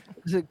dude.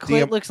 The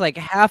clit looks like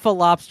half a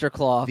lobster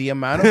claw. The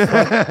amount of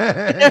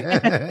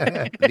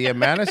the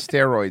amount of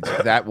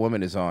steroids that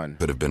woman is on.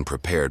 could have been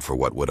prepared for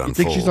what would You unfold.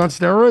 think she's on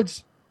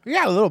steroids?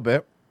 Yeah, a little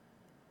bit.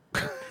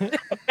 A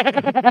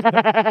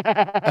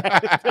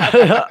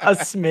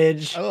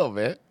smidge. A little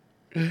bit.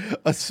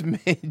 A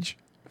smidge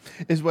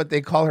is what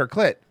they call her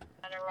clit.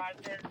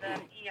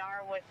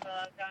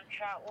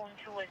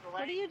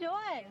 What are you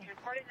doing?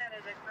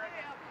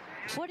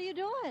 What are you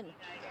doing?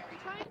 I'm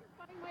trying to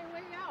find my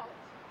way out.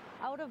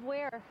 Out of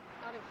where?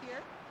 Out of here?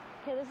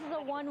 Okay, this is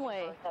a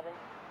one-way.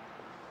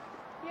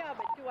 Yeah,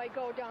 but do I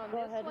go down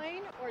this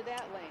lane or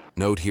that lane?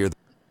 Note here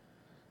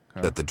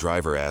that the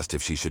driver asked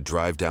if she should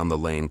drive down the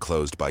lane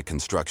closed by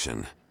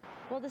construction.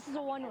 Well, this is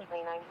a one-way.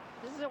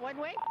 This is a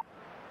one-way?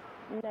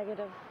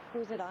 Negative.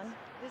 Who's it on?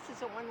 This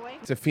is a one-way?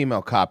 It's a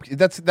female cop.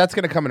 That's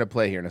going to come into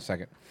play here in a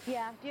second.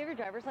 Yeah. Do you have your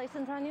driver's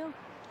license on you?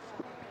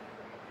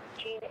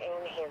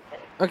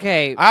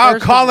 Okay. I'll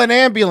first call an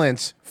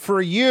ambulance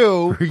for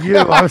you. For you,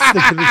 I was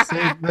thinking the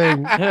same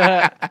thing.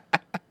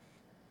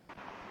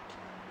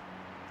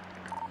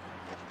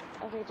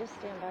 Okay, just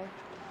stand by.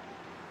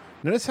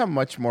 Notice how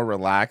much more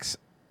relaxed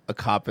a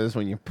cop is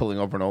when you're pulling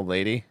over an old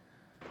lady.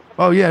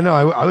 Oh yeah, no,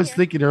 I was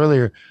thinking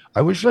earlier.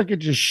 I wish I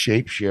could just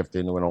shapeshift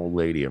into an old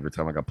lady every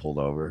time I got pulled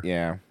over.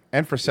 Yeah,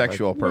 and for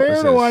sexual Like,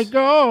 purposes. Where do I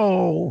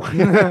go?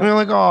 You're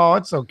like, oh,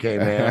 it's okay,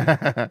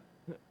 man.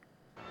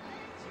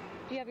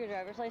 Do you have your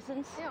driver's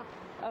license? Yeah.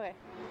 Okay.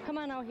 Come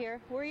on out here.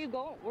 Where are you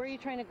going? Where are you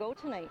trying to go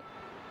tonight?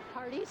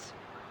 Hardee's?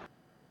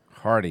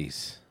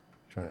 Hardee's.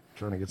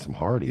 Trying to get some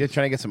Hardee's. You're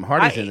trying to get some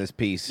Hardee's in this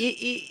piece.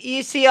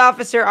 You see,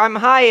 officer, I'm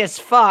high as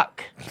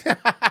fuck.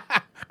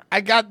 I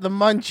got the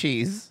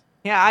munchies.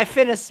 Yeah, I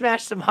finna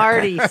smash some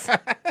Hardee's.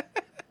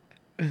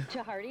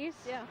 To Hardee's?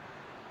 Yeah.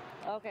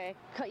 Okay.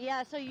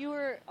 Yeah, so you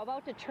were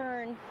about to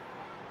turn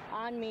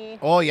on me.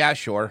 Oh yeah,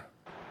 sure.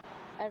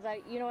 As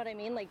you know what I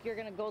mean? Like you're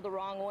gonna go the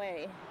wrong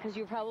way because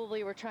you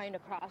probably were trying to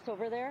cross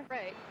over there.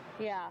 Right.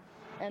 Yeah.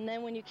 And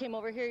then when you came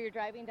over here, you're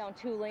driving down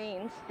 2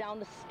 lanes down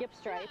the skip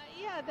stripe.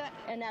 Yeah.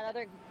 And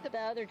the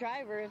other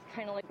driver is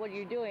kind of like, what are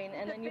you doing?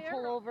 And then you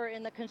pull over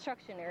in the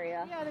construction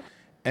area. Yeah.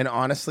 And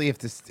honestly, if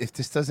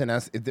this doesn't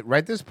right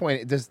at this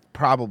point, this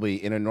probably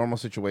in a normal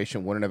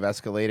situation wouldn't have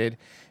escalated,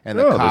 and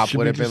the cop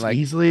would have been like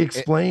easily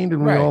explained,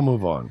 and we all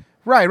move on.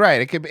 Right.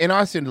 It could, and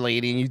Austin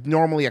lady, and you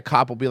normally a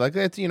cop will be like,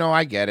 "It's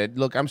I get it.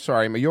 Look, I'm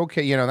sorry, but you're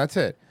okay. That's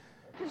it."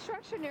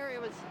 Construction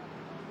area was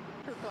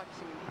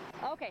perplexing.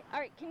 Okay, all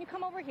right. Can you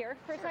come over here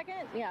for a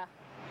second? Yeah.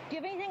 Do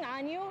you have anything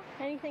on you?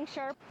 Anything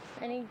sharp?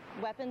 Any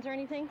weapons or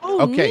anything?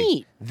 Okay,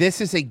 neat. This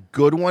is a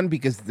good one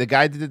because the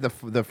guy that did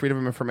the Freedom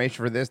of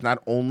Information for this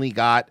not only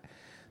got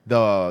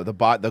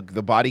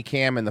the body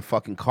cam and the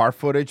fucking car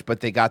footage,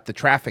 but they got the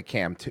traffic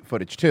cam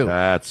footage too.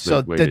 That's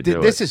the way to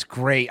do this is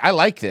great. I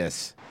like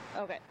this.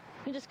 Okay,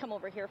 you just come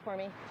over here for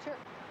me. Sure.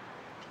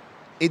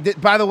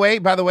 By the way,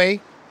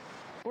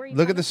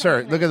 look at the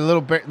search. Look at the little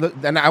bit.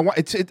 And I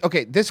want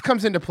okay. This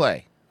comes into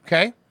play.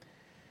 Okay.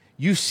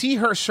 You see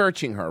her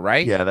searching her,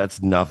 right? Yeah,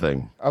 that's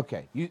nothing.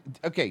 Okay.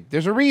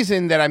 There's a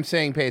reason that I'm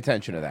saying pay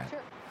attention to that.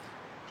 Sure.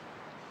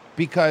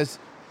 Because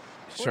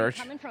search. Where are you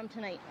coming from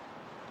tonight?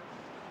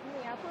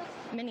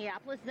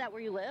 Minneapolis? Is that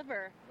where you live,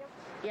 or? Yep.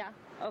 Yeah.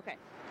 Okay.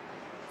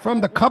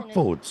 From the cup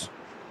foods.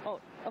 Oh,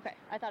 okay.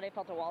 I thought I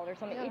felt a wallet or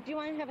something. Do you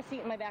want to have a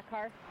seat in my back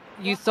car?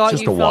 You thought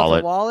Just you a felt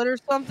wallet. a wallet or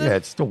something? Yeah,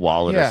 it's the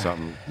wallet or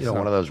something.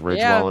 One of those Ridge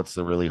wallets,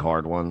 the really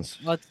hard ones.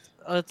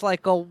 It's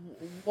like a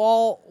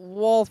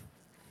Walther.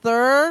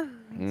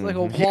 It's like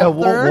a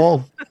Walther.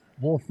 Yeah,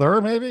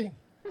 Walther maybe.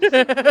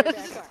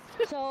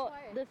 So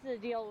this is the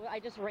deal.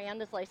 I just ran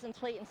this license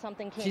plate and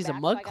something came She's back. a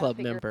Mug Club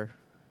member.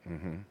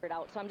 It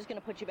out. So I'm just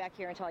going to put you back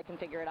here until I can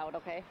figure it out,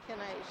 okay? Can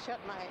I shut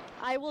my...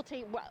 I will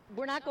take...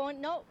 We're not going...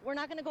 No, we're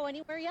not going to go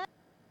anywhere yet.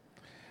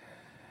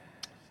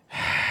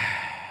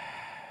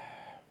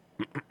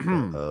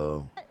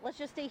 Oh. Let's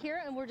just stay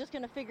here and we're just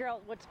going to figure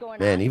out what's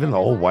going on. Man, even the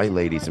old white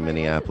ladies in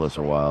Minneapolis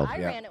are wild. I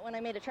ran it when I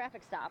made a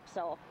traffic stop,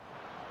 so...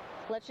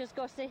 Let's just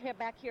go sit here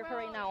back here for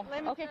right now.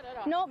 Okay.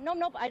 Nope.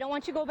 I don't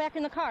want you to go back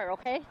in the car,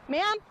 okay?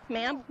 Ma'am.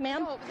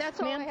 No, that's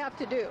all I have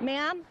to do.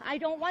 Ma'am, I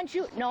don't want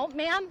you. No,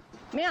 ma'am.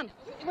 Wait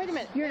a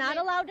minute. You're not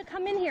allowed to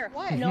come in here.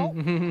 What? No.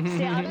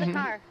 Stay out of the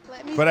car.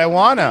 But I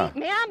wanna.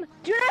 Ma'am,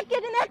 do not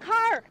get in that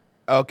car.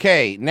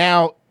 Okay,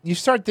 now you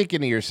start thinking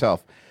to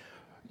yourself,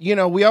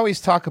 we always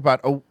talk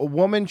about a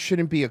woman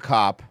shouldn't be a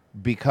cop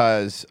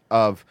because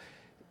of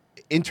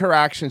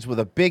interactions with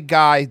a big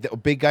guy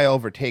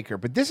overtake her.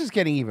 But this is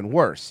getting even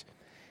worse.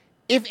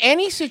 If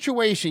any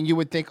situation you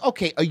would think,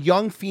 okay, a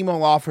young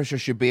female officer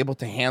should be able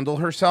to handle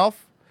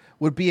herself,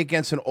 would be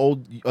against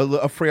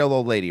a frail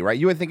old lady, right?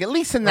 You would think at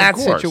least in that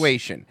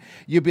situation,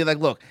 you'd be like,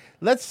 look,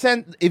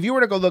 if you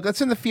were to go, look, let's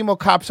send the female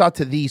cops out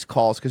to these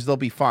calls because they'll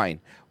be fine.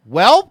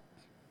 Well,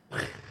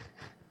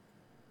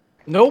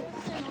 nope.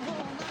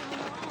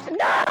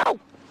 No!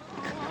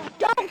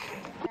 Don't!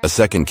 A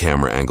second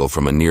camera angle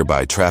from a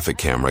nearby traffic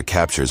camera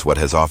captures what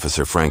has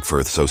Officer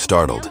Frankfurth so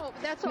startled.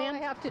 That's all I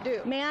have to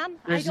do. Ma'am,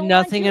 there's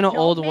nothing an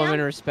old woman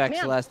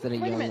respects less than a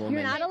young woman.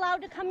 You're not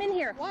allowed to come in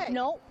here. What?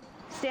 No.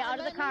 Stay out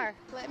of the car.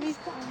 Let me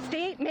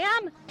stay.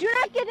 Ma'am, do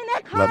not get in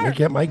that car. Let me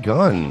get my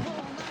gun.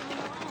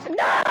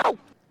 No!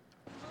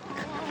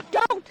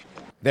 Don't!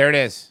 There it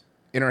is.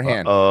 In her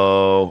hand.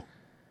 Oh,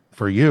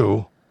 for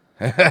you.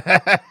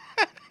 The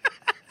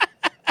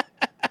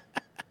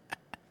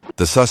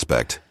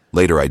suspect,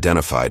 later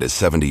identified as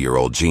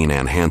 70-year-old Jean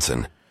Ann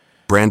Hansen,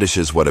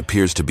 brandishes what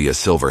appears to be a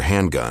silver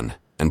handgun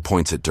and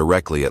points it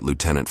directly at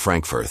Lieutenant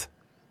Frankfurth.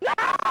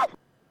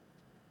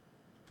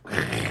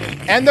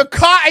 And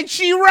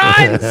she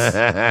runs!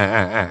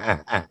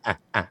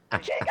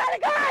 She got a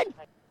gun!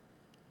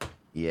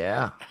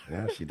 Yeah,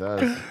 she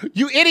does.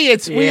 You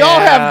idiots! We all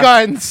have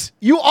guns!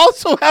 You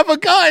also have a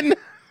gun!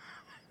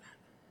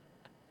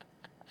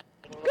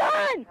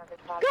 Gun!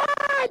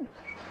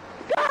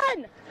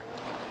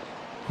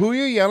 Who are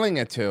you yelling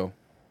it to?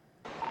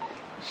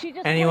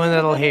 Anyone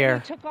that'll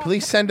hear.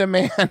 Please send a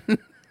man.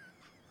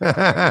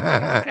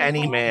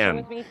 Any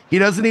man. He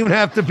doesn't even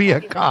have to be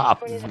a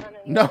cop.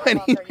 No,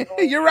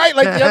 you're right.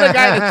 Like the other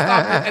guy that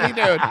stopped any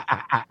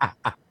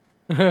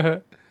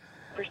dude.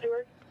 For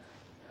Stewart?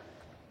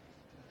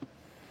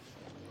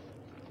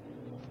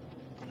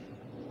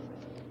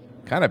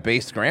 Kind of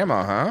based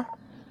grandma, huh?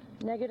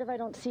 Negative, I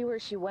don't see where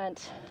she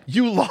went.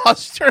 You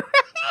lost her.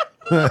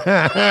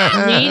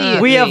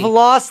 We have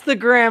lost the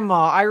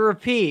grandma. I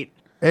repeat.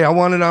 Hey, I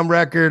want it on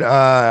record,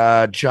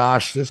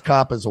 Josh. This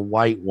cop is a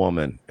white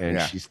woman,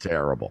 and she's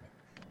terrible.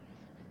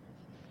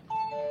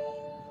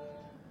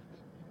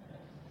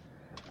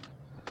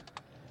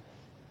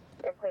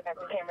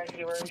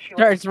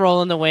 Starts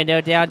rolling the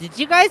window down. Did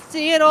you guys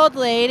see it, old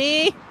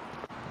lady?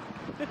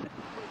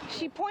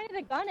 She pointed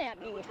a gun at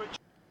me.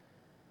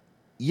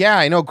 Yeah,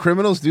 I know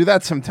criminals do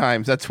that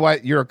sometimes. That's why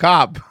you're a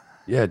cop.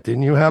 Yeah,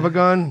 didn't you have a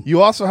gun?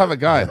 You also have a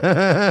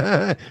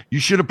gun. You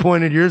should have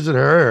pointed yours at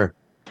her.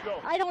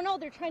 I don't know.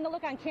 They're trying to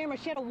look on camera.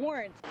 She had a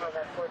warrant.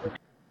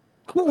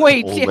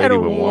 Wait, Old she had lady a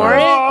with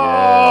warrant?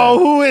 Oh,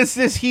 who is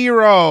this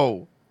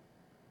hero?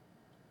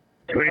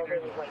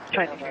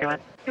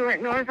 She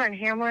went north on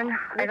Hamlin.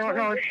 I don't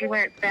know if she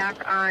went back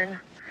on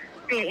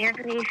St.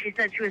 Anthony. She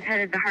said she was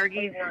headed to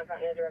Hardee's.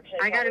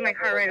 I got in my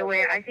car right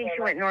away. I think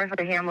she went north of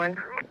Hamlin.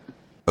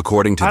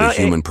 According to the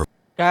Human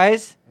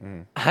Guys,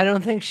 I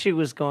don't think she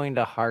was going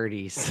to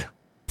Hardee's.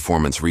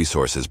 Performance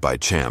Resources by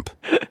Champ,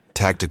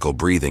 tactical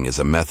breathing is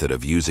a method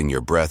of using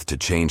your breath to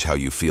change how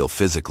you feel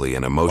physically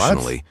and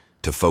emotionally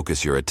to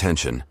focus your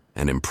attention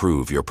and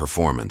improve your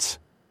performance.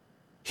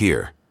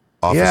 Here,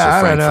 Officer Yeah,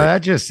 I don't know. Frankfurt That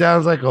just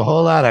sounds like a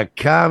whole lot of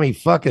commie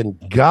fucking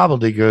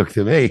gobbledygook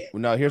to me.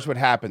 No, here's what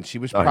happened. She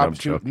was Oh, no, I'm probably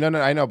joking.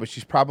 no, I know, but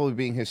she's probably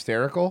being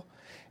hysterical,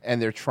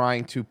 and they're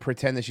trying to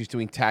pretend that she's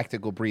doing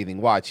tactical breathing.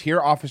 Watch here,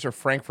 Officer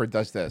Frankfurt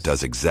does this.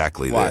 does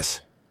exactly What?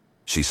 this.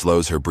 She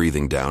slows her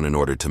breathing down in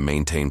order to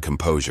maintain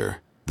composure.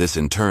 This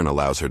in turn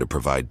allows her to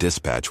provide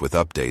dispatch with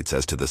updates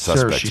as to the Sir,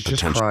 suspect's she's just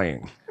potential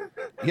crying.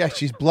 Yeah,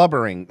 she's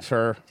blubbering,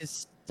 sir.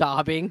 Just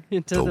sobbing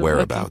into the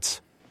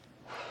whereabouts.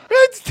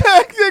 It's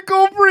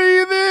tactical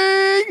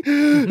breathing.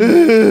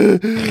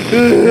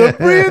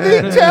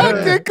 Breathing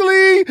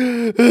tactically.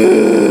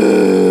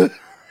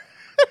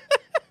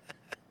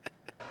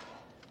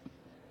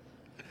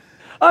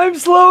 I'm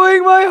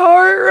slowing my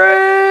heart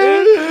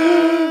rate.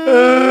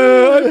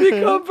 I've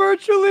become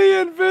virtually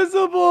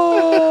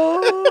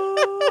invisible.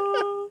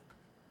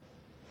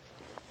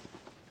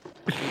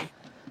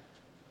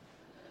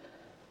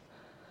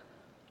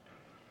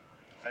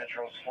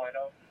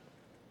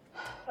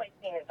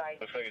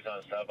 Looks like he's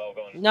on stop. I'll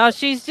go and No,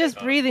 she's just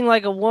breathing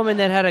like a woman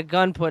that had a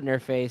gun put in her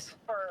face.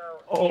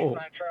 Oh.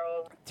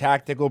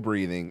 Tactical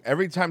breathing.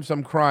 Every time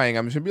I'm crying,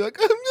 I'm just gonna be like,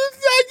 I'm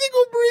just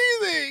tactical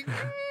breathing.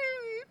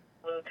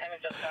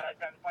 Lieutenant just got a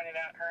gun pointed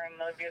at her and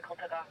the vehicle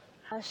took off.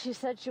 She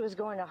said she was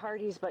going to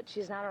Hardee's, but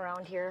she's not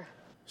around here.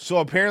 So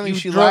apparently You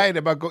she dro- lied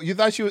about. You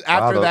thought she was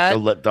after that?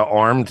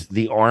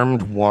 The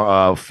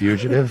armed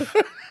fugitive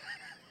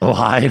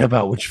lied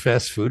about which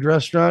fast food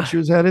restaurant she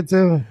was headed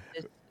to.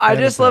 I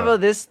just love how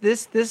this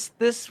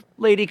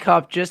lady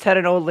cop just had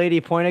an old lady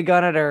point a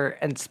gun at her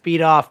and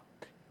speed off,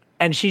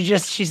 and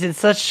she's in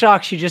such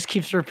shock. She just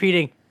keeps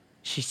repeating.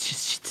 She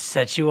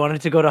said she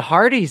wanted to go to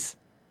Hardee's.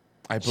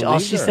 I All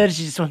she said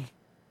she just went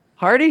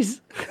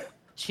Hardee's.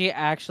 She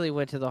actually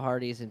went to the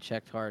Hardee's and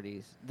checked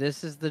Hardee's.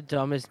 This is the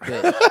dumbest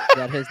bitch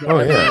that has Oh,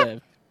 ever yeah.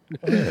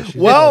 lived.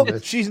 Well,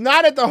 she's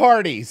not at the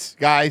Hardee's,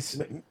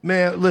 guys.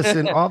 Man,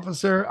 listen,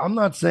 officer, I'm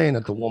not saying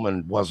that the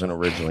woman wasn't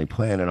originally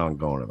planning on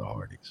going to the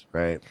Hardee's,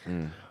 right?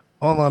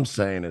 All I'm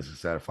saying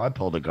is that if I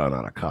pulled a gun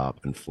on a cop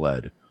and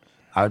fled,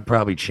 I'd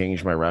probably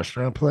change my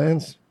restaurant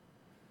plans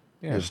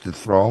just to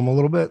throw them a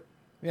little bit.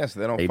 Yeah, so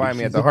they don't Maybe find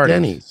me she's at the Hardee's.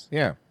 Denny's.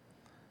 Yeah.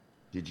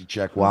 Did you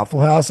check Waffle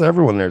House?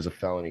 Everyone there's a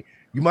felony.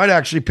 You might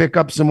actually pick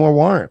up some more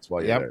warrants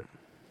while you're there.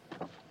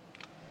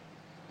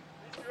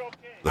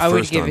 The I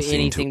would first give on scene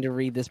anything to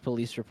read this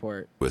police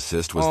report. to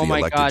assist was Oh the my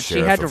elected God, she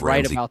sheriff had to of write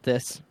Ramsey about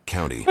this.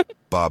 County,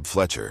 Bob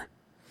Fletcher,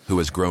 who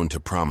has grown to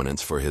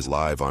prominence for his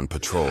live on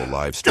patrol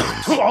live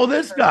streams. Oh,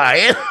 this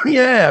guy.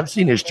 Yeah, I've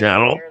seen his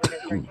channel.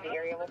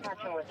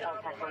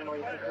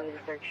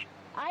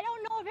 I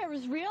don't know if it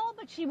was real,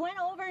 but she went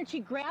over and she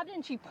grabbed it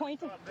and she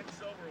pointed.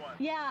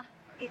 Yeah.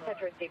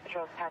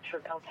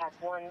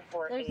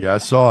 Yeah, I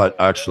saw it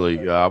actually.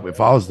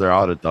 If I was there,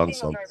 I'd have done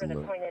something.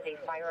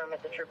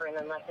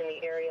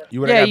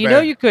 You Yeah, you know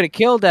you could have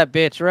killed that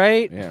bitch,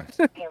 right? Yeah.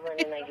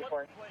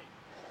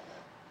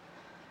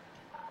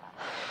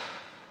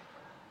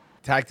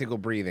 Tactical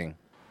breathing.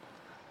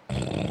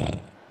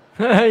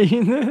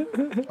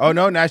 Oh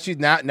no! Now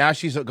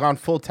she's gone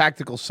full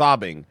tactical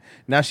sobbing.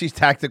 Now she's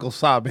tactical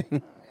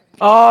sobbing.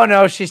 Oh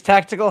no, she's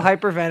tactical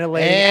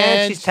hyperventilating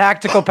and she's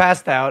tactical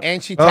passed out.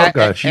 And she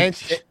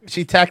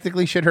she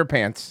tactically shit her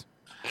pants.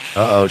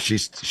 Uh oh,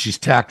 she's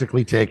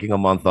tactically taking a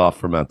month off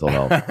for mental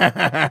health.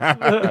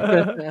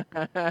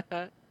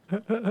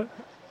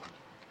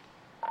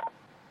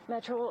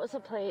 Metro, what was the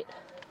plate?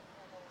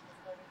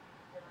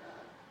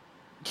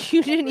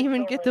 You didn't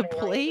even get the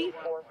plate?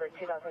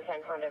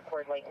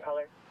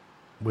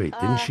 Wait,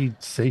 didn't she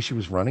say she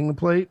was running the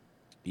plate?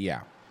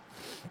 Yeah.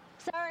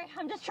 Sorry,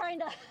 I'm just trying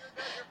to.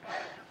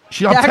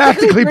 I'm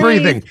tactically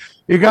breathing.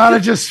 You gotta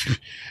just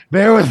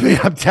bear with me.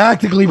 I'm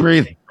tactically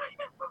breathing.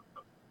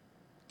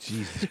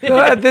 Jesus.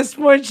 At this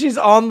point, she's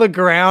on the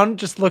ground,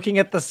 just looking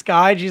at the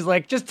sky. She's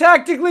like, just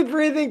tactically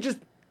breathing. Just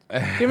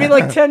give me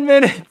like 10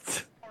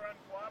 minutes.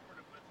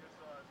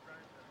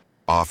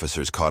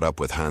 Officers caught up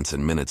with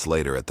Hansen minutes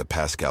later at the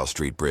Pascal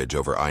Street Bridge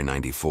over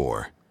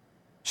I-94.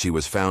 She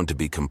was found to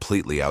be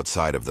completely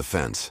outside of the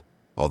fence,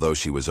 although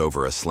she was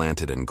over a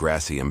slanted and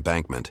grassy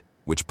embankment,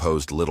 which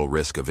posed little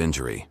risk of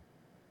injury.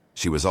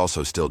 She was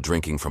also still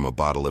drinking from a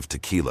bottle of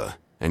tequila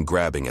and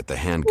grabbing at the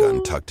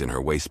handgun tucked in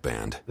her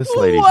waistband. This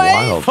lady's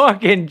wild.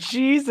 Fucking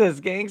Jesus,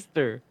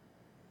 gangster.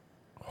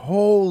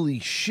 Holy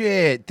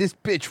shit! This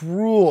bitch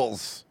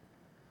rules.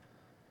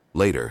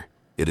 Later,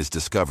 it is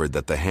discovered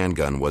that the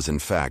handgun was in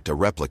fact a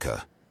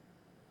replica.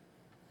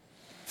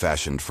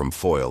 fashioned from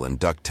foil and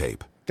duct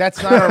tape.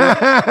 That's not a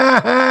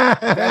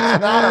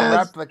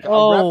replica.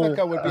 A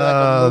replica would be like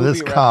a movie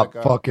this cop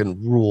replica.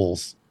 fucking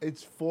rules.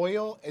 It's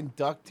foil and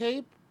duct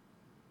tape.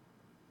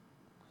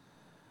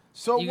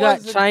 So You got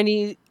was it-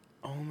 Chinese.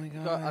 Oh my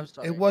god! I'm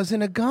sorry. It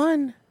wasn't a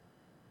gun.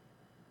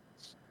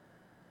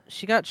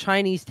 She got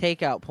Chinese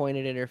takeout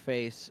pointed in her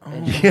face.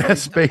 and she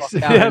Yes, freaked the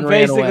fuck basically. out and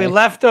ran away.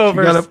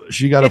 leftovers.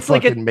 She got a It's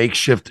like a- fucking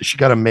makeshift. She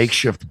got a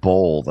makeshift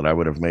bowl that I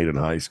would have made in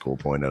high school.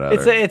 Pointed at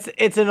her.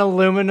 It's an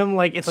aluminum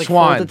it's like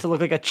Swan. folded to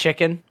look like a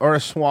chicken or a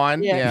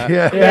swan. Yeah.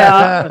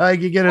 Yeah, I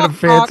could get in a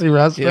fancy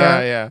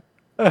restaurant.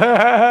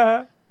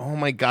 Yeah. Oh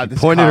my god! This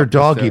Pointed cop her was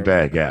doggy terrible.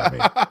 bag at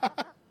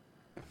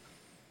me.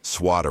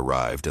 SWAT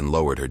arrived and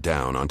lowered her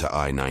down onto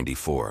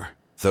I-94,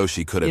 though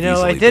she could have You know,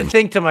 easily I did been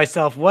think to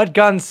myself, what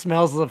gun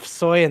smells of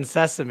soy and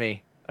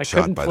sesame? I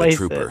shot couldn't by the place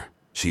trooper. it.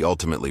 She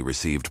ultimately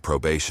received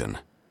probation.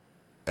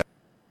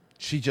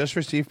 She just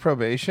received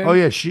probation. Oh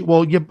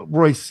yeah, but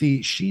Roy,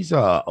 see, she's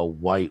a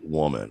white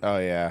woman. Oh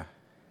yeah.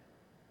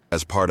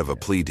 As part of a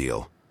plea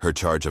deal, her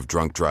charge of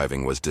drunk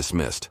driving was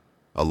dismissed,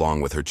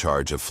 along with her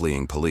charge of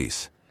fleeing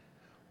police.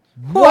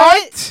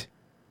 What?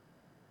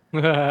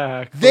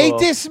 They Cool.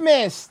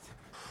 dismissed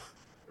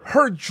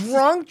her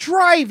drunk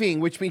driving,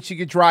 which means she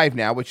could drive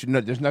now. Which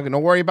there's nothing to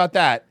worry about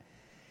that.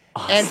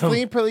 And Awesome.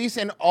 fleeing police,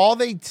 and all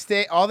they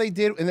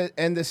did,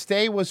 and the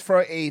stay was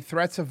for a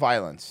threats of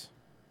violence.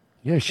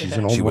 Yeah, she's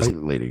an old She was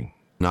white lady.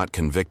 not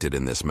convicted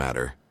in this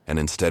matter, and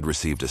instead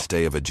received a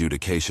stay of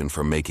adjudication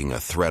for making a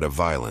threat of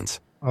violence,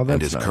 Oh, and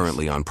that's is nice.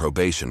 currently on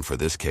probation for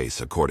this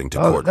case, according to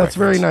Oh, court that's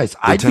records. very nice.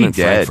 I'd be Lieutenant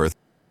dead. Frankfurth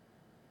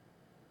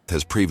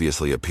has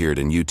previously appeared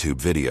in YouTube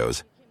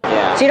videos.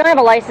 So you don't have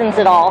a license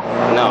at all?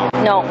 No.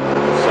 No.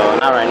 So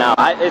not right now.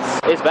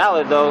 It's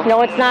valid though.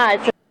 No, it's not.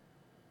 It's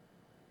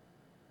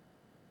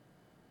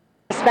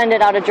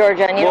suspended out of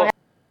Georgia, and you don't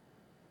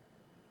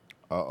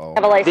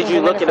have a license. Did you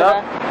in look it Minnesota.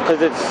 up?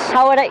 Because it's.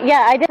 How would I?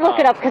 Yeah, I did look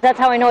it up because that's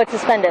how I know it's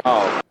suspended.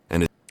 Oh.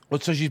 And Well,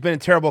 so she's been a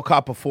terrible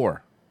cop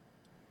before.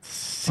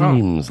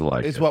 Seems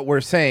like is it. what we're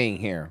saying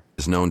here.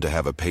 is known to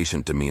have a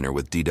patient demeanor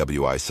with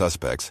DWI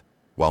suspects,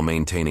 while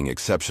maintaining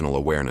exceptional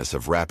awareness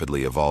of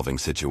rapidly evolving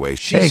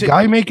situations. Hey,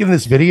 guy making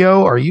this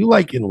video, are you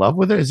like in love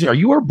with her? Are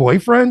you her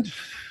boyfriend?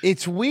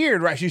 It's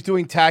weird, right? She's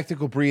doing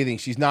tactical breathing.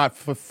 She's not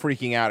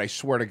freaking out. I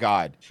swear to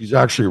God. She's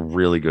actually a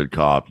really good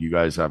cop. You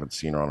guys haven't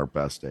seen her on her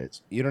best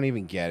days. You don't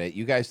even get it.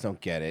 You guys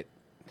don't get it.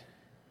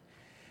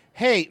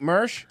 Hey,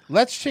 Mersh,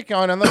 let's check in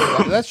on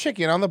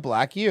the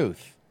black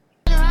youth.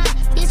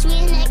 Bitch, we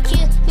in that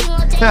kill. We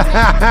gon' take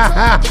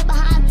it. Get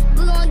behind.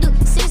 We gon'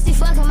 do 60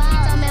 fucking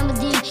miles. I'm Emma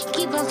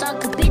Keep on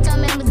talking, bitch.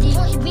 I'm Emma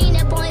You being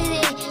that boy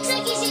there.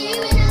 Sucky shit,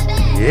 you in that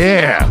bag.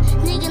 Yeah.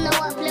 Nigga know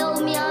what play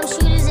with me. I'm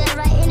shooters at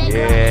right in that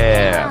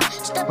Yeah.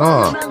 Step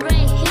on the grade.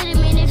 Hit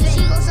him in the face.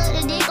 She gon'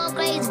 suck the dick on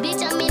crazy.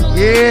 Bitch, I'm in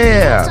the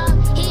Yeah.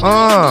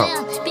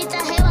 Bitch, I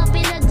have up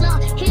in the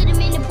glove. Hit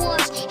him in the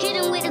Porsche. Hit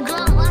him with the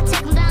glove. I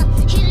take him down.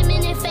 Hit him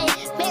in the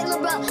face. Make little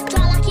bro.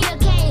 Try like he a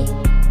K.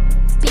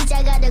 Bitch,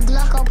 I got the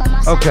Glock up on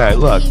my side. Okay,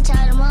 look. He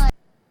tied him up.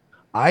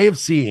 I have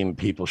seen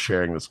people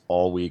sharing this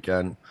all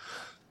weekend.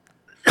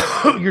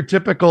 Your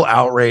typical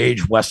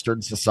outrage,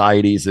 Western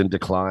societies in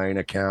decline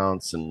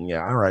accounts. And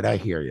yeah, all right, I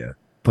hear you.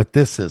 But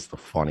this is the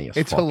funniest.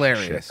 It's fucking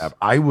hilarious. shit ever.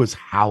 I was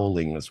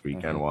howling this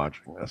weekend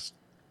watching this.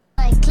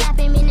 Like clap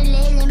him in the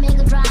leg and make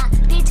a drive.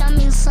 Bitch, I'm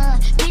in the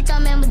sun. Bitch,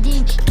 I'm Emma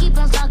Keep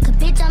on talking.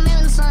 Bitch, I'm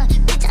in the sun.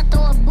 Bitch, I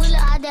throw a bullet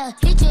out there.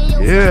 Bitch, in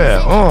your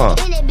Yeah,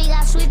 In that big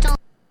ass switch on.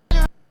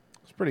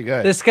 It's pretty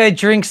good. This guy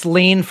drinks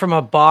lean from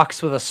a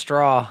box with a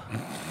straw.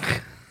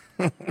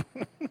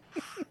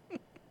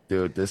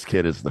 Dude, this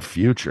kid is the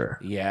future.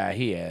 Yeah,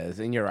 he is.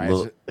 In your eyes.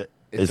 Lil- it's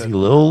is a- he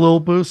little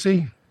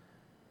Boosie?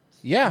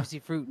 Yeah. Juicy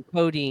fruit and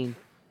codeine.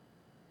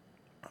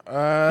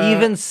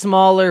 Even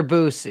smaller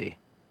Boosie.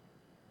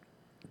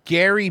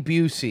 Gary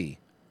Busey.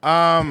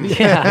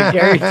 Yeah,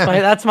 Gary.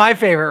 That's my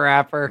favorite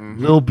rapper.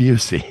 Lil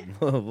Busey.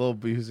 Lil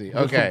Busey.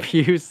 Lil Okay.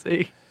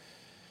 Busey.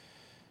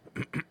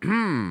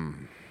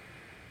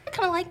 I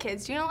kind of like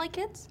kids. Do you not like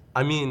kids?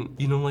 I mean,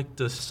 you know, like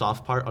the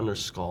soft part on their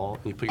skull.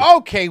 And you put your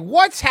Okay,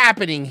 what's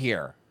happening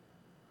here?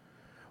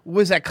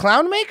 Was that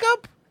clown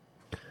makeup?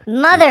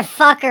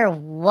 Motherfucker,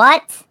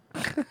 what?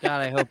 God,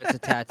 I hope it's a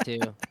tattoo.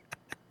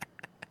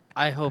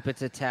 I hope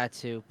it's a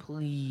tattoo.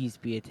 Please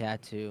be a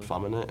tattoo.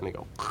 thumb in it, and they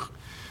go.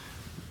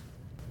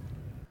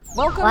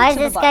 Welcome Why to is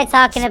the this guy buttons.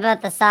 talking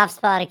about the soft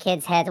spot of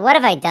kids' heads? What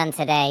have I done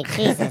today?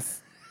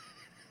 Jesus.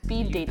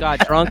 Speed dating. Got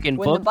drunk and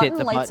When the booked it, button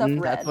the lights up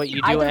button. red, That's what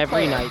you do either every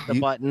player- night, the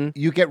button.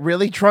 You get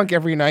really drunk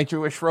every night,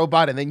 Jewish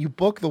Robot, and then you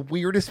book the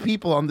weirdest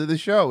people onto the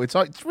show. It's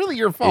really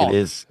your fault. It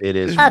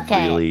is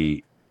Okay.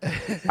 really.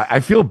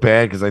 I feel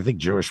bad because I think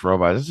Jewish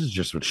Robot, this is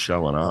just what's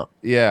showing up.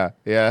 Yeah.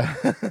 Yeah,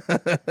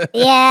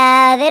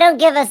 they don't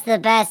give us the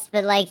best,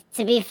 but like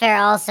to be fair,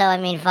 also, I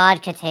mean,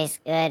 vodka tastes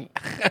good.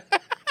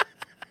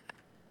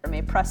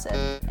 May press it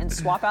and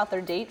swap out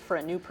their date for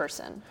a new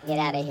person. Get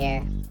out of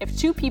here. If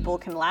two people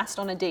can last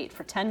on a date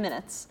for 10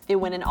 minutes, they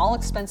win an all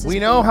expenses. We paid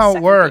know how it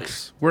second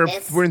works.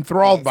 date. We're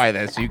enthralled by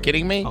this. Are you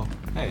kidding me?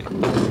 Hey.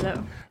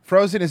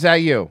 Frozen, is that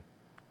you?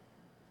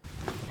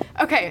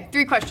 Okay,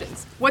 3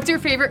 questions. What's your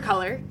favorite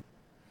color?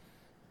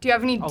 Do you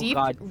have any Oh, deep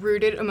God.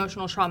 rooted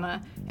emotional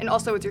trauma? And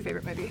also, what's your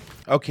favorite movie?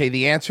 Okay,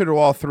 the answer to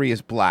all 3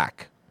 is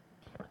black.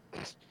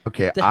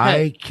 Okay,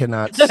 I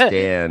cannot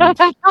stand.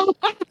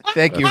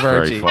 Thank you, That's very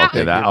Virgie.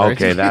 fucking- Thank you,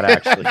 okay, Virgie. that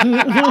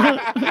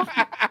actually.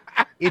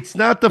 It's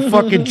not the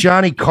fucking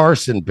Johnny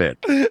Carson bit.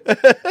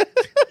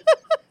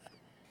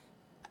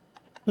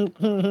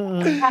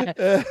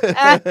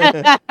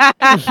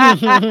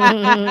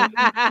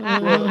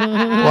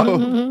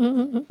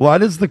 Why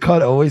does the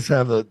cut always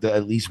have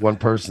at least one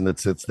person that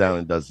sits down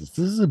and does this?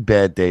 This is a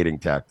bad dating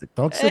tactic.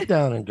 Don't sit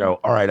down and go,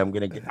 all right,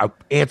 I'll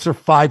answer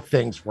 5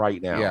 things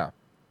right now. Yeah.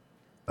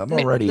 I'm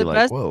already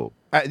like, whoa.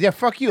 Yeah,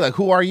 fuck you. Like,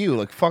 who are you?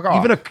 Like, fuck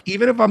off.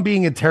 Even if I'm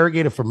being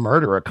interrogated for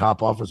murder, a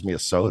cop offers me a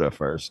soda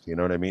first. You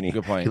know what I mean?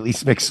 Good point. At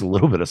least makes a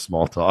little bit of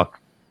small talk.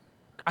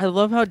 I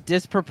love how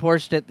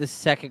disproportionate the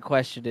second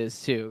question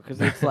is too, because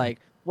it's like,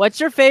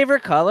 what's your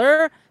favorite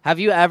color? Have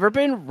you ever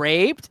been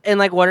raped? And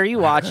like, what are you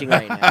watching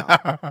right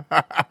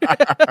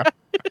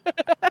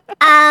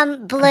now?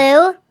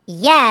 Blue,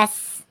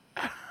 yes.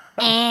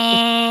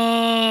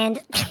 And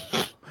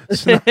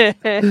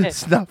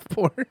Snuff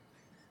porn.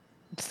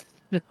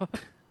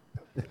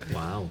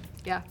 Wow.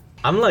 Yeah.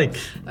 I'm like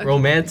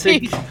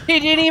romantic. He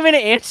didn't even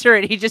answer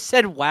it. He just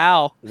said,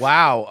 "Wow."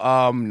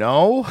 Wow.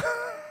 No.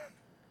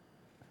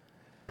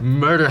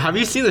 Murder. Have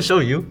you seen the show?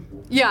 You?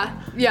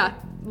 Yeah.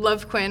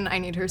 Love Quinn. I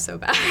need her so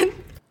bad.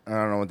 I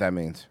don't know what that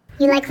means.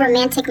 you like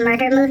romantic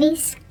murder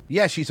movies?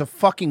 Yeah, she's a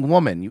fucking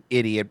woman, you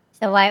idiot. It's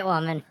a white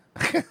woman.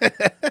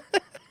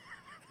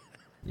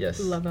 Yes.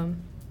 Love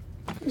him.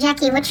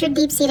 Jackie, what's your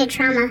deep-seated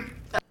trauma?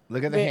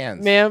 Look at the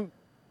hands. Ma'am,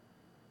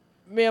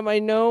 I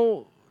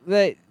know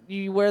that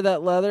you wear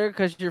that leather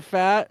because you're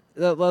fat,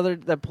 that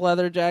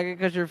pleather jacket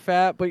because you're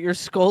fat, but your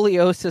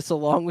scoliosis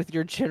along with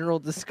your general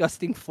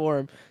disgusting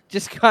form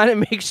just kind of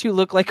makes you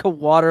look like a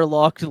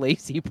waterlogged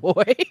lazy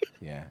boy.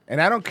 Yeah, and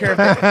I don't care if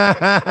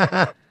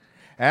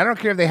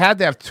they had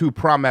to have 2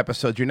 prom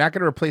episodes. You're not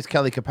going to replace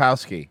Kelly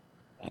Kapowski.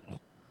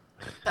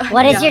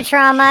 What is your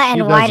trauma, She and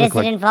does why look does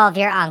like- it involve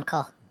your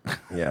uncle?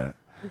 Yeah.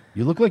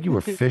 You look like you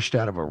were fished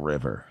out of a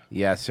river.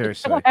 Yeah,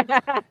 seriously.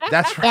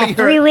 That's Yeah, right.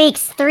 3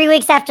 weeks. 3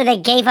 weeks after they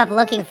gave up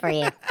looking for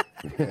you.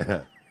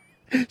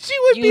 She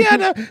would be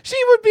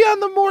on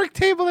the morgue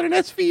table in an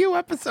SVU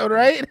episode,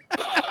 right?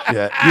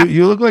 Yeah.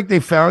 You look like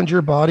they found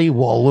your body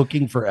while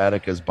looking for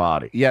Attica's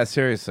body. Yeah,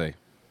 seriously.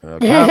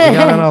 Okay, we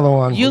got another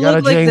one. You we got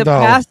look a like Jane the Doe.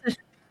 passenger.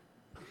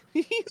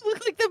 You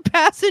look like the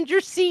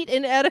passenger seat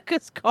in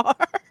Attica's car.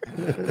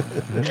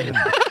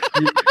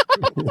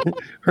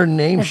 Her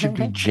name should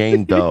be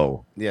Jane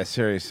Doe, Yeah,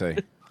 seriously.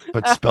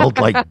 but spelled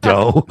like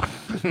dough.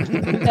 He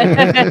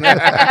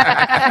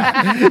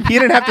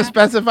didn't have to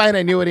specify, and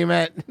I knew what he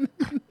meant.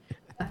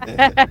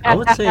 I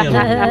would say I'm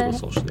a little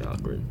socially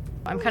awkward.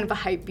 I'm kind of a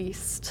hype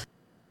beast.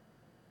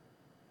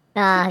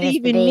 Nah, What do you Mr.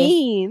 even Beast.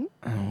 mean?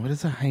 Oh, what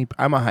is a hype?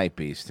 I'm a hype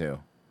beast too.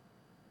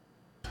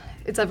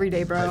 It's every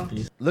day, bro.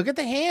 Look at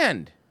the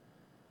hand.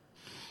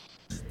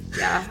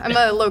 Yeah, I'm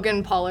a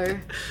Logan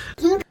Pauler.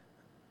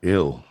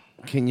 Ew.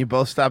 Can you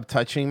both stop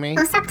touching me?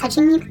 Don't stop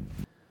touching me.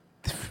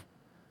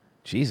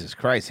 Jesus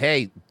Christ.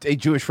 Hey,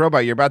 Jewish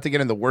robot, you're about to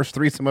get in the worst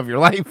threesome of your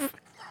life.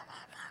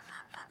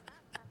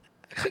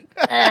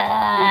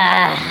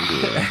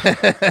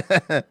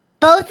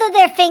 Both of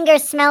their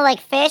fingers smell like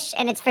fish,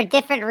 and it's for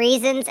different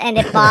reasons, and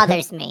it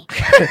bothers me.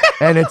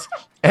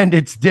 and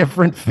it's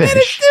different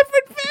fish.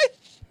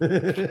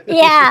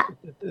 Yeah.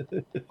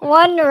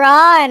 One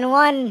raw and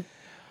one.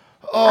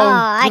 Oh,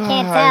 I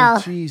can't God,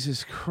 tell.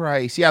 Jesus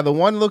Christ. Yeah, the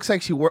one looks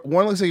like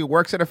one looks like he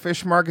works at a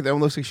fish market. The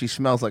one looks like she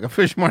smells like a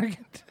fish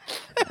market.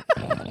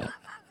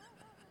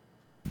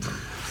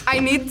 I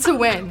need to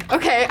win.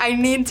 Okay, I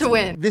need to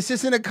win. This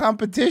isn't a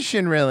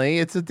competition, really.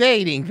 It's a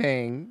dating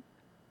thing.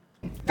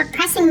 But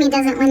pressing me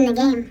doesn't win the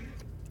game.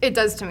 It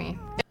does to me.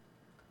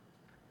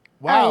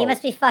 Oh, you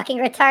must be fucking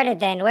retarded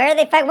then. Where are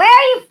they fighting? Where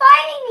are you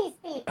fighting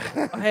these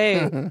people?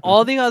 Hey,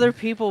 all the other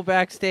people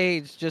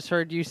backstage just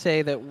heard you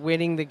say that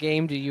winning the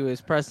game to you is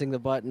pressing the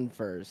button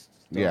first.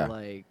 So, Yeah.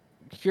 like,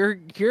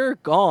 you're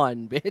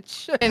gone,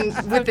 bitch. And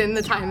within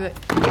the time that.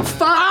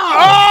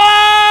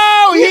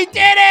 Oh, he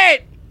did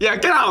it! Yeah,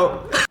 get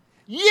out!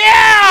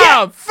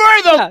 Yeah, for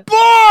the boys.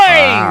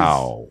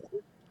 Wow.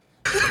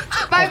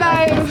 Bye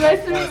bye. It was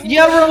nice to meet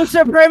you. Euro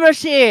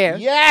supremacy.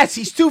 Yes,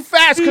 he's too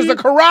fast because of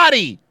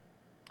karate.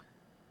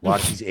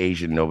 Watch, he's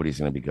Asian. Nobody's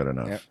going to be good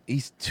enough. Yeah,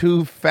 he's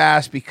too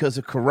fast because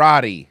of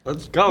karate.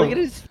 Let's go. Look at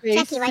his face.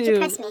 Jackie, why'd you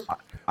press me?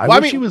 I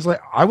wish he was like.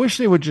 I wish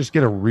they would just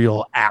get a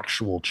real,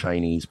 actual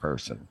Chinese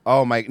person.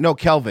 Oh my, no,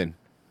 Kelvin.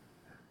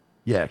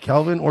 Yeah,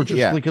 Kelvin, or just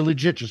Yeah. like a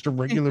legit, just a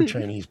regular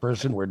Chinese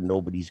person where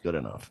nobody's good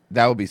enough.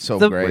 That would be so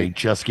Where he great.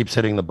 just keeps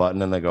hitting the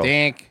button and they go,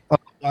 Dink. "Oh,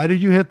 why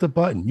did you hit the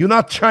button? You're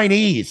not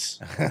Chinese."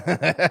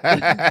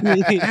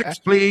 Next,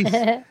 please.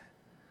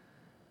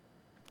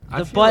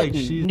 The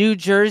button, New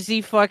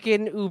Jersey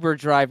fucking Uber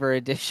driver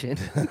edition.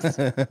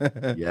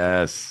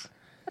 Yes.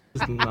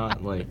 It's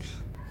not like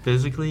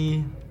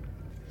physically.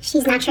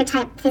 She's not your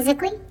type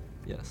physically?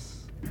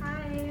 Yes.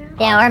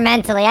 Yeah, or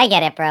mentally. I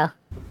get it, bro.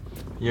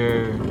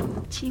 You're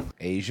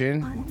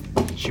Asian.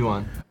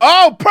 Chuan.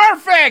 Oh,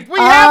 perfect! We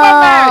have a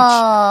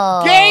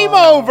match. Game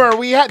over.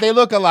 They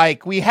look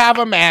alike. We have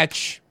a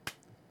match.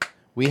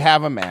 We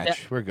have a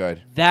match. We're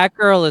good. That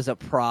girl is a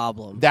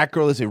problem. That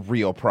girl is a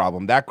real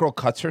problem. That girl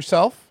cuts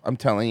herself. I'm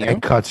telling you.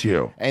 And cuts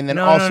you. And then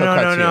no, also no,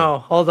 cuts you. No.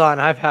 Hold on.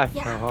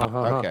 Hold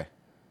on. Okay.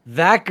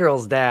 That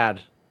girl's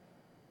dad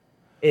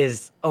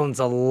owns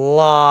a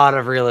lot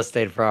of real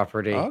estate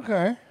property.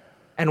 Okay.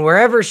 And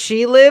wherever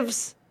she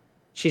lives,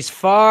 she's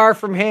far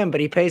from him, but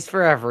he pays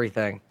for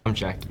everything. I'm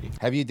Jackie.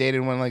 Have you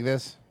dated one like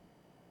this?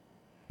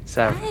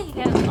 So.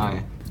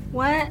 Hi.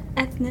 What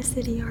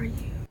ethnicity are you?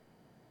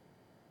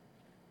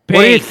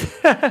 Base.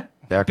 That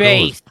girl is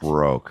Based.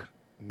 broke.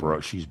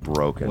 She's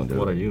broken, dude.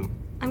 What are you?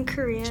 I'm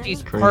Korean.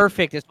 She's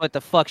perfect is what the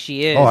fuck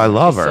she is. Oh, I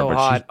love She's her, so but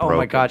hot. she's Oh my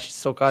broken. god, she's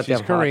so goddamn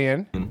She's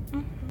Korean.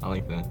 I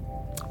like that.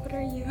 What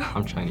are you?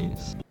 I'm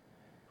Chinese.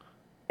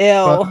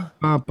 Ew.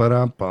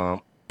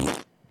 Ba-da-bum.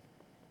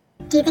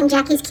 Do you think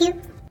Jackie's cute?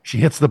 She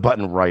hits the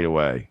button right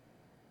away.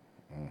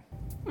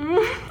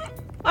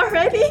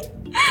 Already?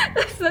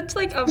 That's such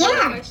like a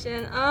weird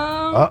question.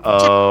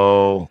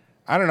 Uh-oh.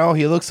 I don't know.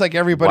 He looks like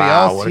everybody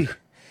Wow, else. what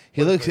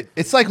He looks.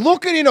 It's like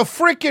looking in a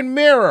freaking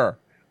mirror.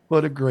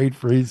 What a great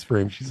freeze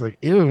frame. She's like,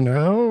 ew,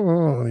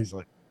 no. And he's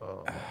like,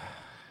 oh.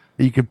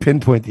 You could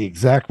pinpoint the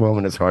exact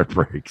moment his heart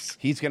breaks.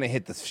 He's gonna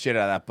hit the shit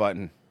out of that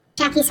button.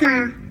 Jackie,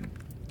 smile.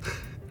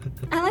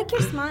 I like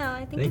your smile.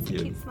 I think Thank it's a you.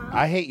 cute smile.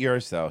 I hate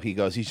yours though. He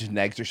goes. He just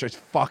negs her. Starts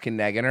fucking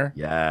negging her.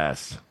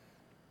 Yes.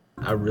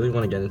 I really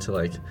want to get into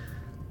like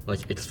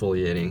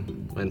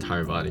exfoliating my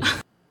entire body.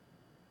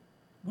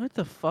 What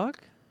the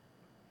fuck?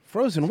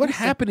 Frozen. What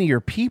happened to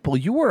your people?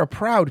 You were a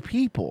proud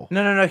people.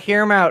 No.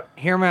 Hear him out.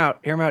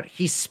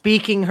 He's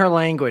speaking her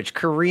language.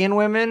 Korean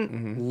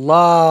women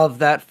love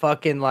that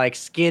fucking like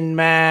skin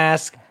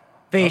mask,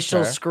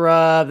 facial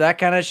scrub, that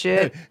kind of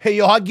shit. Hey,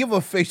 yo, I'll give a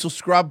facial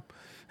scrub.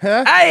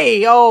 Huh?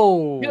 Hey,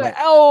 oh.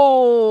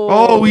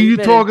 Oh, you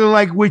talking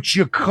like with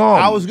your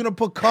cum? I was gonna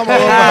put cum all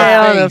over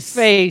on her the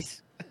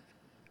face.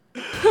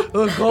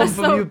 Come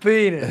from your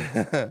penis.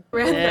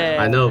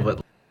 I know,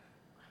 but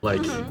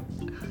like,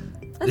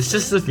 it's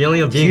just the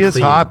feeling of being She is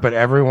clean. hot, but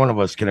every one of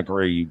us can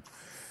agree you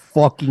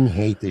fucking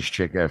hate this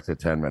chick after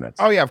 10 minutes.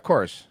 Oh yeah, of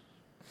course.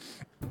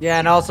 Yeah,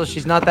 and also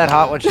she's not that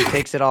hot when she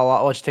takes it all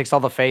off. When she takes all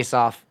the face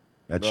off.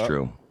 That's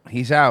true.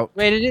 He's out.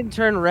 Wait, it didn't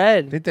turn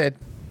red. It did.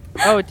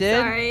 Oh, it did.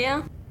 Sorry.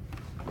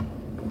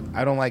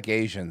 I don't like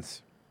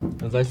Asians.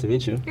 It was nice to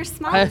meet you. Your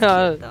smile is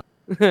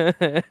cute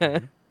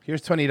though.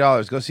 Here's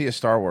 $20. Go see a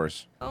Star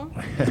Wars.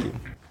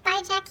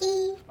 Bye,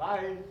 Jackie.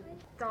 Bye.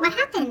 What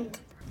happened?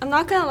 I'm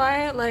not gonna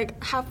lie.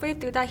 Like halfway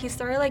through that, he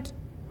started like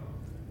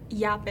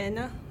yapping.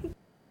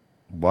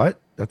 What?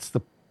 That's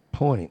the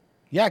point.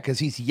 Yeah, because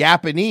he's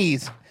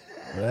Japanese.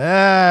 He's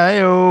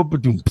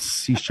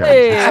trying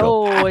Hey, to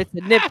oh, it's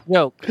a nip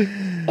joke.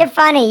 You're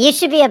funny. You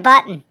should be a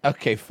button.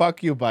 Okay,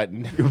 fuck you,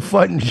 button.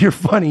 You're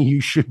funny. You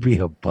should be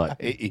a butt.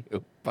 I hate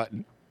you,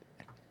 button.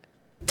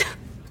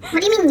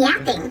 What do you mean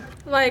yapping?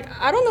 Like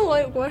I don't know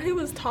like what he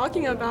was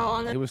talking about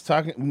on it. He was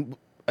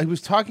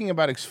talking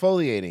about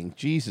exfoliating.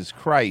 Jesus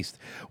Christ.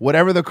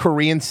 Whatever the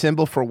Korean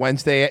symbol for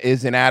Wednesday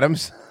is in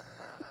Adams.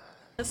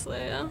 Honestly,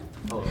 yeah.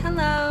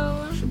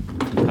 Hello.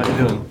 How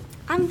you doing?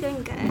 I'm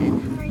doing good.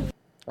 How are you?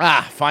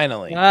 Ah,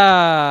 finally.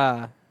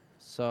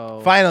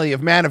 So Finally, a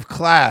man of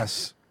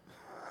class.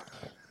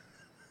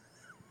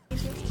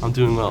 I'm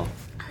doing well.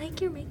 I like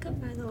your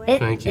makeup, by the way.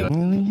 Thank you.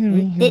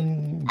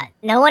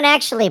 No one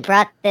actually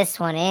brought this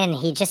one in.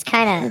 He just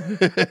kind of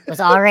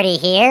was already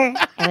here.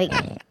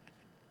 And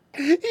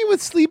He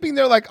was sleeping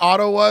there like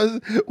Otto was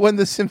when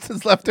the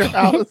Simpsons left their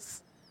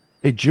house.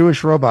 Hey,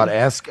 Jewish robot,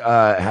 ask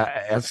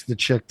the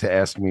chick to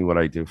ask me what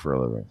I do for a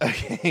living.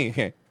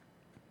 Okay.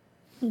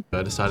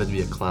 I decided to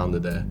be a clown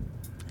today.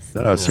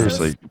 No,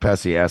 seriously,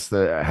 Pessy,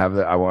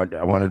 I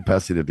wanted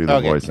Pessy to do the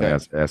Okay, voice good.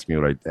 and ask me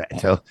what I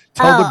tell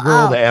the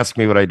girl to ask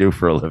me what I do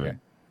for a living.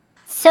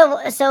 So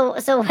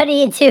what do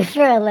you do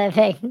for a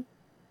living?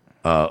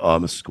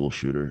 I'm a school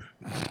shooter.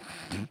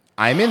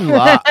 I'm in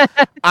love.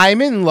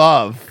 I'm in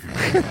love.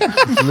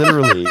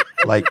 Literally,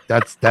 like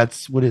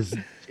that's what his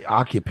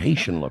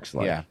occupation looks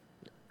like. Yeah.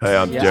 Hey,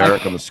 I'm Yeah.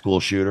 Derek. I'm a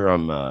school shooter.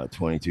 I'm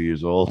 22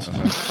 years old.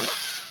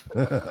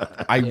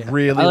 I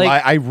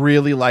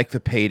really like the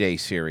Payday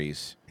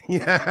series.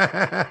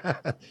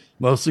 Yeah.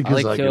 Mostly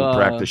because I, like can to,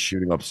 practice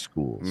shooting up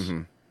schools.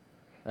 Mm-hmm.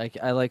 Like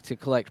I like to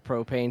collect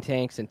propane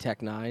tanks and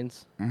Tech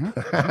 9s.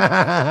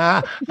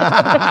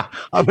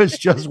 I was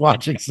just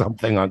watching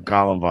something on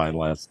Columbine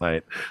last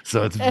night,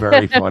 so it's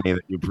very funny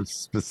that you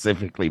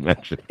specifically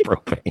mentioned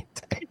propane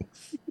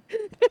tanks.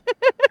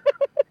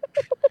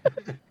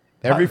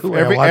 By the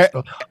way,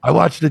 I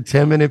watched a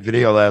 10-minute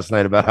video last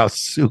night about how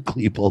Sue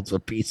Klebold's a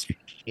piece of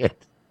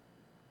shit,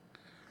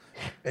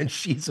 and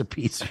she's a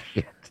piece of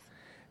shit.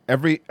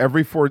 Every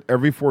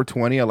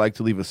 420, I like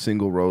to leave a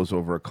single rose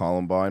over a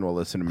Columbine while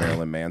listening to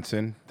Marilyn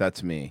Manson.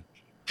 That's me.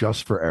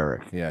 Just for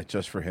Eric. Yeah,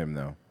 just for him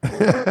though.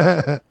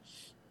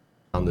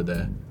 On the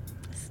day.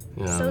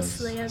 Yeah, So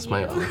slay of it's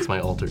my you. it's my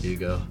alter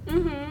ego.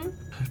 Mm-hmm.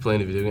 You play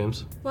any video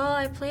games? Well,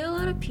 I play a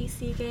lot of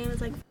PC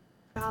games like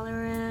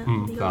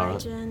Valorant, League of Valorant.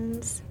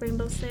 Legends,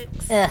 Rainbow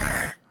Six.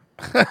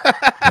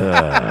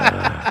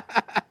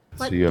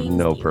 So you have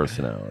no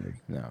personality.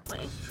 No.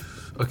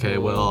 Okay,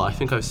 well, I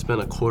think I've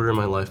spent a quarter of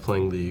my life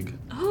playing League.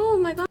 Oh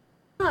my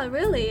god,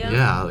 really?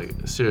 Yeah, like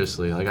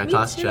seriously, like I Me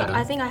thought. too.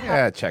 I think I have,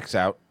 Yeah, it checks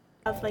out.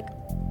 have like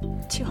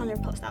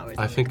 200 plus hours.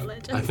 I in think League of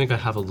Legends. I think I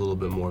have a little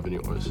bit more than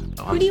yours.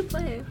 Who do you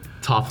play?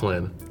 Top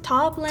lane.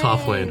 Top lane.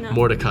 Top lane.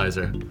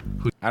 Mordekaiser.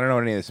 Who I don't know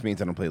what any of this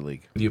means. I don't play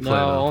League. do you No, play?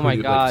 Mel? oh Who my do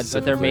you god, like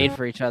but they're specifically? made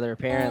for each other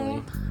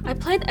apparently. I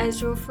played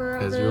Ezreal for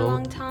a really Ezreal.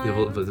 long You time. have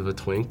a bit of a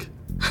twink.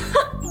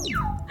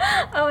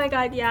 Oh my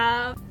god,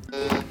 yeah.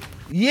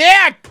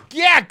 Yeah,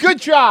 good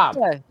job.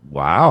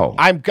 Wow.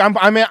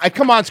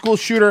 Come on, school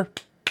shooter.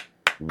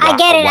 I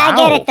get it, I Wow.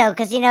 get it though,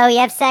 because you know you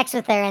have sex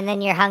with her and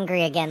then you're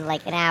hungry again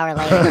like an hour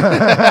later.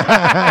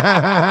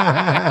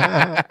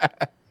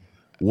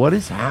 What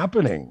is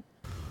happening?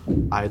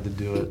 I had to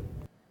do it.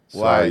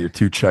 Sorry, you're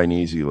too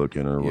Chinesey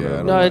looking or Yeah, I whatever.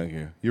 don't No, like it-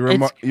 you. You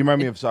it's-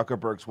 remind me of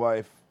Zuckerberg's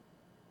wife.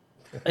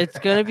 It's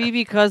gonna be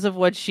because of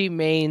what she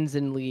mains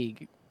in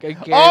League.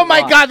 Oh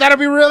my god, that'll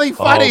be really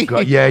funny. Oh,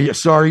 God. Yeah,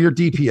 sorry, you're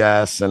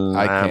DPS, and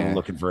I I'm can't.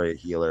 looking for a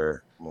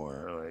healer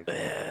more.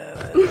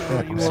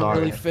 Like, You won't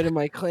really fit in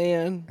my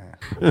clan.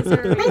 Wait,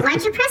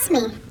 why'd you press me?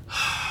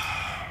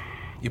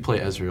 You play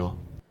Ezreal.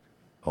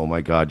 oh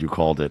my God, you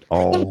called it.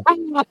 Oh,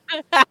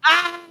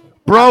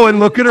 bro, and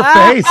look at her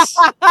face.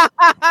 Look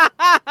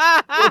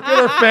at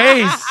her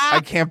face.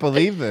 I can't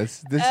believe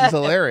this. This is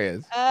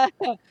hilarious.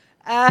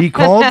 He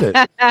called it.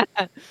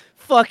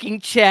 Fucking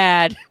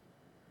Chad.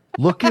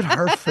 Look at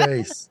her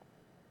face.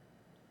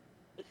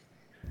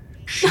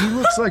 She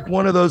looks like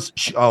one of those.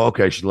 Oh,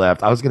 okay, she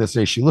left. I was gonna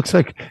say she looks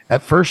like.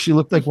 At first, she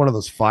looked like one of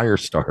those fire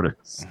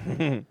starters.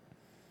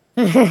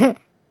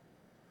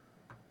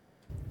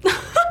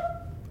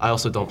 I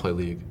also don't play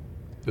League.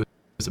 It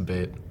was a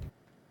bait.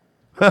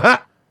 This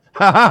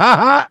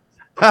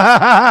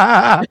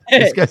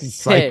guy's a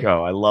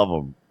psycho. I love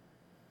him.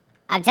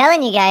 I'm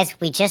telling you guys,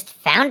 we just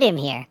found him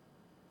here.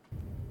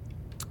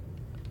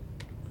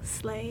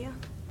 Slay.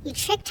 You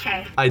tricked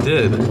her. I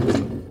did.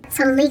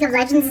 So League of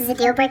Legends is a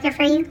deal breaker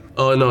for you?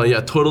 Oh no,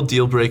 yeah, total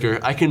deal breaker.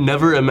 I can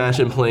never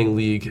imagine playing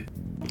League.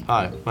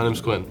 Hi, my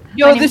name's Quinn.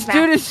 Yo, this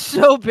dude is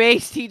so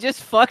based. He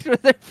just fucked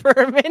with her for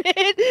a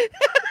minute.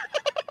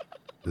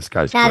 This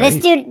guy's Now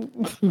great. this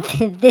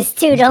dude, this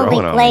dude He's only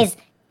growing on plays.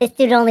 This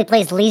dude only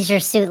plays Leisure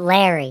Suit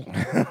Larry.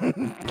 How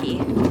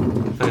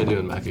you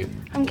doing, Mackie?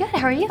 I'm good.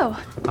 How are you?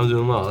 I'm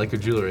doing well. I like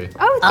your jewelry.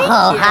 Oh, thank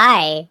Oh, you.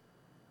 hi.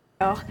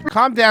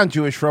 Calm down,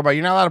 Jewish robot.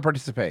 You're not allowed to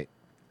participate.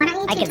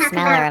 I can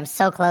smell her. I'm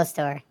so close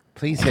to her.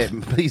 Please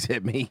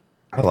hit me.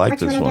 I like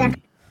this one.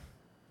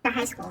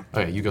 High school.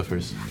 Okay, you go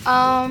first.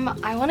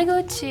 I want to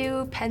go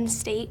to Penn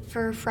State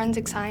for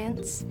forensic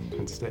science.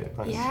 Penn State.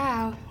 Nice.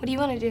 Yeah. What do you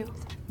want to do?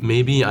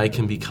 Maybe I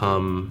can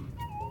become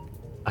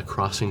a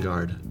crossing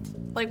guard.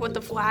 Like with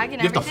the flag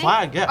and You have the everything?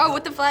 flag, yeah. Oh,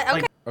 with the flag.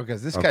 Okay. Okay,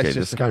 this Okay, guy's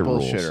this just guy a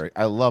rules. bullshitter.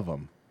 I love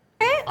him.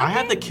 I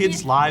have the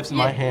kids' lives in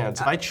my hands.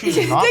 If I choose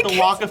not to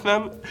walk with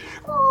them,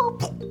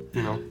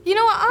 you know. You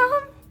know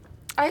what?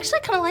 I actually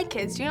kind of like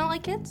kids. Do you not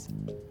like kids?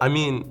 I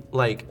mean,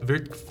 like,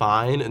 they're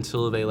fine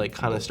until they, like,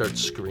 kind of start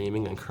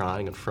screaming and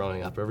crying and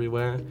throwing up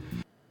everywhere.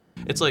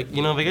 It's like,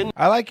 you know, they get...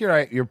 I like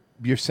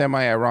your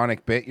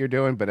semi-ironic bit you're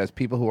doing, but as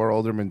people who are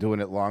older and been doing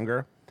it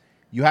longer,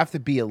 you have to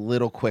be a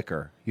little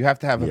quicker. You have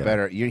to have a Yeah.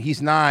 better.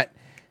 He's not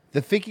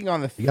the thinking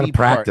on the. You gotta feet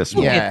part- practice Yeah,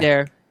 more. Get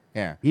there.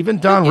 yeah. Even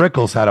Don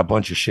Rickles had a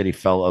bunch of shit. He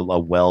fell a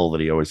well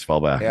that he always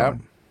fell back Yeah.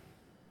 on.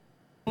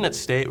 At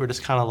State, we're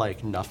just kind of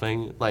like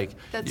nothing. Like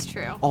That's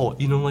true. Oh,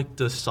 you know, like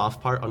the soft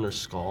part on their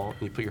skull,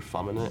 and you put your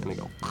thumb in it, and they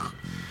go.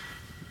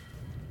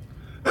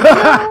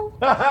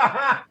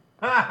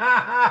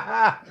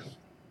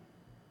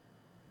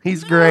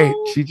 He's great.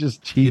 She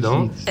just cheats.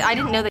 I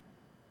didn't know that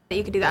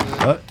you could do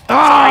that.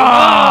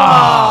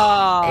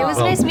 Ah! It was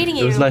Well, nice meeting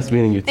you. It was nice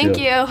meeting you too. Thank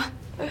you.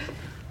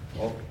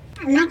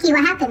 Mackie,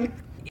 what happened?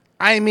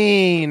 I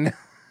mean,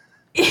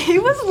 He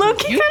was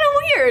low-key kind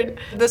of weird.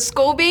 The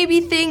skull baby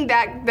thing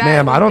that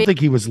Ma'am, I don't think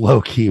he was low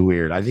key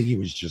weird. I think he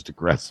was just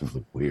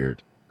aggressively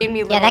weird. made me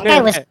Yeah, that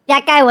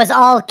guy was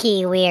all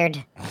key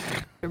weird.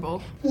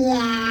 comfortable.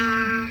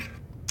 Yeah.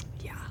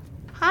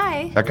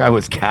 Hi. That guy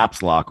was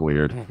caps lock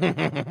weird.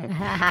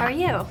 How are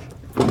you?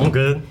 I'm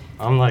good.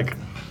 I'm like,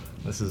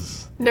 this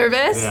is.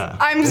 Nervous? Yeah.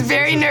 I'm This is-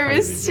 very this is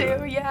nervous crazy,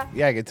 too. Yeah.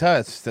 yeah, I can tell.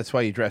 That's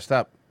why you dressed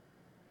up.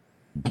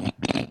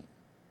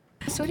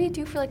 So what do you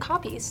do for like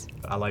hobbies?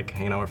 I like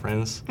hanging out with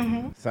friends.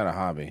 It's not a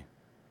hobby.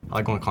 I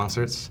like going to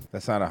concerts.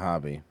 That's not a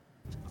hobby.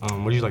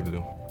 What do you like to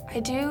do? I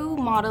do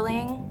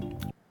modeling,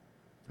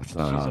 That's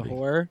not a She's a hobby.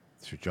 whore.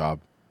 It's your job.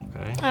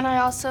 Okay. and I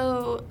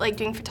also like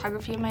doing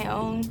photography of my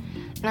own,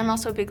 and I'm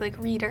also a big like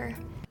reader.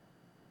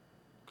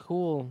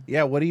 Cool.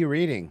 Yeah, what are you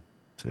reading?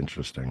 It's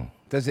interesting.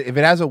 Does it, if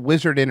it has a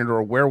wizard in it or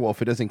a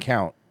werewolf, it doesn't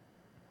count.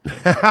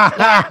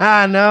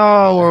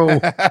 No.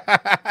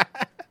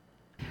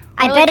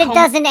 I bet it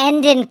doesn't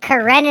end in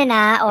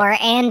Karenina or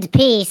and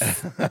peace.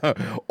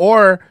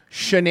 Or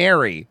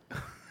Shanary.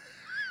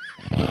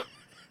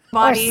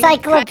 Or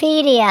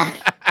Cyclopedia.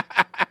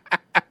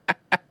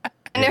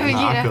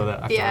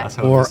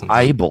 Or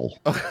Ibel.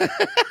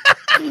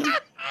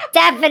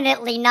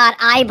 Definitely not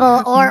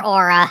Ibel or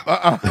Aura.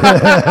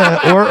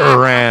 Or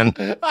Iran.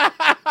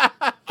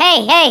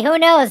 Hey, who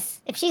knows?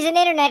 If she's an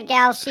internet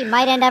gal, she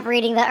might end up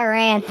reading the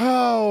Iran.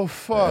 Oh,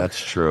 fuck. That's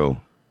true.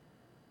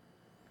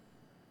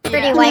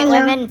 Pretty white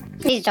women.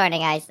 She's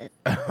joining ISIS.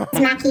 Does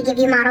Mackie give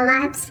you model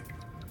vibes?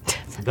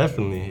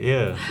 Definitely,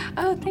 yeah.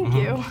 Oh, thank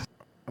you.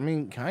 I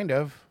mean, kind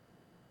of.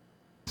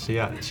 She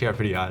got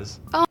pretty eyes.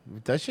 Oh.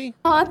 Does she?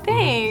 Oh,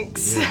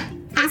 thanks.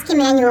 Ask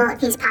Emmanuel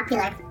if he's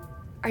popular.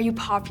 Are you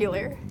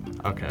popular?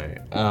 Okay.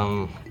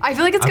 I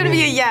feel like it's gonna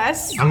be a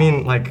yes. I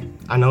mean, like,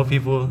 I know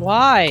people.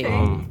 Why? I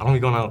don't be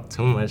going out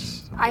too much.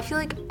 I feel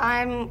like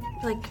I'm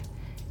like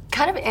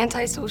kind of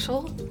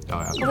antisocial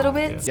Oh, a little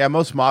bit. Yeah,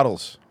 most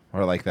models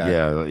are like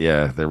that.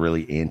 Yeah, they're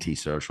really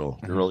antisocial.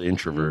 They're real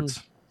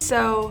introverts.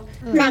 So,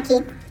 Mackie,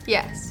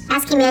 yes.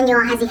 ask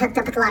Emmanuel, has he hooked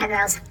up with a lot of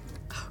girls?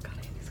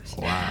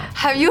 Wow.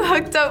 Have you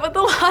hooked up with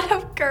a lot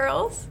of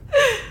girls?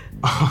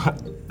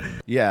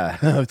 Yeah,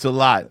 it's a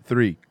lot.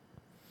 3.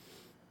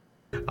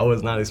 I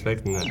was not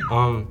expecting that. I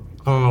don't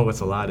know what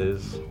a lot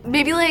is.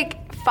 Maybe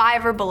like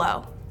 5 or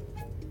below.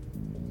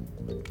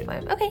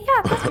 5. Okay,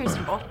 yeah, that's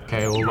reasonable.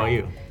 Okay, what about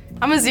you?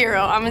 I'm a 0.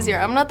 I'm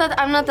not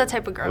that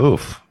type of girl.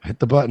 Oof. Hit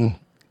the button.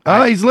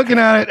 Oh, he's looking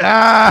at it.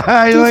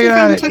 He's looking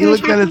at it. He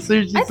looked at it.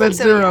 She I said think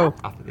so, 0.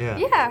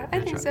 Yeah, I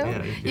think so.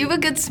 You have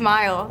a good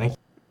smile. Thank you.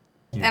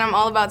 And I'm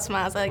all about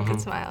smiles. I like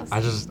good smiles.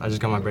 I just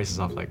got my braces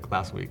off like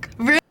last week.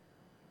 Really?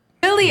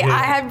 Yeah.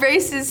 I had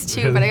braces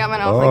too, but I got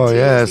mine off like 2 Oh,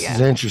 yeah, years this ago.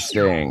 is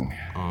interesting.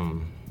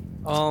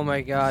 Oh my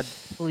God!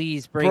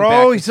 Please bring Bro,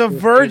 back he's the a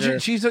virgin.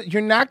 computer.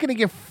 You're not gonna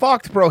get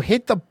fucked, bro.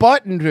 Hit the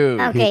button,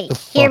 dude. Okay,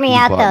 hear me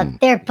out though.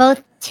 They're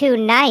both too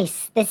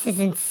nice. This is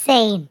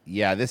insane.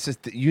 Yeah, this is.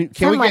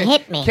 Someone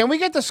hit me. Can we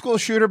get the school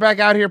shooter back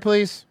out here,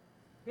 please?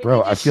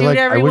 Bro, I feel Shoot like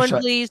everyone,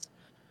 please.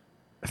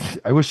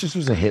 I wish this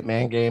was a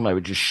Hitman game. I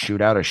would just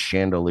shoot out a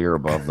chandelier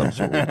above them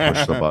so we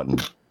push the button.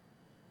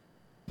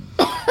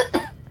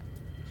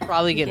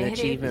 Probably get an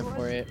achievement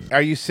for it.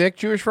 Are you sick,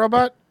 Jewish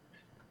robot?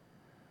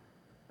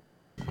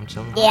 I'm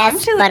chilling.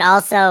 Yes, but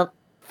also,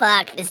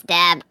 fuck this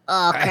dab.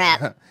 Oh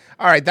crap.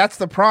 All right, that's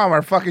the problem.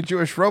 Our fucking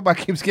Jewish robot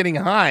keeps getting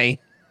high.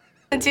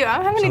 Dude,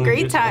 I'm having a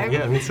great time.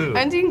 Yeah, me too.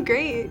 I'm doing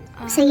great.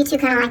 So you two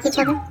kind of like each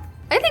other?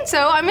 I think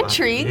so. I'm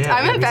intrigued. yeah,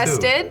 I'm me too.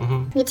 invested.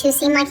 You two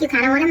seem like you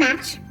kind of want to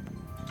match.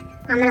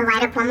 I'm gonna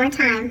light up one more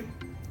time.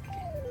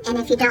 And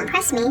if you don't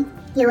press me,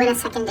 you win a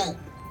second date.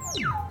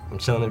 I'm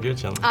chilling if you're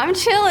chilling. I'm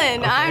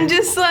chilling. I'm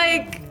just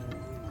like,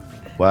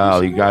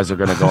 Wow, you guys are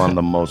gonna go on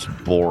the most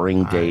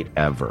boring date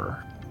ever.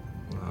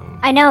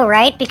 I know,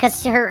 right?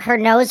 Because her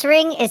nose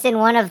ring is in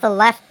one of the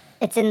left.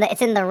 It's in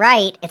the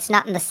right. It's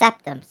not in the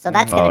septum. So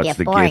that's gonna be a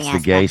boring it's the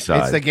gay aspect.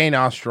 side. It's the gay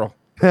nostril.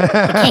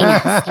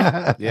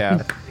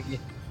 Yeah.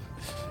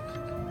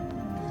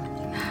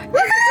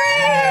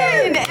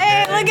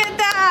 hey, look at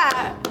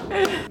that.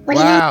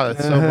 Wow,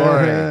 that's so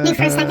boring. You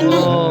for a second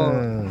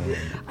date?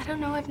 I don't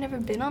know. I've never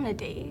been on a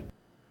date.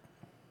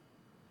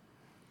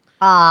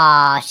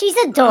 Aw, she's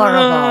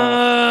adorable.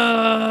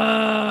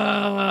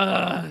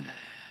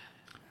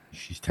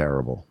 She's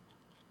terrible.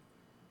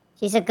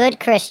 She's a good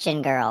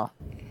Christian girl.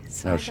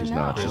 No, she's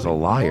not. She's a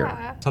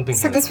liar. Something.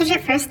 So this was your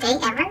first date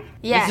ever?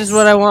 Yes. This is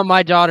what I want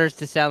my daughters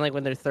to sound like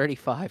when they're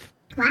 35.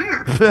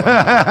 Wow.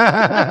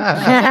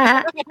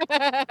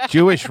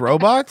 Jewish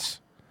robots?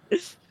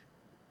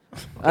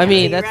 I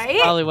mean, that's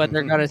Right? probably what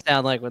they're gonna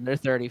sound like when they're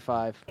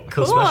 35.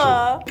 Cool. Go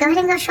ahead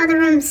and go show the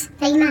rooms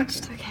that you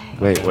matched.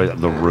 Wait,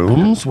 the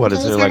rooms? What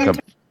is there like a?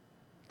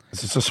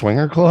 Is this a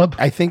swinger club?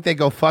 I think they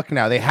go fuck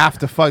now. They have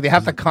to fuck. They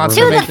have to To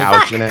consummate the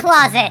couch fuck in it.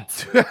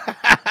 closet.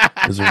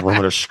 There's a room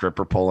with a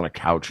stripper pole and a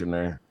couch in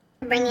there.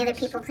 Bring the other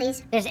people,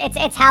 please.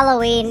 It's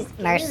Halloween,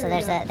 Merce. So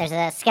there's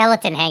a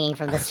skeleton hanging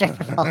from the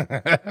stripper pole.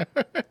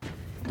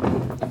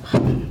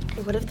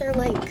 What if they're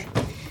like?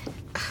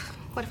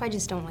 What if I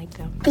just don't like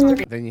them?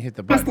 Then you hit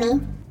the Press button.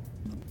 me.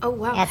 Oh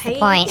wow. That's the hey.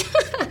 point.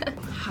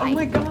 Oh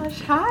my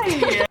gosh.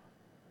 Hi.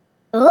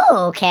 Ooh,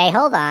 okay,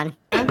 hold on.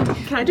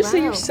 Can I just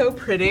say you're so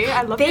pretty?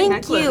 I love your Thank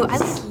necklace. you. I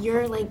like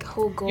your like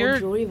whole gold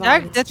jewelry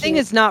vibe. That thing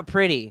is not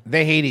pretty.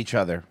 They hate each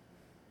other.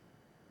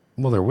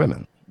 Well, they're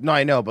women. No,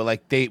 I know, but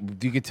like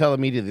you could tell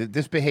immediately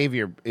this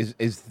behavior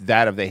is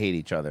that of they hate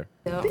each other.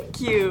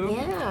 Thank you.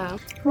 Yeah.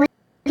 What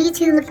are you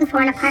two looking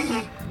for in a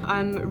partner?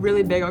 I'm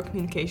really big on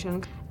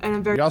communication, and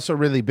I'm very. You're also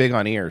really big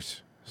on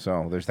ears,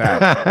 so there's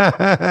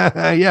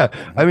that. Yeah,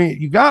 I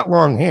mean, you got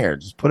long hair.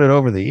 Just put it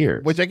over the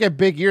ears. Which I get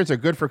big ears are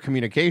good for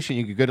communication.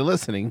 You get good at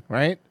listening,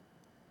 right?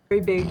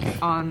 Very big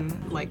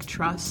on like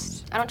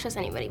trust. I don't trust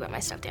anybody but my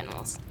stuffed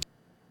animals.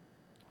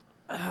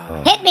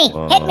 Hit me,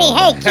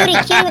 hey,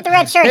 cutie with the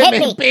red shirt, hit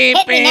me,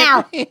 hit me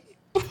now.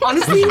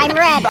 Honestly, I'm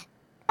red.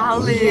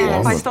 Valid.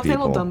 Yes. My stuffed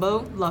animal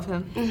Dumbo, love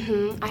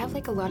him. I have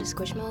like a lot of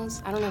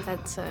Squishmallows. I don't know if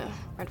that's a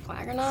red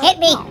flag or not. Hit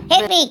me, No, hit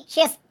but- me.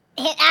 Just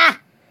hit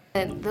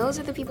And those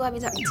are the people I've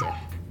been talking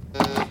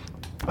to.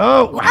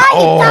 Oh,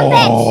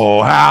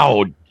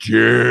 how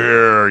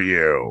dare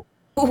you?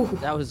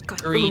 That was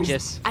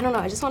egregious. I don't know.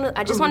 I just want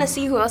to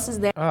see who else is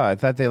there. Oh, I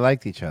thought they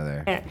liked each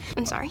other.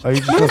 I'm sorry. Oh,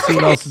 you just want to see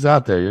what else is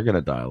out there. You're going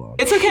to die alone.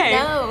 It's okay.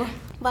 No.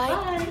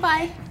 Bye.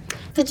 Bye.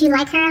 Did you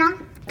like her at all?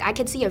 I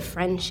could see a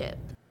friendship.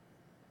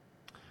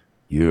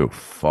 You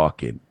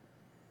fucking.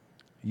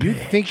 You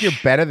think you're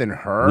better than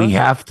her? We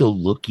have to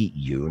look at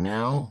you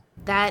now?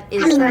 That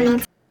is. I mean,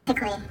 like,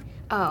 romantically.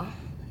 Oh.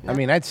 I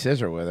mean, I'd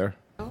scissor with her.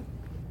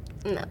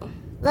 No.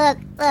 Look.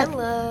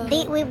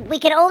 We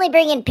can only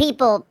bring in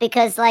people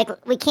because, like,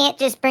 we can't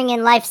just bring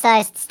in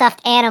life-sized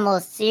stuffed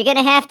animals. So you're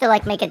gonna have to,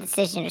 like, make a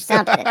decision or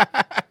something.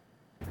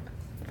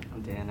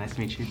 I'm Dan. Nice to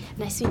meet you.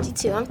 Nice to meet you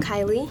too. I'm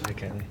Kylie. Hi,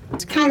 Kylie.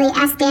 Kylie,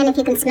 ask Dan if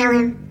you can smell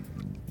him.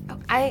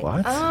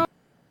 What? What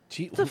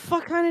the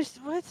fuck kind of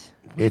what?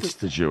 It's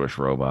the Jewish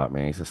robot,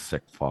 man. He's a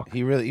sick fuck.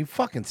 You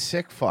fucking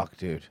sick fuck,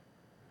 dude.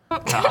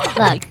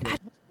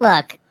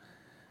 Look.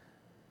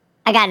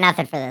 I got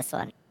nothing for this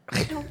one.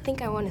 I don't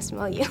think I want to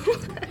smell you.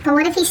 But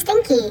what if he's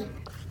stinky?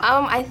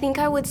 I think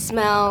I would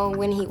smell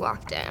when he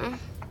walked in.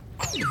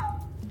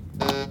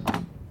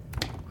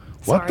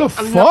 What the I'm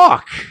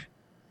fuck?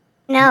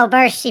 No,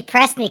 Burst, she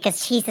pressed me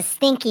because she's a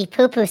stinky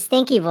poo-poo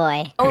stinky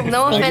boy. Oh,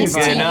 no offense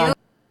to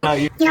you.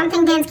 You don't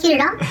think Dan's cute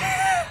at all?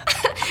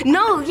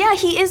 No, yeah,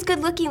 he is good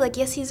looking. Like,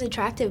 yes, he's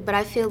attractive, but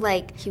I feel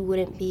like he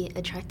wouldn't be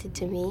attracted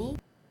to me.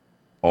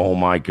 Oh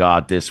my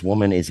God, this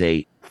woman is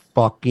a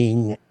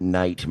fucking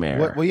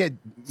nightmare. Well, yeah,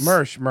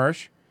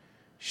 Mersh.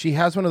 She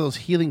has one of those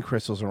healing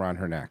crystals around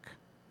her neck.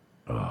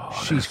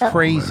 Oh, she's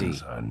crazy.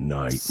 A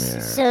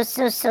nightmare.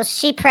 So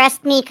she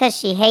pressed me because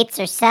she hates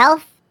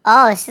herself?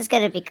 Oh, this is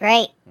gonna be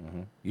great.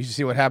 You should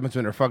see what happens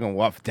when her fucking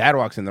dad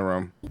walks in the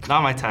room.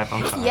 Not my type.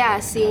 I'm fine. Yeah,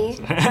 see?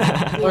 He's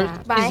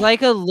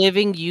like a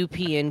living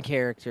UPN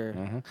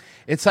character.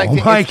 It's like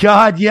Oh my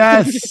God,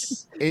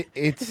 yes.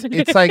 It's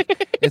like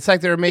they're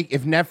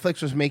if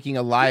Netflix was making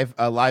a live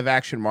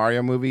action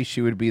Mario movie,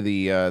 she would be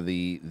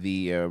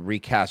the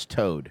recast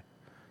Toad.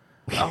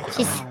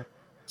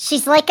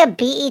 She's like a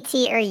BET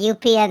or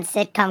UPN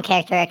sitcom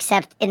character,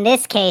 except in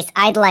this case,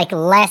 I'd like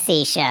less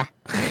Isha.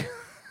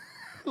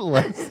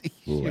 Yeah,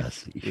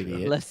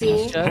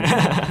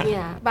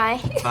 bye.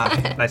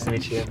 Bye. Nice to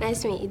meet you.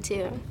 Nice to meet you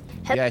too.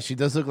 Yeah, she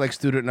does look like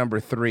student number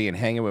 3 and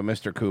hanging with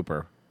Mr.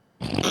 Cooper.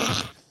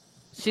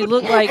 She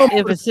looked like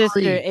if a sister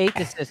ate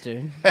the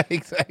sister.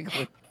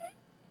 Exactly.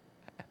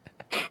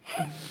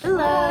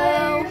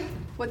 Hello.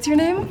 What's your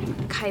name?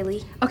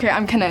 Kylie. Okay,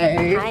 I'm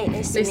Kanae. Hi,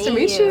 nice to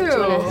meet you.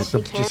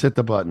 Just hit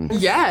the button.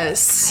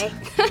 Yes.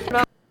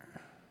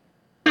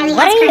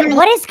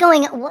 What is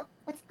going on?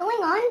 What's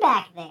going on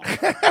back there?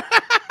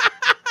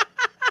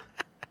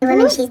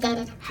 Women she's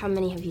dated. How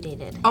many have you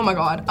dated? Oh my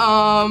God.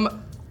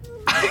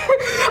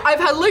 I've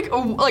had like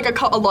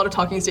a lot of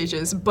talking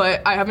stages,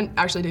 but I haven't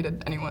actually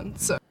dated anyone.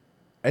 So.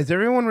 Is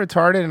everyone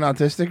retarded and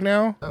autistic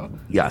now?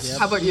 Yes.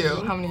 How about you?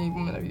 How many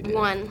women have you dated?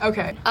 One.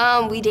 Okay.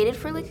 We dated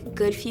for like a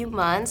good few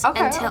months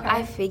Okay, until okay.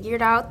 I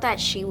figured out that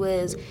she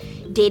was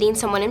dating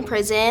someone in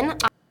prison.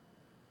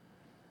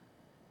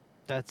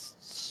 That's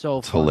so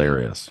It's funny.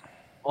 hilarious.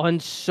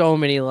 On so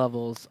many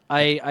levels.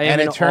 I am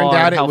And in it turned awe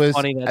out at how it was.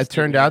 funny that It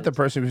turned out the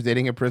person who was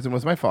dating in prison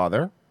was my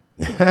father.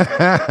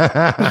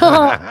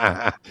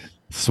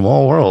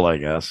 Small world, I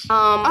guess.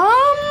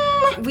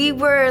 We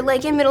were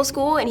like in middle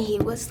school and he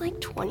was like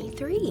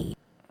 23.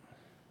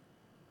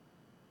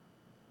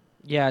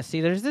 Yeah,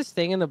 see, there's this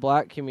thing in the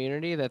black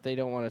community that they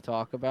don't want to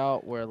talk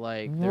about where,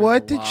 like, there's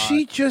What a did lot-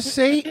 she just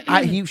say?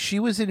 She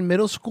was in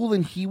middle school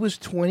and he was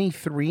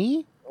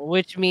 23.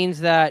 Which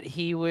means that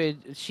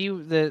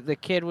the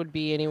kid would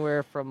be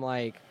anywhere from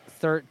like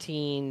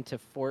 13 to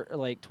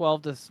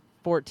 12 to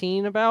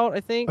 14 about,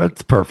 I think.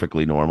 That's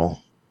perfectly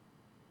normal.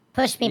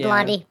 Push me, Yeah.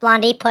 Blondie.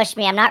 Blondie, push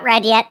me. I'm not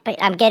ready yet,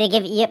 but I'm gonna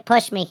give you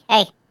push me.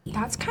 Hey.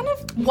 That's kind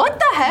of what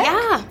the heck?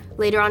 Yeah.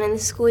 Later on in the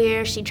school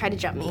year, she tried to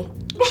jump me.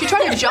 She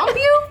tried to jump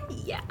you?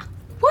 Yeah.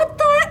 What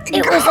the?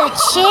 It was a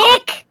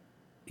chick.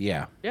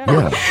 Yeah. You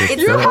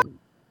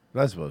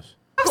Lesbos.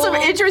 have some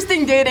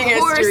interesting dating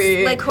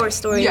history. Like horror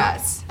story.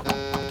 Yes.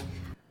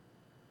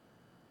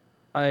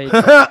 Look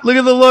at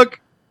the look.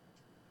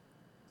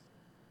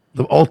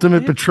 The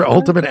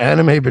ultimate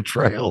anime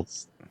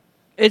betrayals.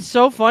 It's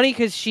so funny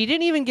because she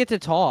didn't even get to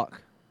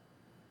talk.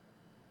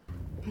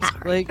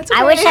 Like,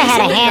 I wish I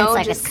had a No, hand so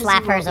I could just 'cause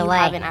slap you hers away.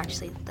 haven't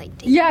actually like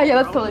dated. Yeah,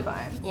 that's totally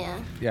fine. Yeah.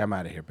 Yeah, I'm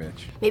out of here,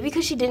 bitch. Maybe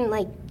because she didn't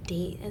like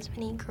date as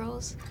many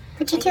girls.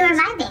 But you two are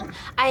vibing.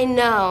 I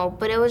know,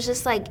 but it was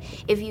just like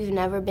if you've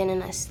never been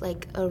in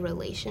a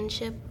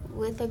relationship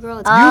with a girl.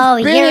 It's Oh,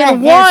 You've been you're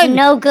in there's one.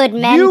 no good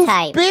men You've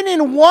type. been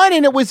in one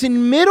and it was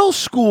in middle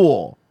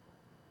school.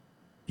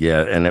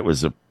 Yeah, and it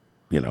was you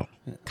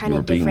Kinda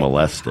were being different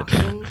molested.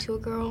 talking to a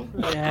girl.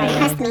 You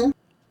pressed me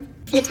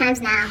a few times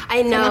now.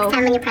 I know. So next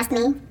time when you press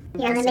me,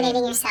 you're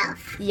eliminating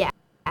yourself. Yeah.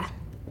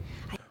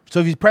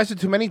 So if you press it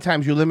too many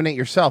times, you eliminate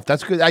yourself.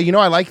 That's good. I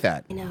like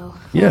that. I know.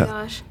 Yeah. Oh my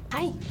gosh.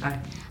 Hi.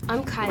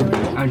 I'm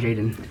Kylie. I'm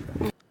Jaden.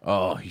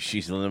 Oh,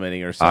 she's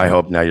eliminating herself. I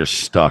hope now you're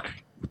stuck.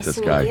 with this Nice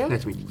to guy. meet you.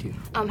 Nice to meet you too.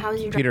 How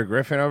was your Peter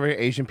Griffin over here,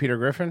 Asian Peter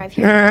Griffin.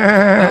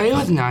 It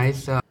was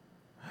nice.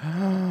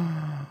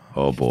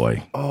 Oh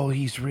boy. Oh,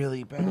 he's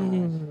really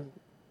bad.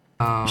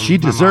 She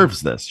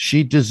deserves this.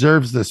 She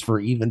deserves this for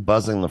even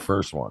buzzing the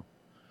first one.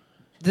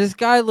 This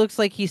guy looks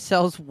like he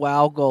sells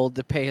WoW gold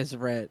to pay his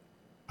rent.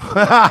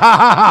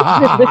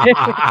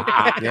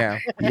 Yeah.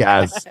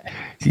 Yes.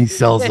 He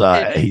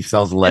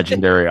sells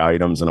legendary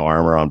items and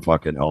armor on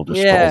fucking Elder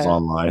Scrolls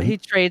Online. He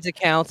trades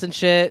accounts and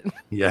shit.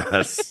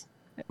 Yes.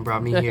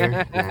 Brought me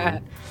here,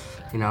 and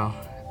you know.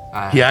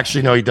 He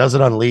does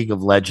it on League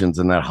of Legends,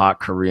 and that hot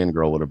Korean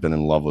girl would have been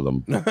in love with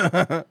him.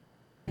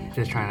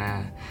 Just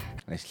trying to.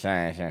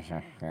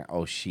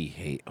 Oh, she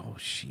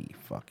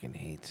fucking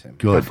hates him.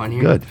 Good.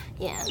 Good.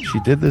 Yeah. She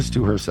did this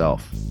to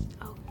herself.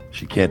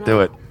 She can't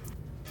do it.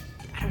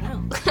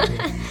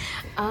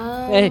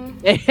 I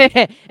don't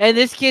know. And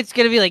this kid's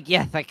gonna be like,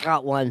 yes, I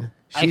got one.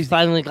 I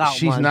finally got one.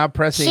 She's not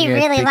pressing She it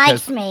really because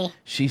likes me.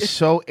 She's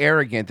so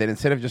arrogant that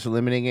instead of just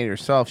eliminating it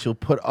herself, she'll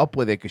put up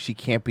with it because she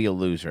can't be a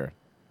loser.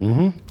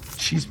 Mm-hmm.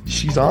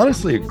 She's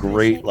honestly a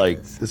great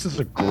this is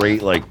a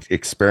great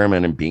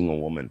experiment in being a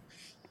woman.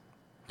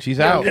 She's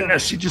out.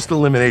 And she just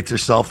eliminates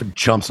herself and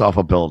jumps off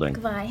a building.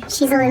 Goodbye.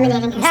 She's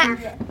eliminating herself.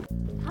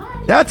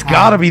 That's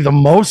got to be the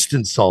most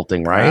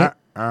insulting, right?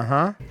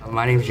 Uh-huh.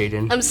 My name's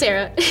Jaden. I'm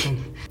Sarah.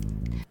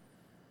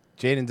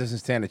 Jaden doesn't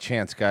stand a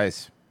chance,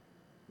 guys.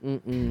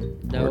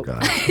 Nope.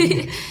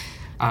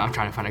 I'm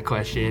trying to find a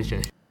question. It's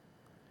just.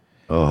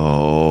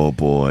 Oh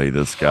boy,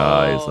 this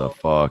guy is a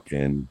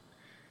fucking.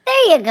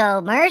 There you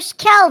go, Mersh.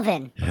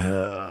 Kelvin.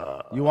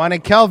 You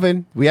wanted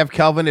Kelvin? We have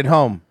Kelvin at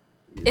home.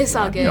 It's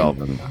all good.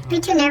 Kelvin. Are you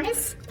too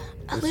nervous?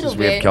 A little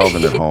We have bit.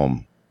 Kelvin at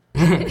home.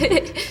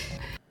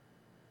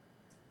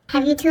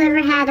 Have you two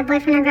ever had a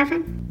boyfriend or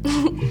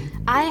girlfriend?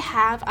 I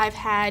have. I've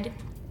had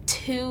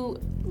 2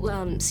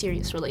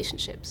 serious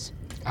relationships.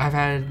 I've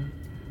had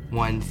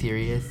one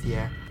serious,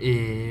 yeah.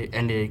 It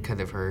ended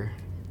because of her.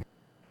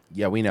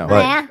 Yeah, we know.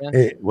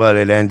 But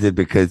it ended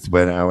because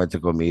when I went to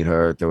go meet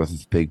her, there was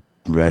this big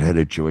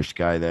redheaded Jewish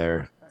guy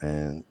there,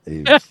 and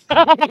he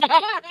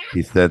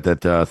said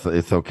that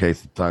it's okay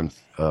sometimes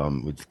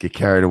we just get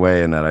carried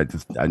away, and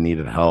that I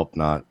needed help,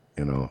 not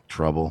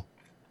trouble.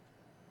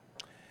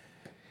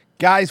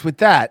 Guys, with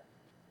that,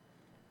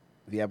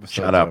 the episode.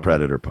 Shout out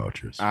Predator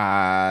Poachers.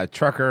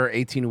 Trucker,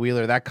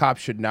 18-wheeler. That cop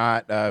should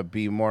not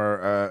be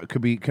more.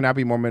 Could not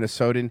be more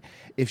Minnesotan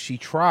if she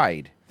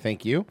tried.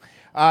 Thank you.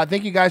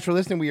 Thank you guys for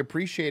listening. We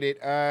appreciate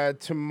it.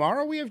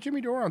 Tomorrow we have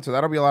Jimmy Dore on, so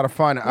that'll be a lot of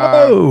fun.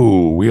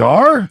 Oh, we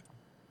are?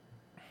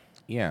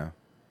 Yeah.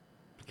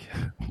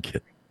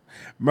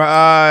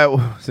 What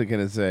was I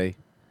gonna say?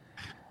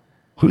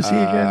 Who's he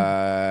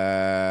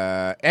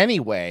again?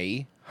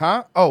 Anyway,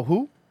 huh? Oh,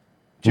 who?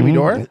 Jimmy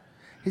Dore?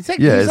 He's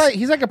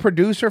like a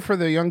producer for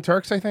the Young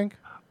Turks, I think.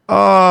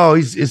 Oh,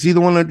 is he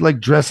the one that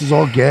dresses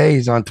all gay?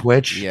 He's on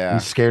Twitch. Yeah.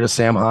 He's scared of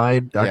Sam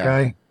Hyde. That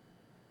guy.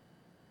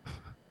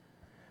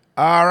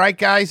 All right,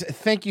 guys.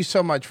 Thank you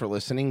so much for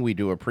listening. We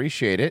do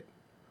appreciate it.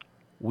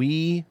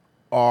 We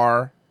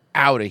are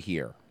out of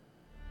here.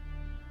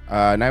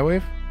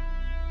 Nightwave?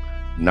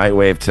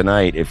 Nightwave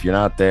tonight. If you're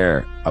not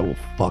there, I will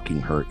fucking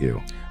hurt you.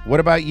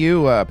 What about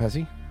you,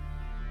 Pessy?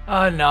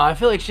 No, I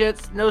feel like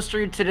shit. No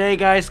stream today,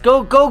 guys.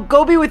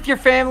 Go be with your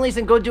families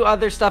and go do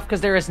other stuff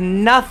because there is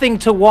nothing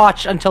to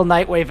watch until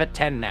Nightwave at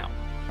 10 now.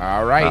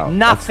 All right. Wow,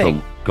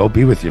 Nothing. Go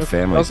be with your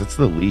families. It's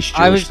the least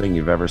Jewish thing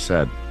you've ever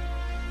said.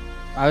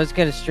 I was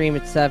gonna stream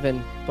at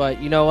 7,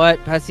 but you know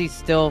what?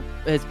 Pessy's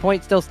his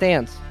point still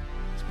stands.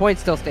 His point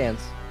still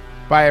stands.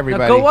 Bye,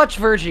 everybody. Now go watch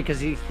Virgie because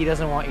he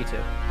doesn't want you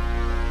to.